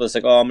of those people that's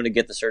like, oh, I'm going to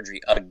get the surgery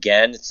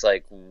again, it's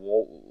like,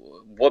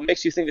 what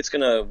makes you think it's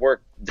going to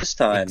work this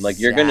time? Exactly. Like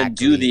you're going to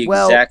do the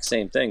exact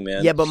same thing,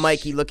 man. Yeah, but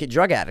Mikey, look at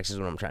drug addicts is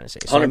what I'm trying to say.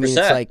 So 100%. I mean, it's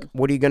like,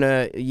 what are you going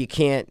to, you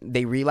can't,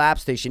 they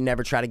relapse, they should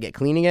never try to get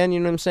clean again, you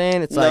know what I'm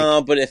saying? It's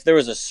no, but if there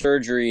was a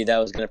surgery that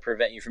was going to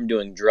prevent you from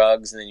doing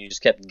drugs and then you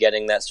just kept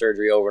getting that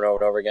surgery over and over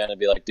and over again, I'd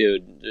be like,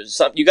 dude,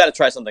 you got to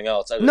try something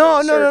else.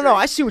 No,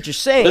 I see what you're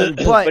saying,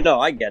 but no,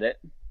 I get it.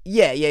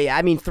 Yeah.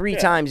 I mean, 3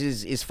 times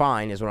is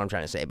fine, is what I'm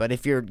trying to say. But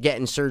if you're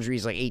getting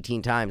surgeries like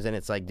 18 times, then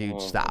it's like,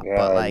 dude, stop. God.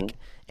 But like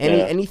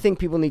anything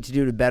people need to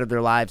do to better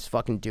their lives,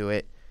 fucking do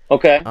it.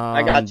 Okay,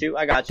 I got you.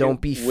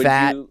 Don't be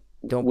fat.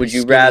 Would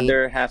you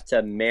rather have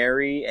to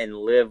marry and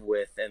live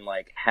with and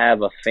like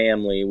have a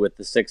family with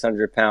the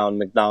 600-pound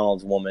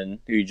McDonald's woman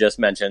who you just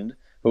mentioned,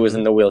 who was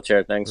in the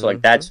wheelchair thing? So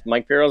like that's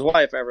Mike Pirro's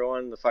wife,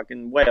 everyone, the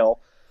fucking whale,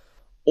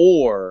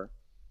 or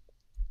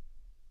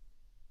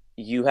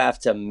you have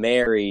to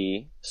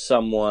marry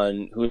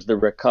someone who's the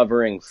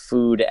recovering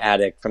food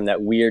addict from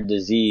that weird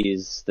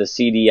disease, the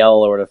CDL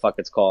or what the fuck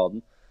it's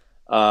called.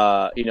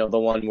 The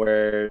one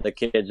where the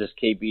kids just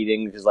keep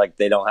eating because like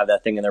they don't have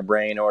that thing in their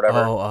brain or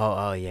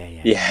whatever.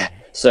 Yeah.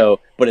 So,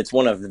 but it's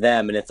one of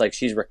them, and it's like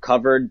she's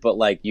recovered, but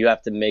like you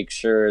have to make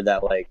sure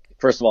that like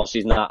first of all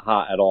she's not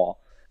hot at all,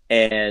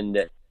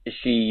 and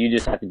you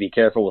just have to be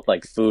careful with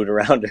like food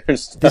around her and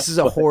stuff. This is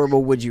a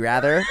horrible would you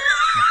rather,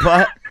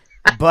 but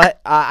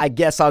I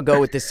guess I'll go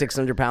with this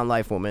 600-pound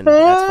life woman.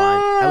 That's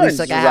fine. At least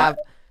like I have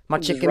my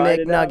chicken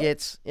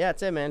McNuggets. Yeah,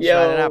 that's it, man. Just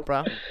ride it out,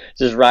 bro.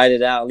 Just ride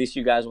it out. At least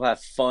you guys will have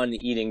fun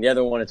eating. The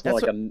other one, it's more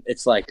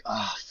it's like,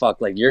 oh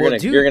fuck, like you're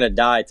gonna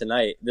die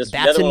tonight. The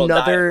other one will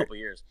die in a couple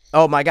years.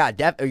 Oh my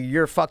god,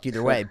 you're fucked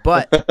either way.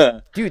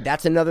 But dude,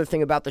 that's another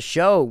thing about the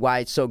show. Why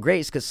it's so great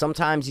is because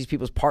sometimes these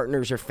people's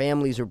partners or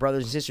families or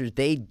brothers and sisters,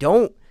 they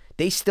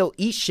still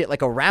eat shit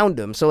like around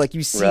them. So like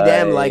you see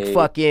them like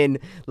fucking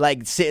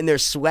like sitting there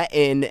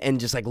sweating and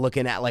just like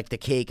looking at like the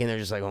cake and they're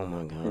just like, oh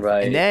my god.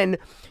 Right. And then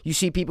you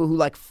see people who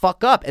like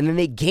fuck up and then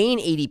they gain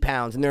 80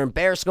 pounds and they're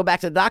embarrassed to go back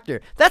to the doctor.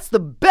 That's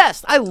the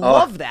best. I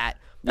love that.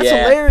 That's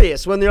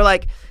hilarious when they're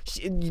like,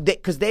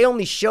 because they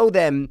only show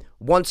them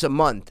once a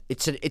month.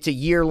 It's a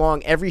year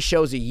long. Every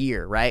show's a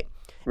year, right?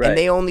 Right. And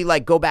they only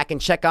like go back and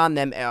check on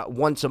them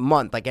once a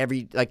month, like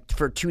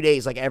for 2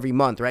 days, like every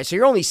month, right? So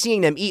you're only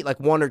seeing them eat like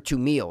 1 or 2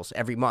 meals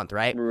every month,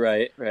 right?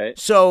 Right.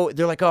 So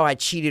they're like, oh, I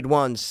cheated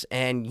once,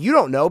 and you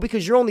don't know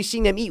because you're only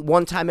seeing them eat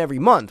 1 time every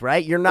month,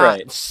 right? You're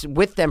not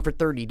with them for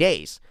 30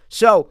 days.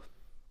 So,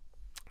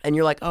 and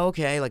you're like, oh,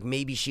 okay, like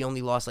maybe she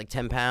only lost like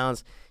 10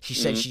 pounds. She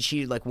said she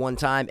cheated like 1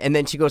 time, and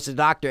then she goes to the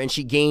doctor and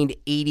she gained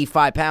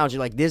 85 pounds. You're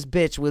like, this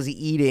bitch was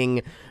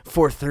eating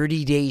for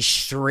 30 days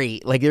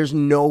straight. Like, there's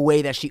no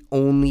way that she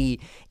only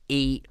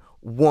ate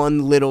one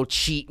little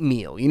cheat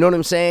meal. You know what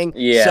I'm saying?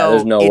 Yeah, so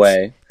there's no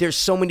way. There's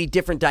so many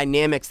different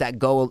dynamics that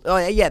go. Oh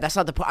yeah, that's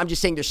not the point. I'm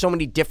just saying there's so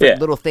many different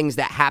little things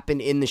that happen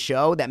in the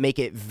show that make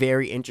it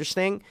very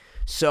interesting.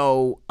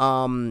 So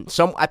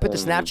I put the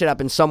Snapchat up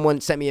and someone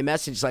sent me a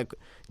message like,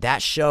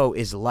 that show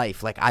is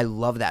life. Like, I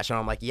love that show. And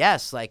I'm like,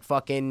 yes, like,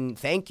 fucking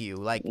thank you.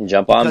 Like,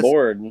 jump on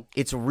board.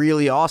 It's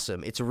really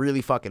awesome. It's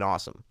really fucking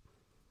awesome.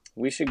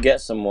 We should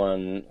get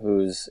someone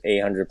who's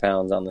 800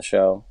 pounds on the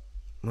show.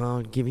 Well,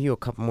 I'll give you a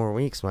couple more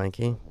weeks,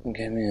 Mikey.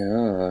 Give me,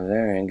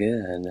 very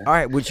good. All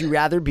right, would you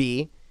rather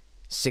be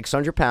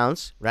 600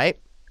 pounds, right?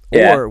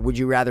 Yeah. Or would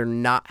you rather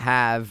not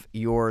have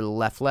your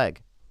left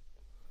leg?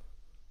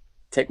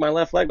 Take my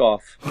left leg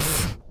off.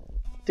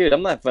 Dude,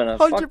 I'm not gonna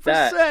 100%. Fuck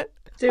that.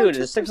 Dude,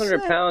 100%.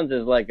 600 pounds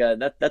is like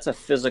that's a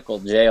physical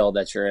jail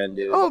that you're in,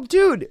 dude. Oh,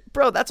 dude,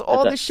 bro, that's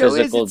all the show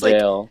is. It's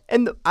jail. Like,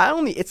 and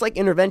it's like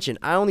Intervention.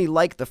 I only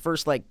like the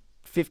first like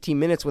 15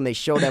 minutes when they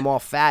show them all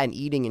fat and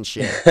eating and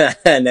shit.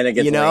 And then it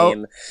gets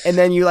lame. And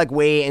then you like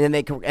wait, and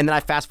then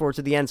I fast forward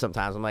to the end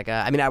sometimes. I'm like,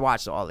 I mean, I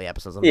watched all the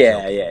episodes.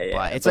 Yeah.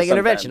 But it's like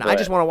Intervention. I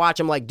just want to watch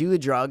them like do the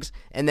drugs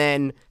and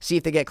then see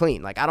if they get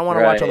clean. Like, I don't want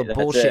to watch all the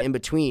bullshit in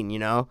between. You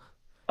know?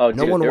 Oh,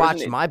 no one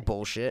watched my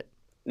bullshit.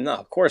 No,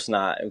 of course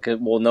not. Because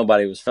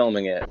nobody was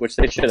filming it, which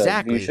they should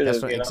have.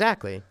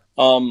 Exactly.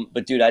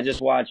 But dude, I just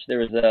watched. There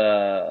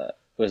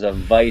was a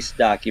Vice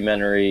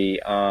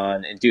documentary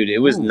on, and dude, it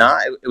was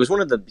not. It was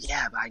one of the.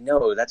 Yeah, I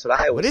know. That's what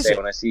I always say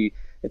when I see.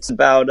 It's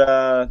about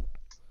the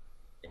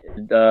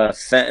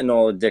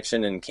fentanyl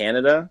addiction in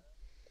Canada.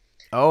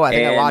 Oh, I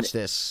think I watched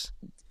this.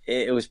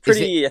 It was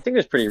pretty. I think it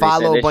was pretty.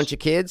 Follow recent. a bunch of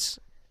kids.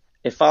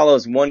 It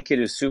follows one kid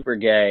who's super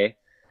gay.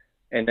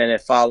 And then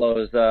it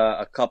follows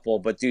a couple,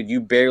 but dude,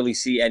 you barely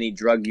see any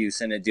drug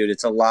use in it, dude.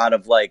 It's a lot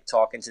of like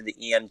talking to the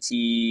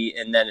EMT,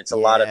 and then it's a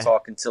lot of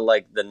talking to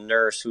like the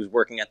nurse who's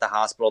working at the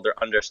hospital.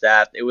 They're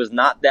understaffed. It was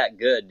not that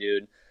good,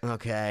 dude.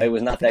 Okay, it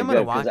was not that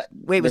good.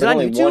 Wait, was it on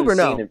YouTube or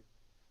no?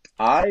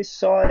 I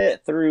saw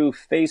it through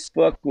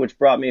Facebook, which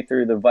brought me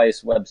through the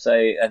Vice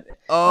website. I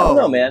don't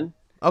know, man.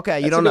 Okay,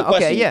 you don't know.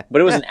 Okay, yeah, but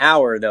it was an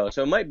hour though,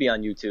 so it might be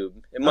on YouTube.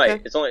 It might.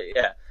 Okay. It's only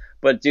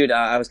But, dude,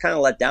 I was kind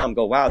of let down.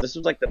 Go, wow, this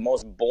was like the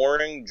most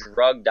boring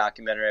drug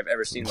documentary I've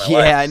ever seen in my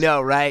life. Yeah, I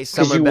know, right?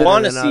 Because you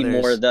want to see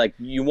more. Like,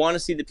 you want to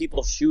see the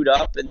people shoot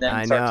up and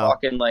then start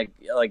talking like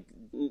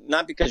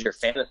not because you're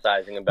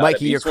fantasizing about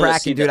Mikey, it. You're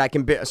cracking, dude. I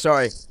can.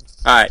 Sorry.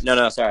 All right,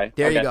 no, sorry.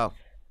 There you go.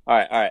 All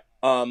right.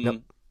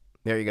 Nope.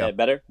 There you go. Yeah,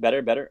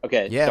 better.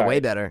 Okay. Yeah, sorry. way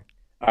better.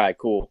 All right,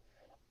 cool.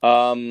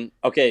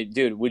 Okay,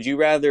 dude, would you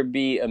rather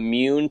be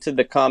immune to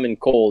the common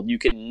cold? You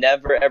could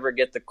never, ever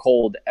get the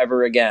cold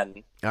ever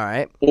again. All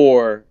right.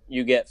 Or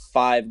you get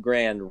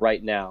 $5,000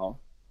 right now.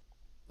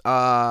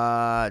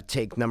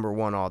 Take number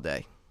one all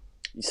day.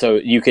 So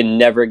you can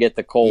never get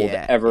the cold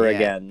ever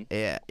again.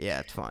 Yeah,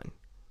 it's fine.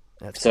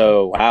 That's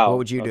so, fine. Wow. What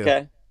would you do?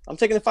 Okay. I'm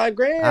taking the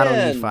 $5,000. I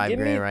don't need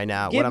 $5,000 right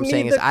now. What I'm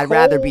saying is I'd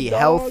rather be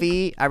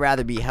healthy. I'd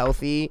rather be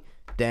healthy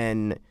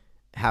than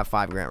have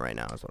 $5,000 right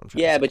now is what I'm trying to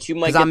say. Yeah, but you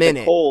might get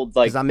the cold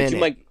like I'm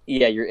in it.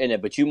 Yeah, you're in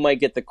it, but you might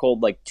get the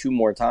cold like 2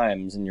 more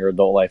times in your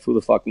adult life. Who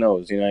the fuck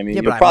knows? You know what I mean?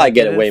 Yeah, you'll probably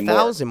get it way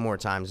 1,000 more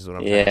times is what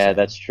I'm trying to say. Yeah,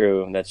 that's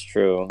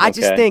true. I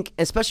just think,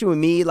 especially with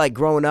me, like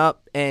growing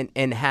up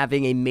and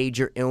having a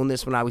major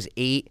illness when I was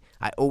 8,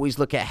 I always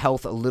look at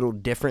health a little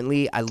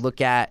differently.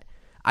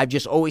 I've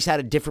just always had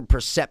a different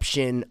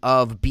perception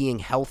of being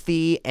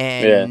healthy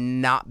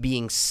and not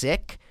being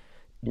sick.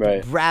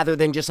 Right. Rather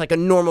than just like a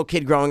normal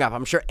kid growing up.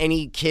 I'm sure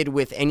any kid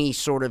with any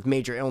sort of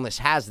major illness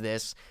has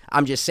this.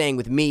 I'm just saying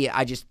with me,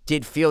 I just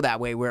did feel that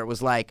way where it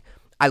was like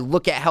I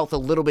look at health a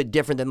little bit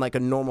different than like a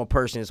normal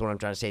person is what I'm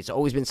trying to say. It's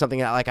always been something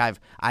that like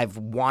I've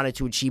wanted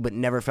to achieve but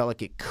never felt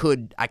like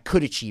I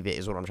could achieve it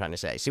is what I'm trying to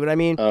say. See what I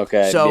mean?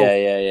 Okay. So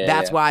yeah,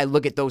 that's why I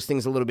look at those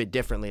things a little bit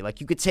differently.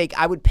 Like you could take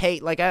I would pay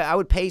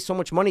so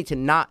much money to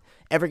not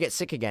ever get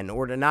sick again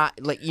or to not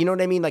like you know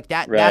what I mean? Like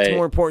that's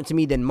more important to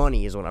me than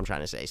money is what I'm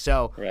trying to say.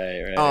 So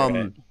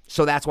right.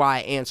 So that's why I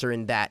answer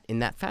in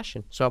that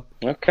fashion. So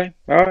okay.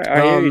 All right.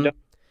 I hear you.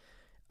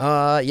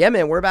 Yeah,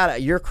 man, we're about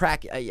it. You're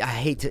crack. I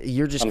hate to.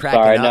 You're just I'm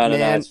cracking sorry. up, No,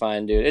 man. it's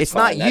fine, dude. It's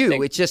not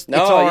you. It's just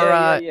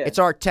it's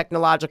our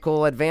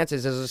technological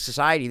advances as a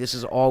society. This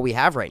is all we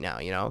have right now,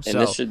 you know.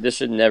 And this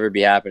should never be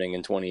happening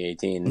in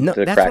 2018. No,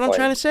 that's what I'm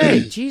trying to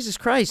say. Jesus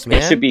Christ,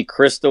 man! It should be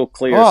crystal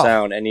clear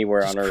sound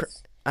anywhere on Earth.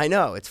 I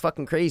know, it's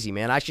fucking crazy,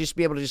 man. I should just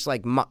be able to just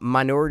like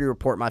Minority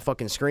Report my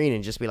fucking screen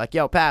and just be like,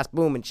 yo, pass,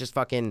 boom, and just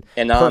fucking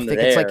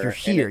perfect. It's like you're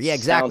here. Yeah,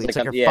 exactly. It's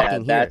like you're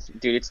fucking here.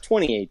 Dude, it's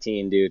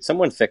 2018, dude.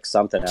 Someone fix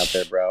something out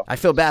there, bro. I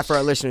feel bad for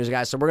our listeners,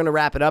 guys. So we're going to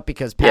wrap it up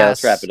because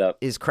let's wrap it up.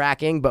 Is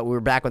cracking, but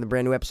we're back with a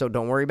brand new episode.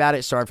 Don't worry about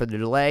it. Sorry for the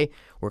delay.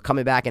 We're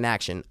coming back in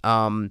action.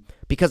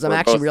 Because I'm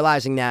actually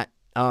realizing that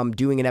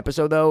doing an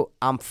episode, though,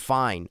 I'm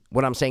fine.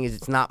 What I'm saying is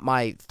it's not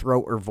my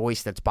throat or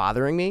voice that's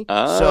bothering me.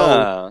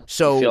 So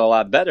you feel a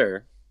lot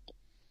better.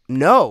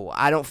 No,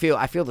 I don't feel.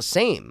 I feel the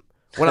same.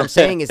 What I'm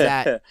saying is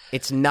that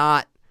it's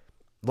not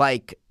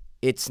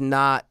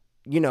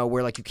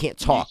where like you can't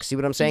talk. See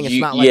what I'm saying? It's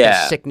not like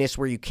a sickness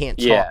where you can't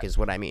talk is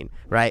what I mean,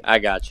 right? I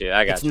got you.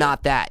 It's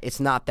not that. It's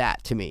not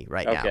that to me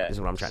right now is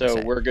what I'm trying to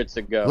say. So we're good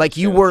to go. Like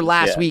you were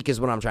last week is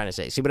what I'm trying to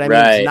say. See what I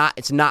mean?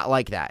 It's not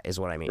like that is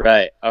what I mean.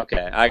 Right.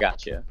 Okay. I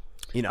got you.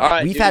 All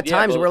right, we've had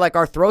times where like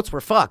our throats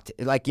were fucked,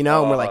 like and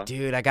we're like,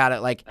 dude, I got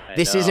it. Like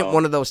this isn't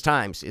one of those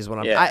times, is what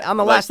I'm. On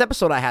the last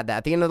episode, I had that.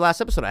 At the end of the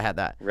last episode, I had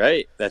that.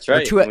 Right, that's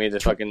right. Two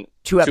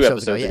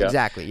episodes ago. Yeah,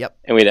 exactly. Yep.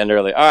 And we'd end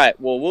early. All right.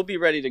 Well, we'll be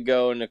ready to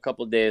go in a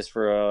couple of days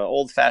for a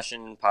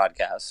old-fashioned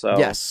podcast. So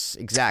yes,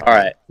 exactly. All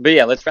right, but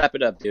yeah, let's wrap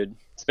it up, dude.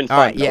 It's been fun.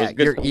 All right,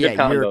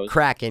 you're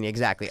cracking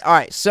exactly. All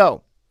right,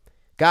 so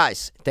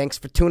guys, thanks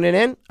for tuning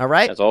in. All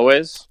right, as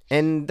always,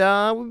 and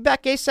we'll be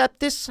back ASAP.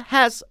 This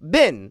has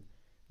been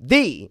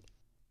the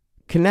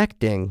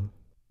Connecting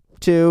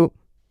to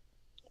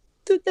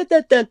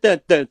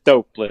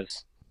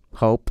Dopeless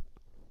Hope.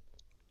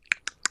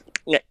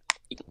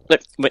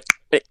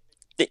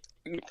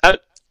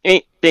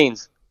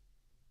 Beans.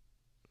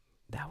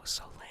 That was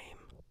so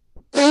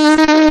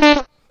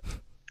lame.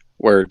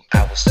 Word.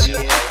 I was too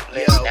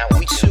hopeless, now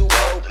I'm too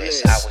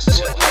hopeless. I was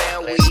too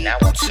hopeless, now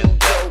I'm too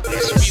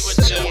dopeless. We were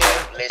too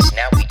hopeless,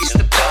 now we too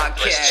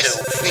dopeless.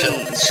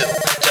 Too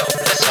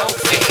dopeless.